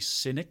the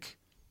Cynic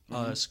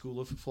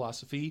school of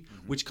philosophy,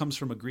 which comes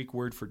from a Greek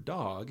word for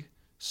dog.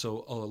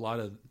 So a lot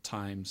of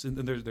times, and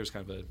there's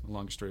kind of a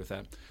long story with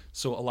that.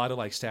 So a lot of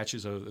like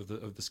statues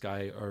of this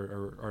guy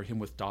are him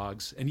with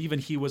dogs, and even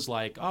he was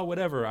like, oh,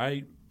 whatever.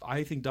 I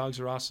think dogs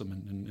are awesome,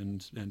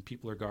 and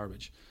people are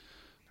garbage.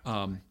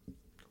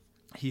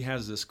 He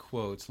has this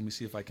quote. Let me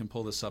see if I can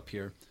pull this up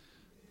here.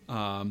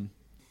 When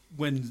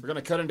We're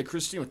gonna cut into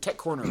Christine with Tech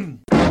Corner.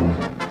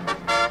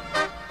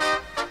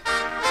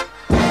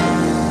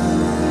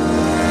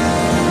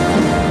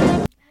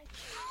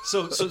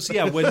 So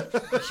yeah, when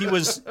he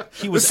was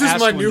This is asked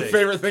my one new day-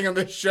 favorite thing on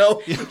this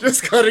show.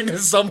 Just cutting to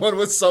someone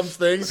with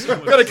something.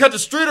 Gotta cut to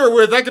Streeter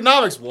with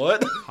economics.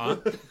 What? Huh?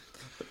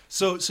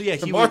 So yeah,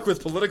 he Mark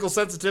with political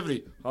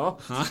sensitivity. Huh?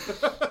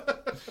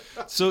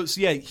 So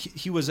yeah,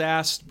 he was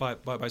asked by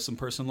some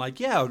person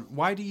like, yeah,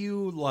 why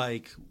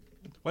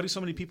do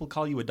so many people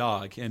call you a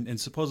dog? And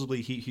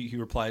supposedly he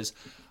replies,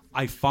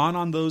 I fawn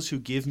on those who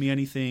give me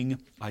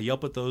anything. I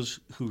yelp at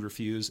those who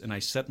refuse, and I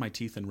set my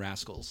teeth in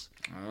rascals.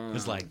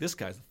 It's like this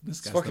guy's the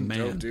fucking man,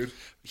 dope, dude.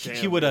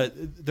 He would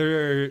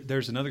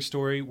there's another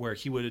story where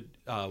he would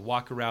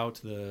walk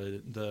around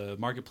the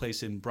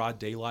marketplace in broad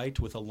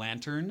daylight with a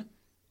lantern,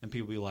 and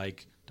people would be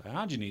like,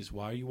 Diogenes,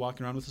 why are you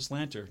walking around with this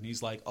lantern? And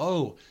he's like,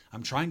 oh,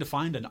 I'm trying to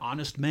find an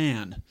honest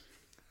man.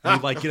 And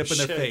he'd like get up in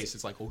their face.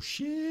 It's like, oh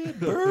shit,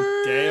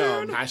 bird.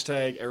 Damn.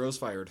 Hashtag arrows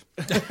fired.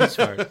 That's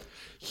right.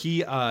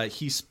 He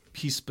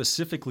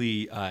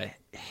specifically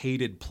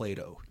hated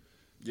Plato.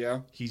 Yeah.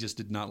 He just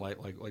did not like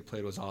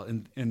Plato at all.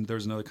 And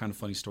there's another kind of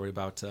funny story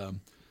about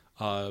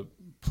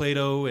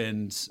Plato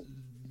and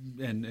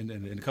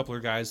a couple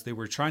of guys. They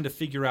were trying to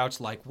figure out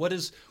like what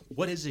is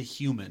a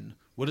human?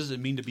 What does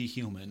it mean to be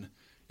human?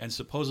 And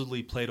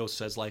supposedly Plato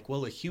says like,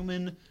 well, a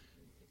human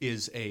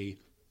is a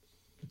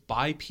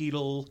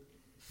bipedal,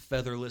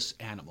 featherless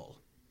animal.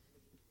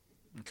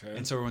 Okay.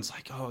 And so everyone's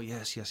like, oh,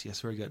 yes,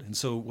 very good. And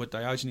so what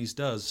Diogenes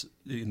does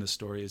in this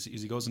story is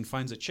he goes and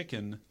finds a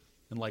chicken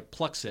and like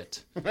plucks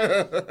it.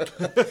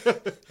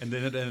 and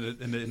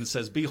then it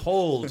says,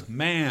 "Behold,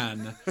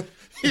 man."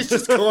 He's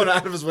just going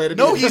out of his way to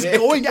be No, a he's dick.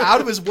 going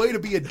out of his way to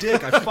be a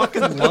dick. I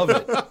fucking love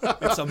it.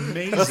 It's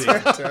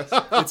amazing.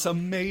 It's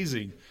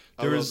amazing.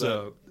 There is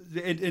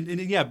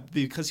yeah,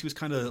 because he was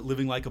kind of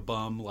living like a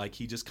bum, like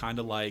he just kind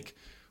of like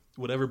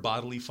whatever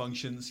bodily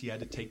functions he had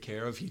to take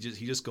care of, he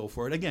just go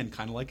for it again,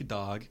 kind of like a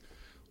dog.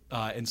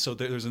 And so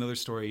there's another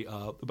story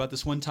about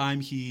this one time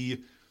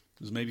he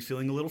was maybe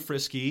feeling a little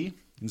frisky,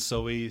 and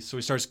so he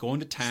starts going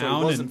to town. So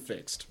he wasn't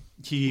fixed.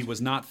 He was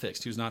not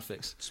fixed. He was not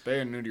fixed.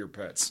 Spay and neuter your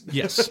pets.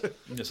 Yes,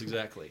 yes,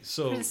 exactly.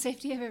 So For the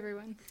safety of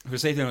everyone. for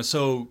safety.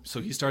 So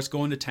he starts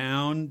going to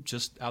town,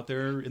 just out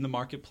there in the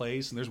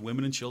marketplace, and there's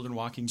women and children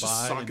walking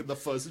Just by. socking the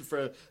fuzz in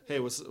front. Hey,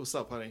 what's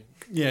up, honey?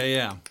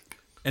 Yeah.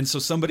 And so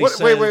somebody What,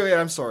 said, wait,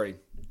 I'm sorry.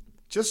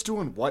 Just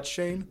doing what,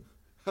 Shane?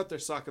 Out there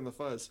socking the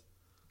fuzz.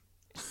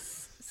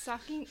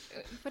 Socking.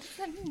 What does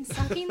that mean?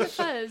 Socking the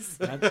fuzz. Is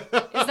that code?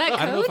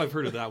 I don't know if I've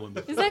heard of that one.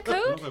 Is that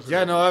code?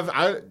 Yeah,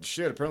 no,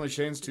 shit, apparently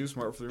Shane's too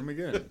smart for the room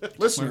again.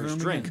 Listeners,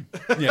 drink.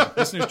 Yeah,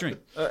 listeners drink.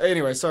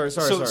 Anyway, sorry.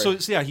 So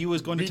yeah, he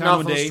was going to Beating town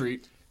off one on the day,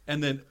 street.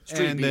 and then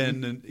street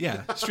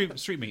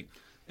meat,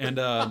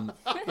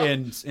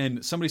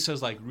 and somebody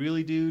says like,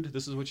 "Really, dude,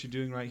 this is what you're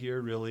doing right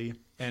here, really?"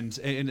 And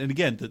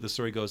again, the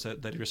story goes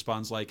that he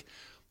responds like,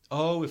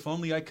 "Oh, if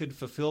only I could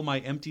fulfill my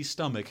empty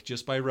stomach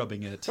just by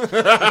rubbing it." So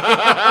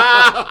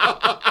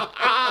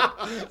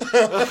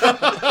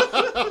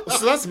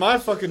that's my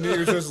fucking New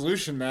Year's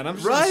resolution, man. I'm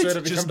just gonna straight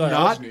up Just become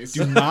Diogenes.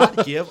 do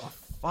not give a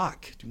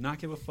fuck. Do not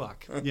give a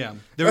fuck. Yeah.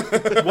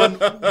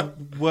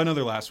 One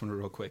other last one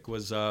real quick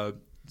was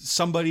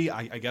somebody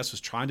I guess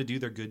was trying to do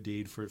their good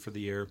deed for the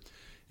year.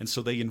 And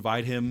so they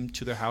invite him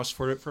to their house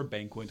for a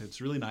banquet.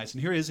 It's really nice.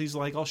 And here he is. He's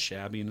like all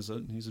shabby and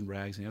he's in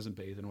rags and he hasn't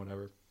bathed and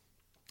whatever.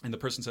 And the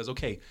person says,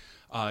 "Okay,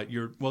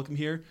 you're welcome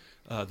here."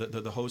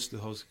 The host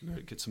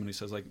gets someone who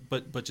says like,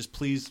 but just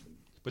please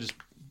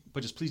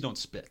don't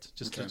spit.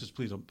 Just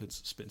please don't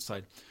spit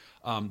inside.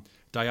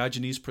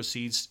 Diogenes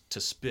proceeds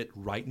to spit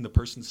right in the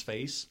person's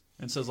face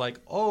and says like,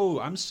 "Oh,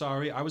 I'm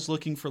sorry. I was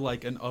looking for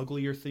like an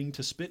uglier thing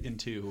to spit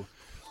into."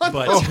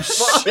 But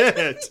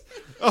Shit.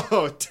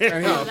 Oh,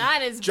 damn.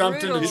 That is Jumped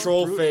brutal. into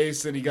troll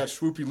face and he got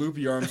swoopy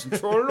loopy arms and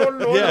this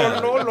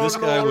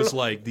guy was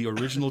like the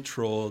original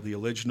troll, the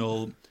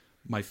original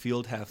 "My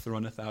field hath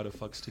runneth out of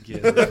fucks to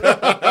give."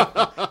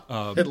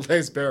 It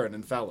lays barren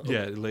and fallow.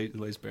 Yeah, it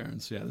lays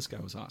barons. Yeah, this guy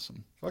was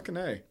awesome. Fucking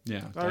A.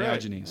 Yeah, All right.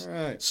 Diogenes. All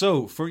right.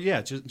 So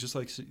just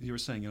like you were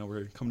saying,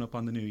 we're coming up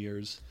on the New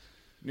Year's.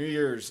 New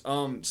Year's.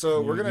 So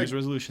New we're gonna. Year's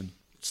resolution.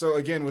 So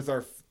again, with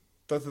our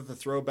the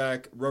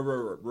throwback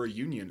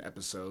reunion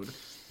episode,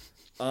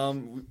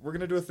 we're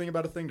gonna do a thing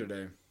about a thing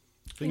today.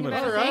 Think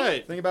about about it. a thing?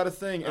 Right. Thing about a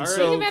thing. And All right.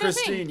 so, Thing about a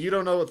Christine, thing. you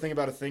don't know what thing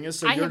about a thing is,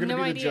 so I you're have gonna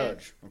no be idea. the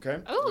judge. Okay.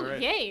 Oh, All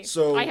right. yay.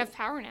 So, I have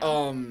power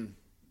now.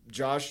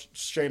 Josh,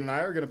 Shane, and I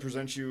are going to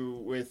present you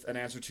with an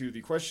answer to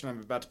the question I'm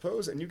about to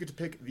pose, and you get to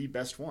pick the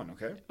best one,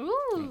 okay?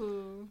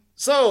 Ooh.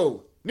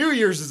 So, New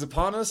Year's is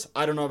upon us.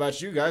 I don't know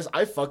about you guys.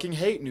 I fucking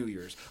hate New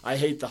Year's. I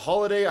hate the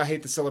holiday. I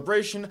hate the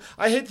celebration.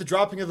 I hate the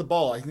dropping of the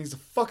ball. I think it's a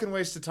fucking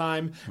waste of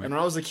time. Right. And when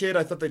I was a kid,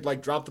 I thought they'd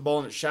like drop the ball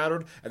and it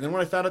shattered. And then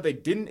when I found out they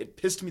didn't, it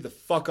pissed me the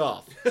fuck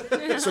off.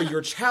 So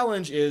your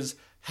challenge is,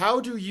 how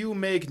do you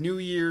make New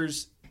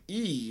Year's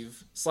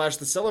Eve / the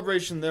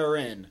celebration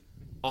therein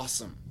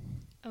awesome?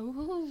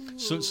 Oh.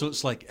 So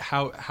it's like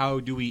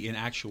how do we in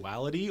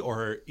actuality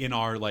or in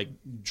our like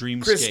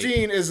dreamscape?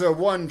 Christine is a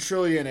 1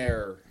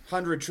 trillionaire,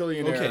 100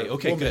 trillionaire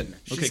Okay, woman. good.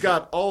 She's Okay,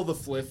 got all the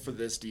fliff for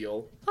this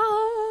deal.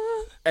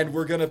 And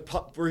we're gonna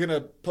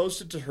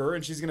post it to her,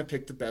 and she's gonna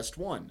pick the best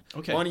one.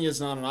 Okay. Money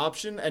is not an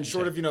option, and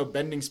short of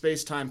bending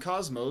space, time,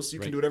 cosmos, you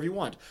can do whatever you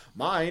want.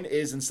 Mine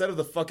is, instead of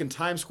the fucking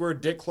Times Square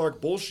Dick Clark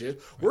bullshit,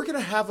 we're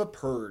gonna have a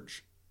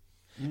purge.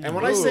 And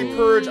when I say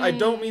purge, I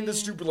don't mean the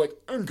stupid, like,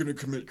 I'm going to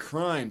commit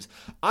crimes.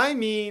 I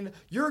mean,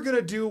 you're going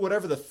to do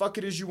whatever the fuck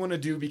it is you want to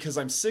do because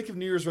I'm sick of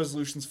New Year's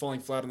resolutions falling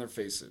flat on their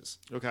faces.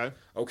 Okay.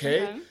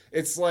 Okay?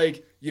 It's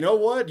like, you know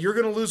what? You're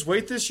going to lose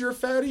weight this year,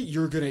 fatty?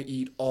 You're going to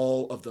eat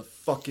all of the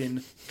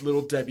fucking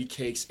Little Debbie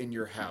cakes in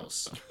your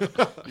house. You're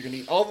going to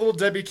eat all the Little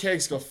Debbie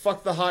cakes, go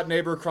fuck the hot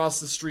neighbor across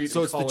the street,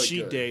 So and it's the call it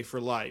cheat good. day for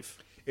life.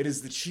 It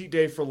is the cheat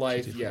day for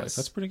life, yes.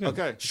 That's pretty good.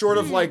 Okay. Short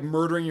of, like,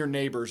 murdering your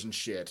neighbors and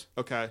shit.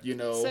 Okay. You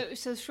know?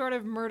 So short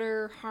of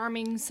murder,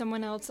 harming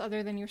someone else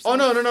other than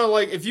yourself. Oh, no.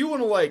 Like, if you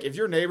want to, like, if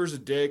your neighbor's a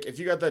dick, if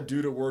you got that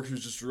dude at work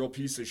who's just a real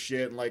piece of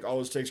shit and, like,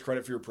 always takes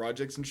credit for your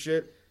projects and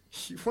shit,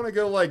 you want to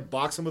go, like,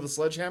 box him with a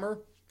sledgehammer?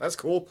 That's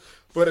cool.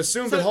 But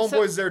assume that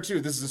Homeboy's there,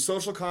 too. This is a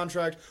social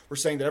contract. We're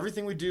saying that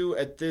everything we do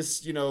at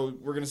this, we're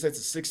going to say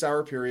it's a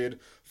 6-hour period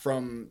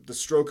from the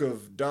stroke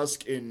of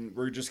dusk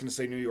we're just going to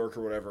say New York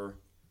or whatever.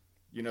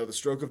 The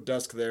stroke of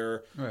dusk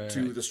there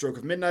to the stroke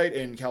of midnight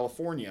in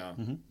California.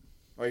 Mm-hmm.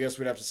 Well, I guess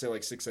we'd have to say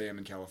like 6 a.m.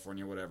 in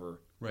California, whatever.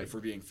 Right. If we're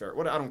being fair.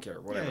 I don't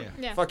care. Whatever.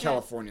 Yeah. Fuck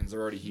Californians.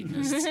 They're already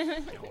hedonists.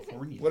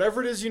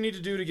 Whatever it is you need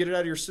to do to get it out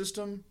of your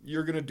system,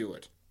 you're going to do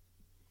it.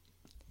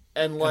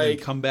 And like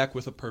then come back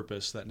with a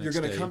purpose that next you're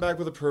gonna day. come back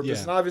with a purpose,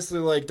 Yeah. and obviously,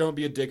 like, don't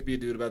be a dick, be a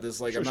dude about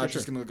this. Like, I'm not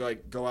just gonna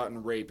like go out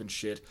and rape and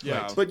shit.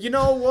 Yeah. But you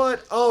know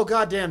what? Oh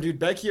goddamn, dude,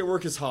 Becky at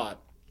work is hot.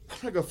 I'm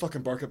gonna go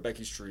fucking bark up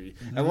Becky's tree.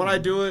 And when I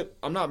do it,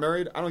 I'm not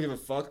married. I don't give a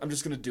fuck. I'm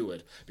just gonna do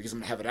it because I'm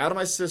gonna have it out of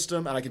my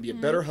system, and I can be a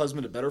better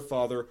husband, a better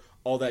father,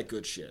 all that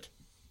good shit.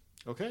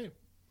 Okay.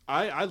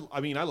 I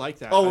mean, I like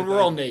that. Oh,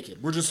 we're all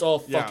naked. We're just all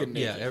fucking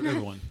Yeah, naked.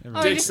 everyone. Oh,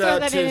 you Dicks just throw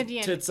out, that in at the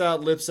end. tits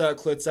out, lips out,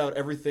 clits out,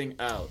 everything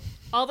out.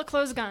 All the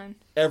clothes gone.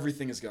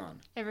 Everything is gone.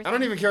 Everything. I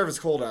don't even care if it's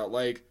cold out.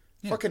 Like,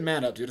 fucking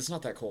man up, dude. It's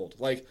not that cold.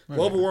 Like,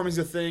 global warming's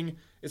a thing.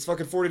 It's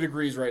fucking 40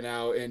 degrees right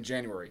now in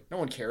January. No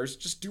one cares.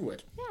 Just do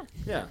it. Yeah.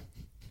 Yeah.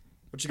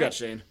 What you got,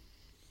 Shane?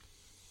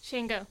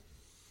 Shane, go.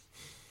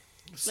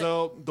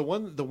 So the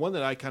one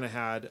that I kind of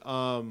had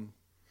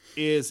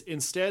is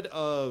instead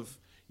of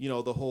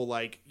the whole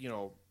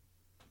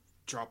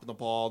dropping the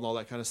ball and all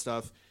that kind of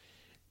stuff,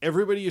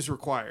 everybody is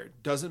required.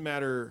 Doesn't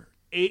matter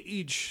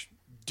age,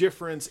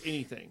 difference,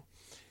 anything.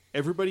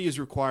 Everybody is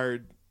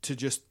required to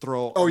just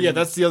throw. Oh yeah,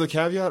 that's the other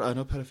caveat. I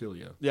know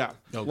pedophilia. Yeah.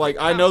 Okay. Like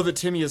I know that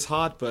Timmy is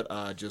hot,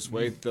 but just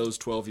wait those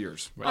 12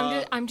 years.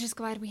 I'm just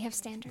glad we have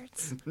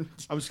standards.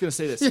 I'm just gonna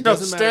say this. You know,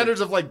 standards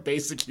of like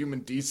basic human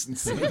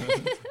decency.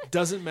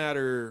 Doesn't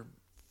matter,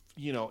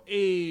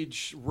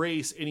 age,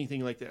 race,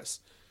 anything like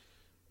this.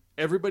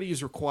 Everybody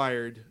is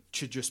required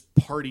to just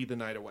party the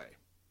night away.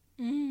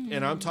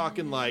 And I'm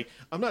talking I'm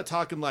not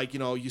talking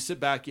you sit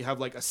back, you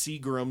have like a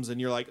Seagram's and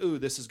you're like, ooh,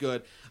 this is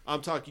good.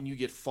 I'm talking you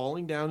get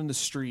falling down in the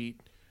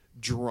street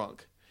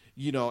drunk,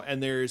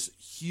 and there's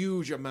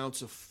huge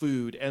amounts of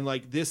food. And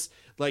like this,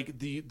 like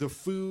the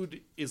food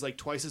is like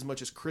twice as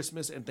much as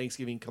Christmas and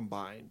Thanksgiving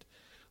combined.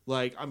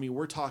 Like, I mean,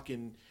 we're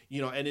talking,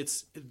 and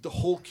it's the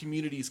whole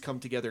communities come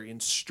together in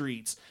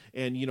streets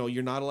and,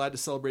 you're not allowed to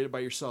celebrate it by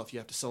yourself. You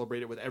have to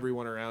celebrate it with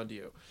everyone around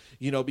you,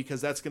 because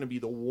that's going to be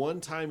the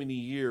one time in a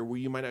year where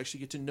you might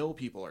actually get to know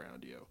people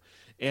around you.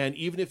 And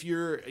even if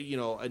you're,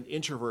 an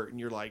introvert and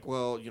you're like,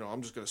 well,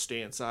 I'm just going to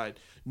stay inside.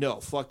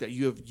 No, fuck that.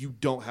 You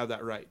don't have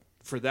that right.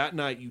 For that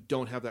night, you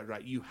don't have that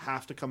right. You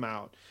have to come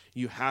out.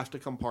 You have to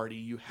come party.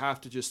 You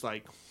have to just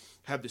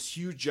have this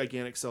huge,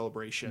 gigantic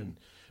celebration.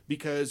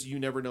 Because you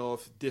never know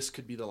if this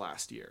could be the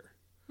last year.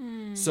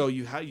 So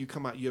you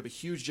come out, you have a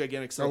huge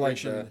gigantic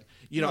celebration,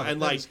 and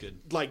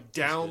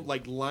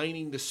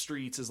lining the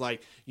streets is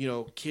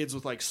kids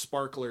with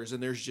sparklers,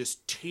 and there's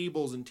just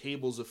tables and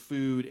tables of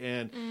food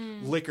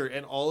and liquor,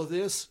 and all of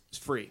this is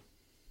free.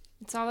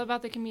 It's all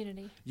about the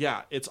community.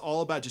 Yeah, it's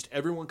all about just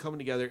everyone coming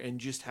together and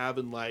just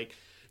having a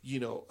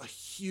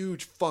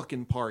huge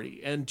fucking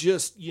party. And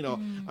just,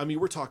 I mean,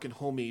 we're talking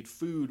homemade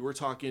food, we're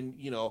talking,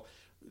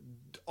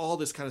 all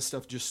this kind of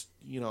stuff just,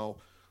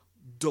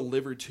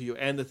 delivered to you.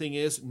 And the thing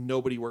is,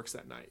 nobody works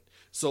that night.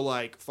 So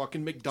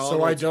fucking McDonald's.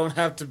 So I don't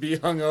have to be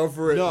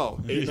hungover. No,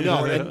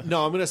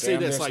 I'm gonna say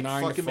this: fucking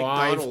 9 to 5.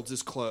 McDonald's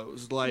is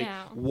closed.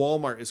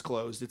 Walmart is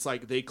closed. It's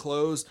they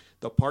close.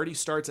 The party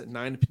starts at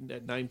 9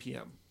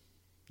 p.m.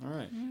 All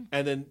right.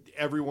 And then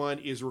everyone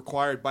is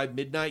required by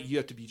midnight. You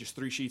have to be just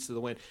 3 sheets to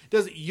the wind.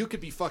 You could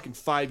be fucking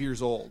 5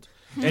 years old,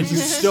 and you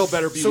still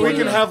better be. So we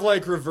can have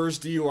reverse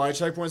DUI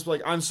checkpoints.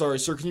 But I'm sorry,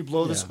 sir. Can you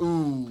blow this?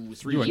 Ooh,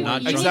 3. You are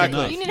not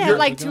exactly. You need to have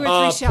 2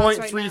 or 3 shots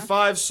right now.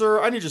 0.35,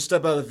 sir. I need you to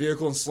step out of the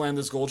vehicle and slam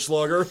this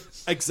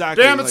Goldschlager.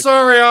 Exactly. Damn it,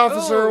 sorry,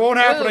 officer. Won't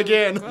happen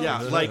again.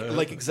 Yeah,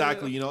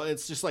 exactly.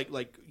 It's just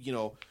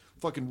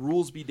fucking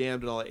rules be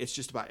damned and all that. It's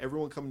just about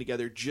everyone coming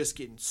together, just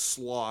getting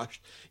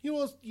sloshed.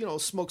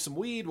 Smoke some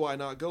weed. Why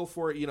not go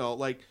for it?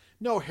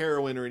 No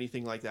heroin or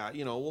anything like that.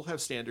 We'll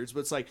have standards, but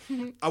it's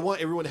I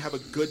want everyone to have a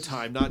good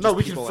time. Not just no,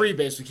 we can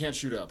freebase. We can't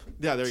shoot up.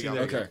 Yeah, there you go.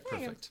 Okay,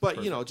 perfect.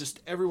 But just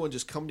everyone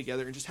just come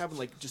together and just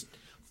having just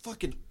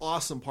fucking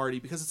awesome party,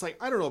 because it's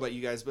I don't know about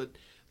you guys, but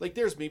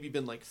there's maybe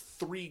been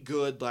 3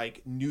 good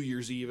New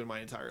Year's Eve in my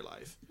entire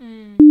life.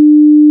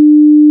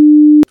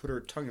 Put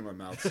her tongue in my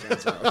mouth.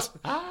 Stands out.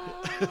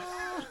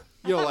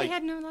 I thought we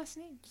had no last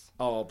names.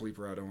 Oh, I'll bleep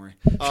her out. Don't worry.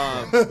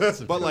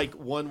 But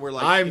one where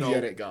I'm the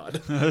edit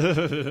god.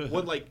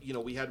 One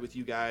we had with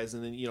you guys,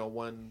 and then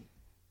one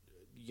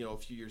a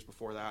few years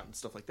before that and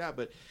stuff like that.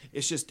 But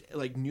it's just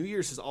New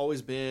Year's has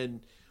always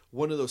been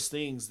one of those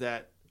things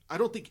that I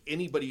don't think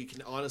anybody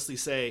can honestly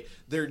say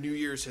their New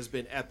Year's has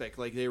been epic.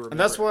 They remember. And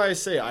that's why I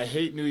say I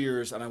hate New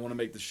Year's and I want to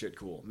make this shit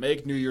cool.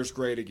 Make New Year's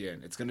great again.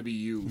 It's going to be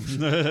huge.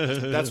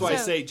 That's why I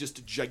say just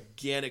a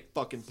gigantic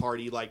fucking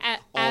party,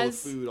 all the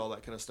food, all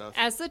that kind of stuff.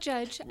 As the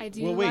judge, I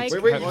do wait.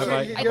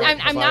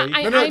 I'm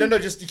not. No,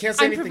 just you can't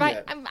say anything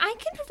yet. I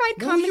can provide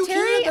No, commentary. you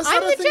can't. That's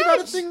I'm how the the thing about a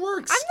judge. thing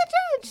works. I'm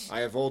the judge.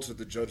 I have altered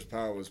the judge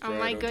powers. Oh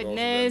my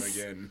goodness.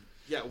 Again.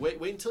 Yeah,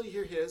 wait until you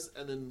hear his,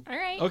 and then. All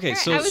right. Okay,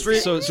 all right.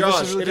 so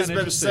Josh, really it has been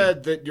interesting.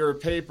 said that your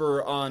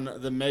paper on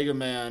the Mega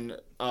Man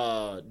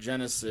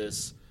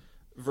Genesis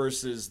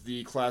versus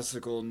the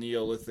classical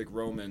Neolithic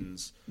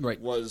Romans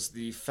was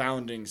the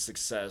founding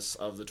success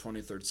of the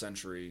 23rd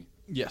century.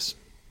 Yes.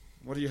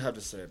 What do you have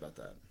to say about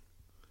that?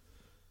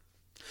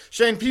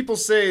 Shane, people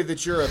say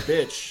that you're a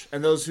bitch,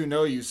 and those who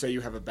know you say you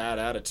have a bad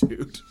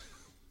attitude.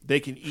 They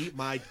can eat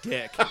my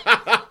dick.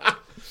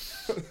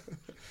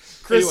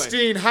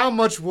 Christine, how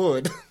much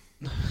wood?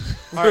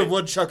 For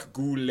woodchuck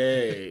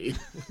goulet.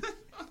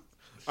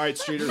 All right,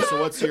 Streeter,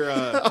 so what's your...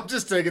 I'm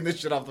just taking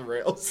this shit off the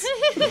rails.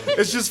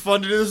 It's just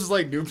fun to do this with,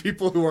 like, new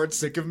people who aren't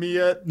sick of me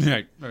yet.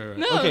 Right.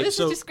 No, okay, this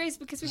is just great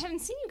because we haven't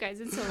seen you guys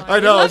in so long. I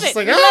know, We love it's just it.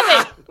 like, we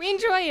love it. We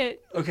enjoy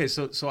it. Okay,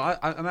 so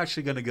I'm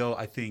actually going to go,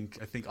 I think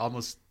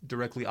almost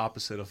directly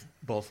opposite of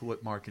both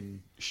what Mark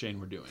and Shane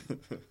were doing.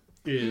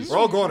 We're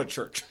all going to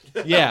church.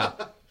 Yeah.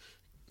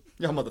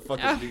 Y'all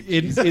motherfuckers.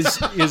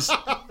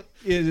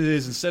 It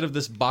is instead of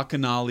this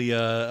bacchanalia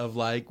of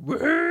like,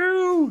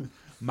 woo,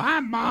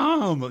 my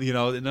mom, you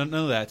know, none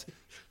of that.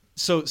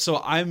 So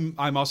I'm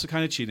also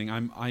kind of cheating.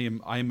 I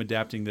am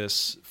adapting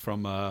this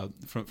from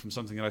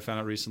something that I found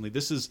out recently.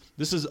 This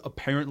is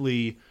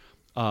apparently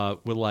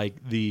what like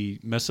the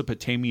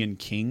Mesopotamian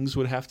kings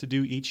would have to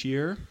do each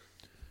year.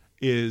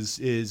 Is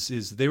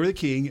they were the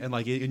king and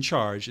like in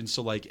charge, and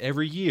so like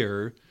every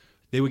year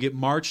they would get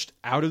marched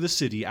out of the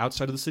city,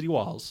 outside of the city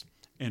walls,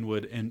 and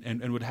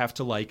would have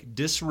to like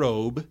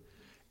disrobe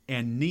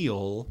and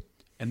kneel,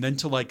 and then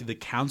to like the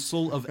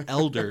council of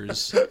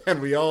elders.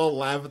 And we all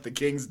laugh at the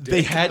king's dick.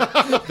 They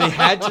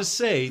had to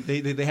say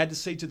they had to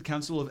say to the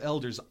council of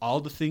elders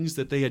all the things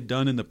that they had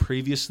done in the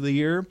previous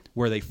year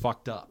where they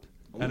fucked up.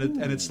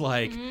 And it's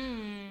like,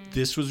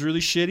 this was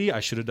really shitty. I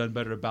should have done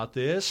better about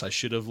this. I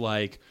should have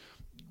like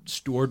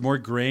stored more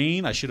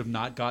grain. I should have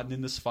not gotten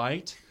in this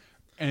fight.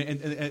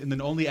 And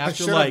then only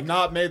after I should like have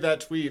not made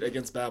that tweet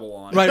against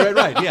Babylon.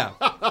 right, yeah.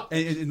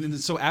 and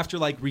so after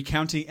like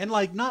recounting and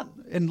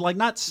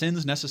not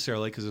sins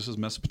necessarily, because this was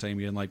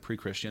Mesopotamia and like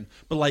pre-Christian,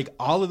 but like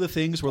all of the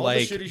things were all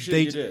like the shitty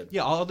shit you did.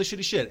 Yeah, all the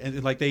shitty shit,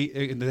 and like they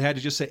had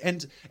to just say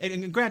and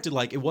granted,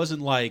 like it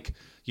wasn't like,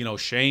 you know,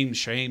 shame,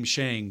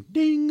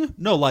 ding.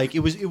 No, like it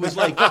was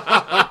like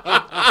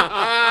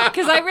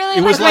because I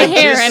really like my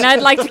hair and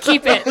I'd like to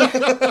keep it.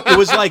 It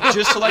was like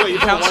just to like the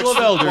council of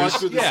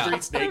elders. Yeah.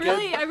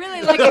 I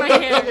really like my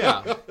hair.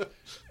 Yeah.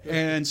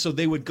 And so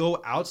they would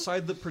go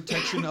outside the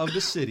protection of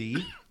the city,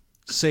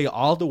 say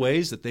all the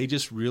ways that they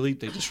just really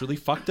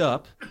fucked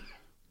up,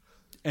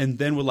 and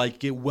then would like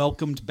get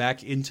welcomed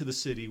back into the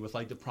city with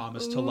like the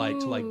promise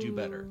to do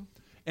better.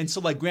 And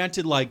so, like,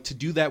 granted, like, to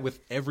do that with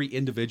every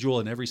individual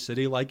in every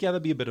city, like, yeah,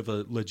 that'd be a bit of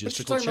a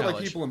logistical challenge. About,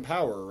 like, people in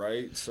power,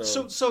 right?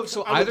 So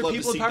I either would love people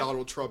to see in power.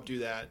 Donald Trump do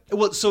that.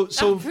 Well, so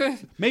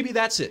maybe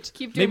that's it.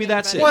 Maybe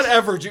that's it.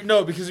 Whatever.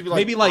 No, because you'd be like,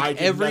 maybe like I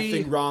did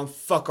nothing wrong.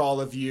 Fuck all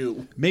of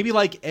you. Maybe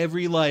like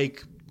every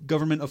like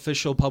government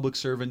official, public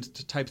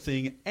servant type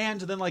thing,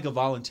 and then like a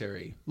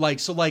voluntary, like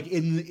so like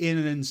in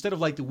instead of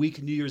like the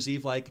week New Year's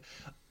Eve, like,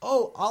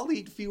 oh, I'll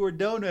eat fewer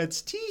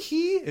donuts.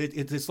 Tee-hee.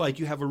 It's like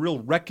you have a real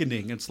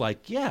reckoning. It's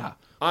like, yeah,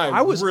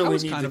 I was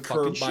need kind of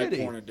fucking shitty.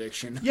 Porn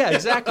addiction. Yeah,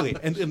 exactly.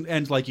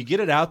 and like you get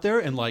it out there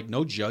and like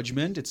no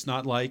judgment. It's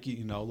not like,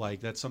 you know,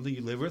 like that's something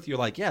you live with. You're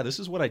like, yeah, this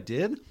is what I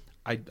did.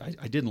 I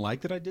didn't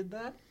like that I did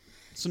that.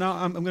 So now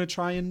I'm going to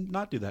try and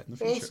not do that in the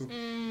future.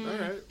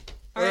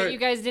 All right. You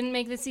guys didn't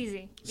make this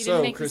easy.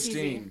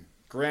 Christine,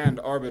 Grand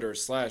Arbiter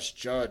 /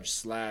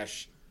 Judge /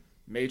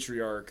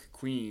 Matriarch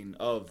Queen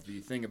of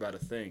the Thing About a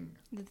Thing.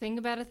 The Thing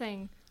About a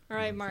Thing. All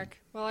right, Mark.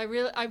 Well, I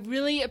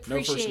really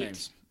appreciate. No first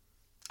names.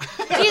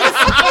 Jesus, you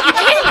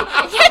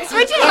can't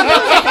switch it up.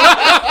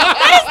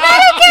 That is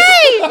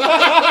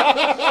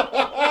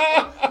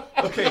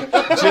not okay. Okay,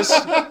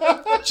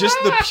 just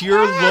the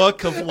pure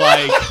look of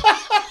like,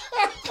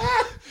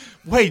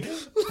 wait,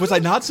 was I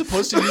not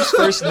supposed to use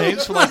first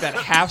names for like that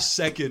half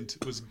second?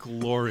 It was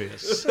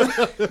glorious.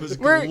 It was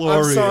glorious.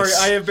 I'm sorry,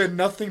 I have been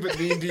nothing but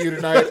mean to you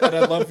tonight, and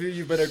I love you.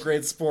 You've been a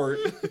great sport.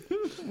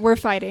 We're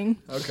fighting.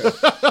 Okay.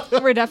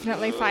 We're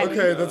definitely fighting.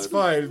 Okay, that's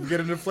fine. Get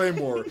into flame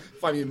war.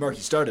 Find me at Marky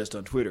Stardust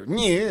on Twitter.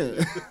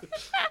 Yeah.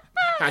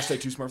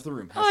 Hashtag too smart for the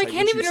room. I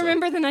can't even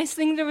remember the nice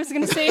thing that I was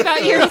going to say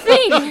about your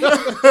thing. She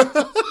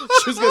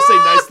was going to say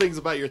nice things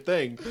about your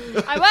thing.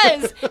 I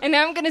was. And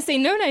now I'm going to say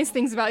no nice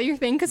things about your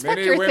thing because fuck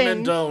your thing. Many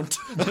women don't.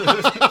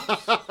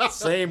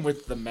 Same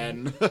with the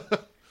men.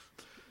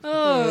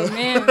 Oh,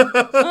 man.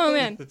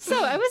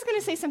 So I was going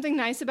to say something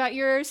nice about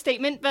your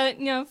statement, but,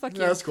 you know, fuck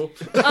you. Yeah, that's cool.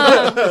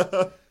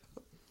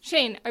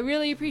 Shane, I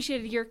really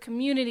appreciated your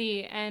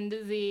community and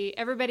the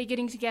everybody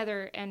getting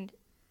together, and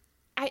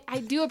I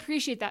do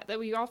appreciate that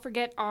we all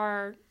forget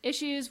our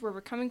issues, where we're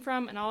coming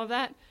from, and all of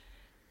that.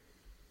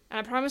 And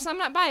I promise I'm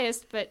not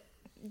biased, but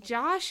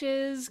Josh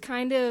is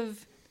kind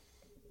of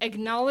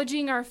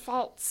acknowledging our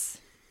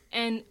faults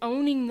and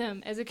owning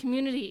them as a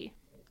community.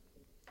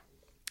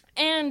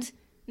 And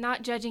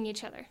not judging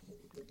each other.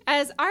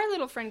 As our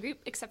little friend group,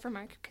 except for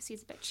Mark, because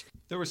he's a bitch.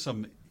 There were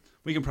some...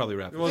 We can probably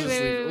wrap it. We'll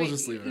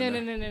just leave it.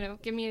 No.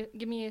 Give me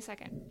a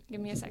second. Give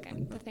me a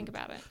second to think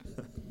about it.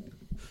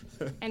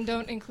 And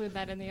don't include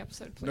that in the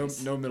episode,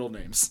 please. No middle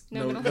names.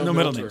 No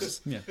middle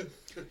names. Yeah.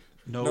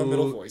 No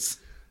middle voice.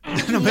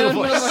 No middle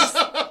voice.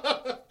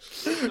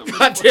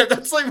 God damn,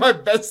 that's like my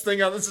best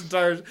thing on this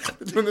entire...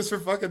 Been doing this for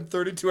fucking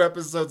 32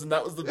 episodes, and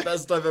that was the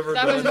best I've ever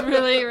done. That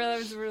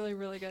was really,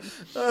 really good.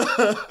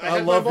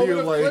 I love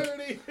you,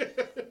 like...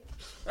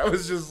 That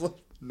was just...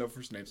 No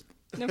first names.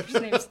 No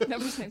first names. No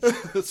first names.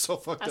 It's so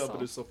fucked Asshole. up,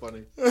 but it's so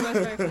funny. That's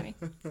very funny.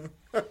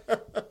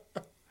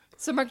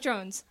 So, Mark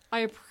Jones,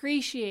 I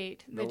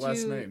appreciate No that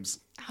last you... names.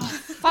 Oh,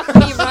 fuck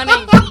me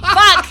running.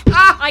 Fuck!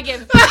 I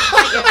give.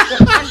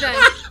 I'm done.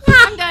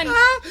 I'm done.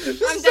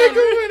 I'm done.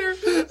 Winner.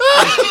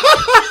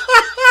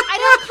 I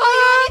don't call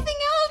you anything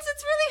else.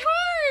 It's really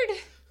hard.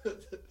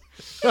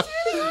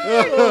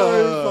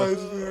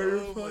 You're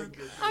fine.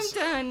 I'm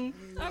done.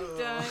 I'm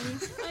done.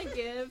 I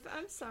give.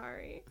 I'm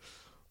sorry.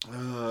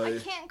 I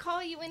can't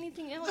call you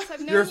anything else. I've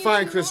known You're you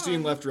fine, too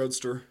Christine, long. left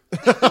roadster.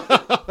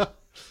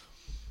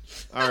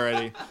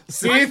 Alrighty.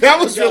 See, that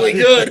was really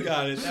good.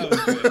 Got it. That was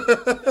good.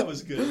 That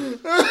was good.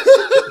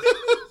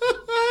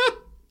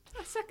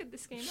 I suck at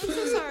this game. I'm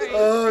so sorry.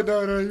 Oh,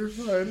 no, you're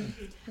fine.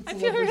 I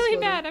feel really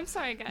bad. I'm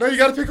sorry, guys. No, you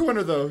gotta pick a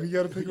winner, though. You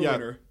gotta pick a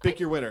winner. Pick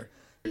your winner.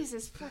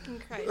 Jesus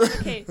fucking Christ.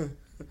 Okay.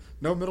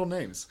 No middle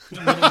names.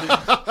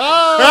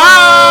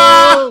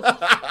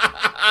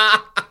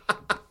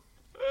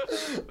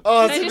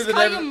 Oh, Can I just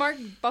call you Mark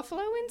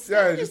Buffalo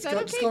instead? Yeah, Is just that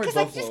call- okay? just call me Because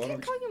I Buffalo. just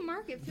can't call you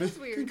Mark. It feels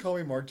You weird. can call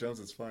me Mark Jones.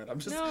 It's fine. I'm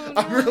No.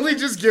 really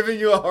just giving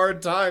you a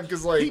hard time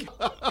because, like,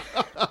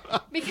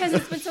 Because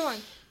it's been so long.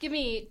 Give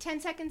me 10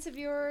 seconds of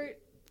your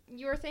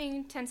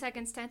thing. 10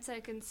 seconds.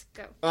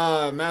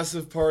 Go.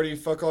 massive party.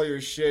 Fuck all your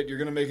shit. You're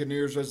gonna make a New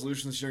Year's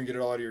resolution this year and get it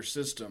all out of your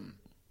system.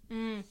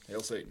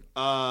 Hail Satan.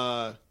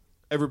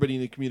 Everybody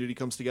in the community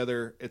comes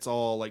together. It's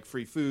all like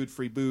free food,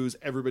 free booze.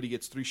 Everybody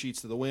gets 3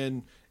 sheets to the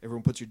win.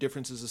 Everyone puts your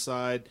differences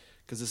aside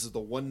because this is the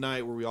one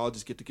night where we all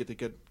just get to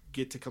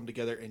come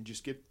together and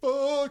just get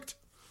fucked.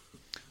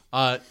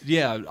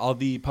 Yeah, all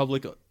the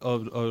public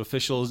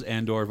officials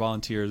and/or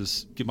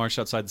volunteers get marched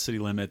outside the city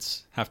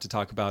limits, have to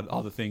talk about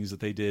all the things that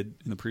they did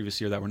in the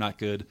previous year that were not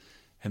good,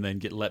 and then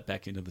get let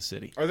back into the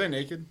city. Are they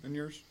naked in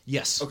yours?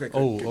 Yes. Okay, good,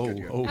 Oh, good,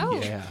 yeah.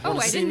 yeah. Oh,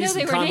 I See didn't me know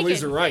they some were naked.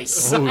 Condoleezza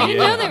Rice. Oh, I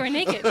didn't yeah. know they were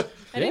naked.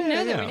 I didn't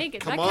know they Yeah. were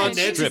naked. Come That on, kind of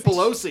Nancy shit.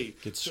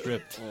 Pelosi. Get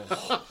stripped.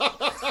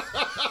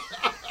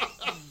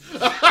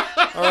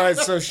 All right,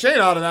 so Shane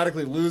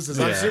automatically loses.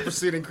 I'm Yeah.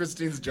 superseding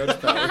Christine's judge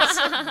powers.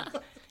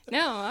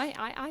 No,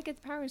 I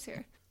get the powers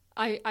here.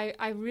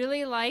 I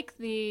really like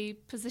the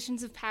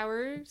positions of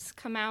powers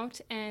come out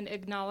and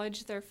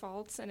acknowledge their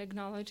faults and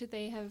acknowledge that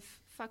they have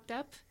fucked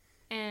up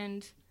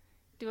and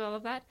do all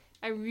of that.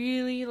 I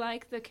really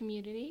like the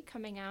community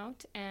coming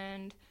out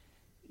and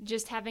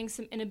just having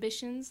some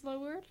inhibitions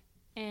lowered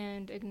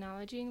and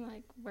acknowledging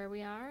like where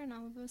we are and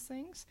all of those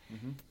things.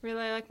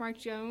 Really like Mark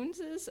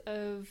Jones's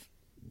of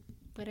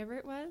whatever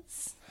it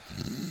was.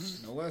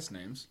 No last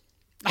names.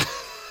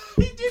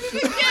 He did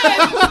it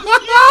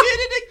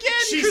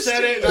again. She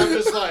said it, and I'm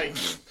just like,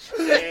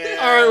 yeah.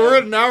 All right, we're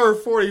at an hour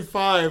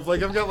 45.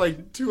 Like, I've got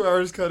like 2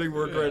 hours cutting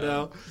work right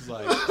now. It's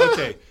like,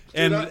 okay.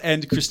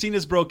 And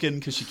Christina's broken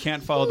because she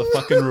can't follow the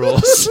fucking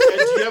rules. And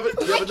do you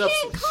have enough?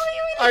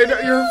 I know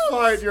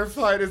you're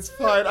fine. It's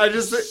fine. I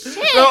just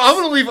no. I'm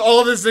gonna leave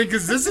all this in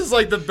because this is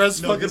like the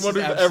best fucking this one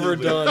is we've ever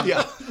absolutely- done.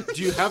 Yeah.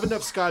 Do you have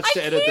enough scotch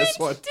to edit this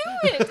one? Do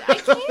it. I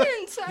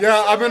can't.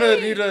 Yeah, I'm gonna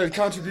need a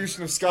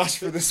contribution of scotch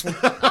for this one.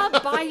 I'll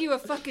buy you a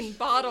fucking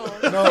bottle.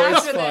 No,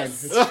 it's after fine.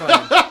 this. It's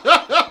fine.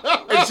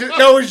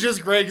 It's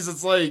just great because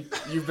it's like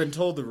you've been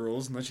told the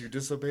rules and that you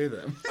disobey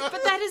them.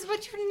 But that is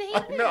what your name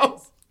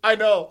I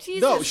know. is.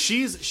 Jesus. No,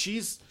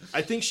 she's.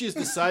 I think she's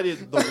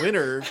decided the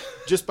winner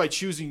just by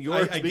choosing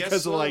yours I guess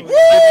because so. of like.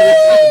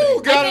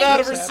 Woo! Got it out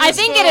of her system. I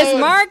think it is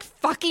Mark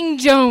fucking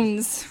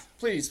Jones.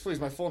 Please,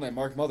 my full name,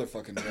 Mark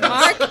motherfucking Jones.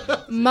 Mark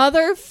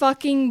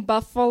motherfucking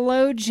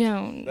Buffalo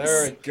Jones.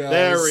 There it goes.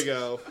 There we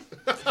go.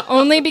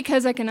 Only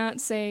because I cannot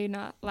say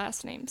not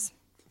last names.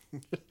 You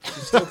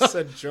still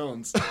said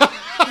Jones.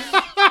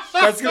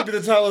 That's gonna be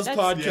the title of this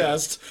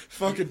podcast.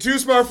 Fucking too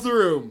smart for the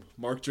room.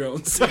 Mark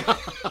Jones.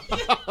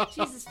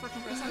 Jesus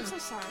fucking Christ, I'm so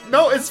sorry.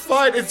 No, it's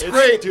fine. It's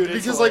great, dude,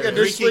 it's because like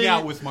hilarious. initially, Freaking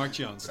out with Mark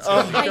Jones. It's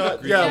oh gonna my be god,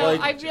 great. yeah, No,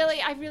 like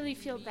I really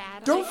feel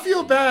bad. don't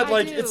feel bad. I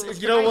Like do. it's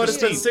you know what? It's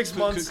been Christine, 6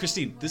 months.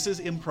 Christine, this is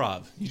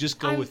improv. You just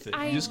go with it.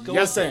 You just go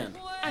Yes, with it. and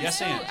I'm Yes,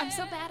 so, and. I'm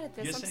so bad at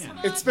this. Yes, I'm and.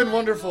 sorry. it's been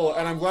wonderful,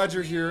 and I'm glad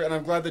you're here, and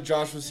I'm glad that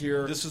Josh was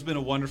here. This has been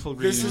a wonderful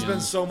reunion. This has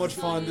been so much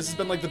fun. This has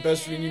been like the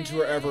best reunion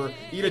tour ever.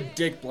 Eat a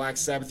dick, Black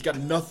Sabbath. You got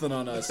nothing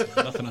on us.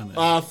 Nothing on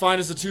that.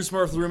 Find us at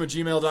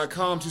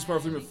toosmartfortheroom@gmail.com,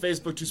 toosmartfortheroom at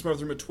Facebook,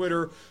 toosmartfortheroom at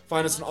Twitter.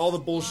 Find us on all the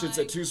bullshits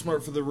at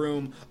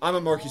toosmartfortheroom. I'm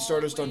at Marky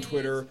Stardust on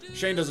Twitter.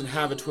 Shane doesn't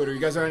have a Twitter. You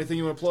guys have anything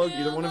you want to plug?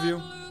 Either one of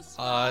you?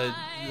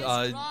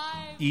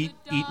 Eat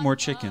more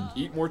chicken.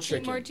 Eat more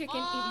chicken. Eat more chicken,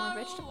 eat more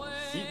vegetables.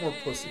 Eat more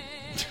pussy.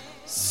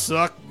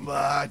 Suck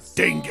my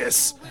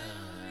dingus.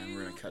 And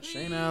we're gonna cut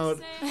Shane out.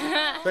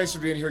 Thanks for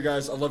being here,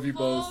 guys. I love you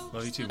both.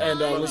 Love you too. And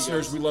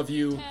listeners, we love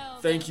you.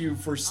 Thank you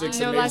for 6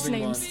 No last amazing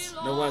names. months.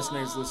 No last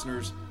names,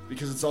 listeners,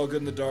 because it's all good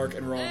in the dark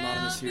and we're all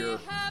anonymous here.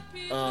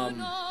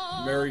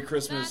 Merry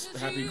Christmas,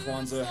 Happy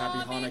Kwanzaa, Happy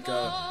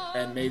Hanukkah,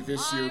 and may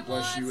this year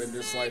bless you in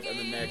this life and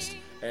the next.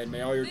 And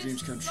may all your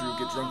dreams come true.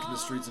 Get drunk in the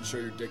streets and show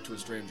your dick to a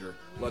stranger.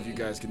 Love you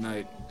guys. Good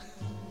night.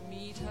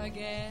 Meet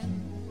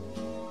again.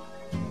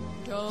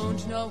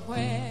 Don't know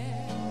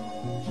where,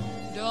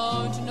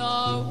 don't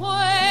know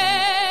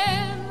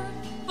when,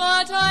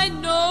 but I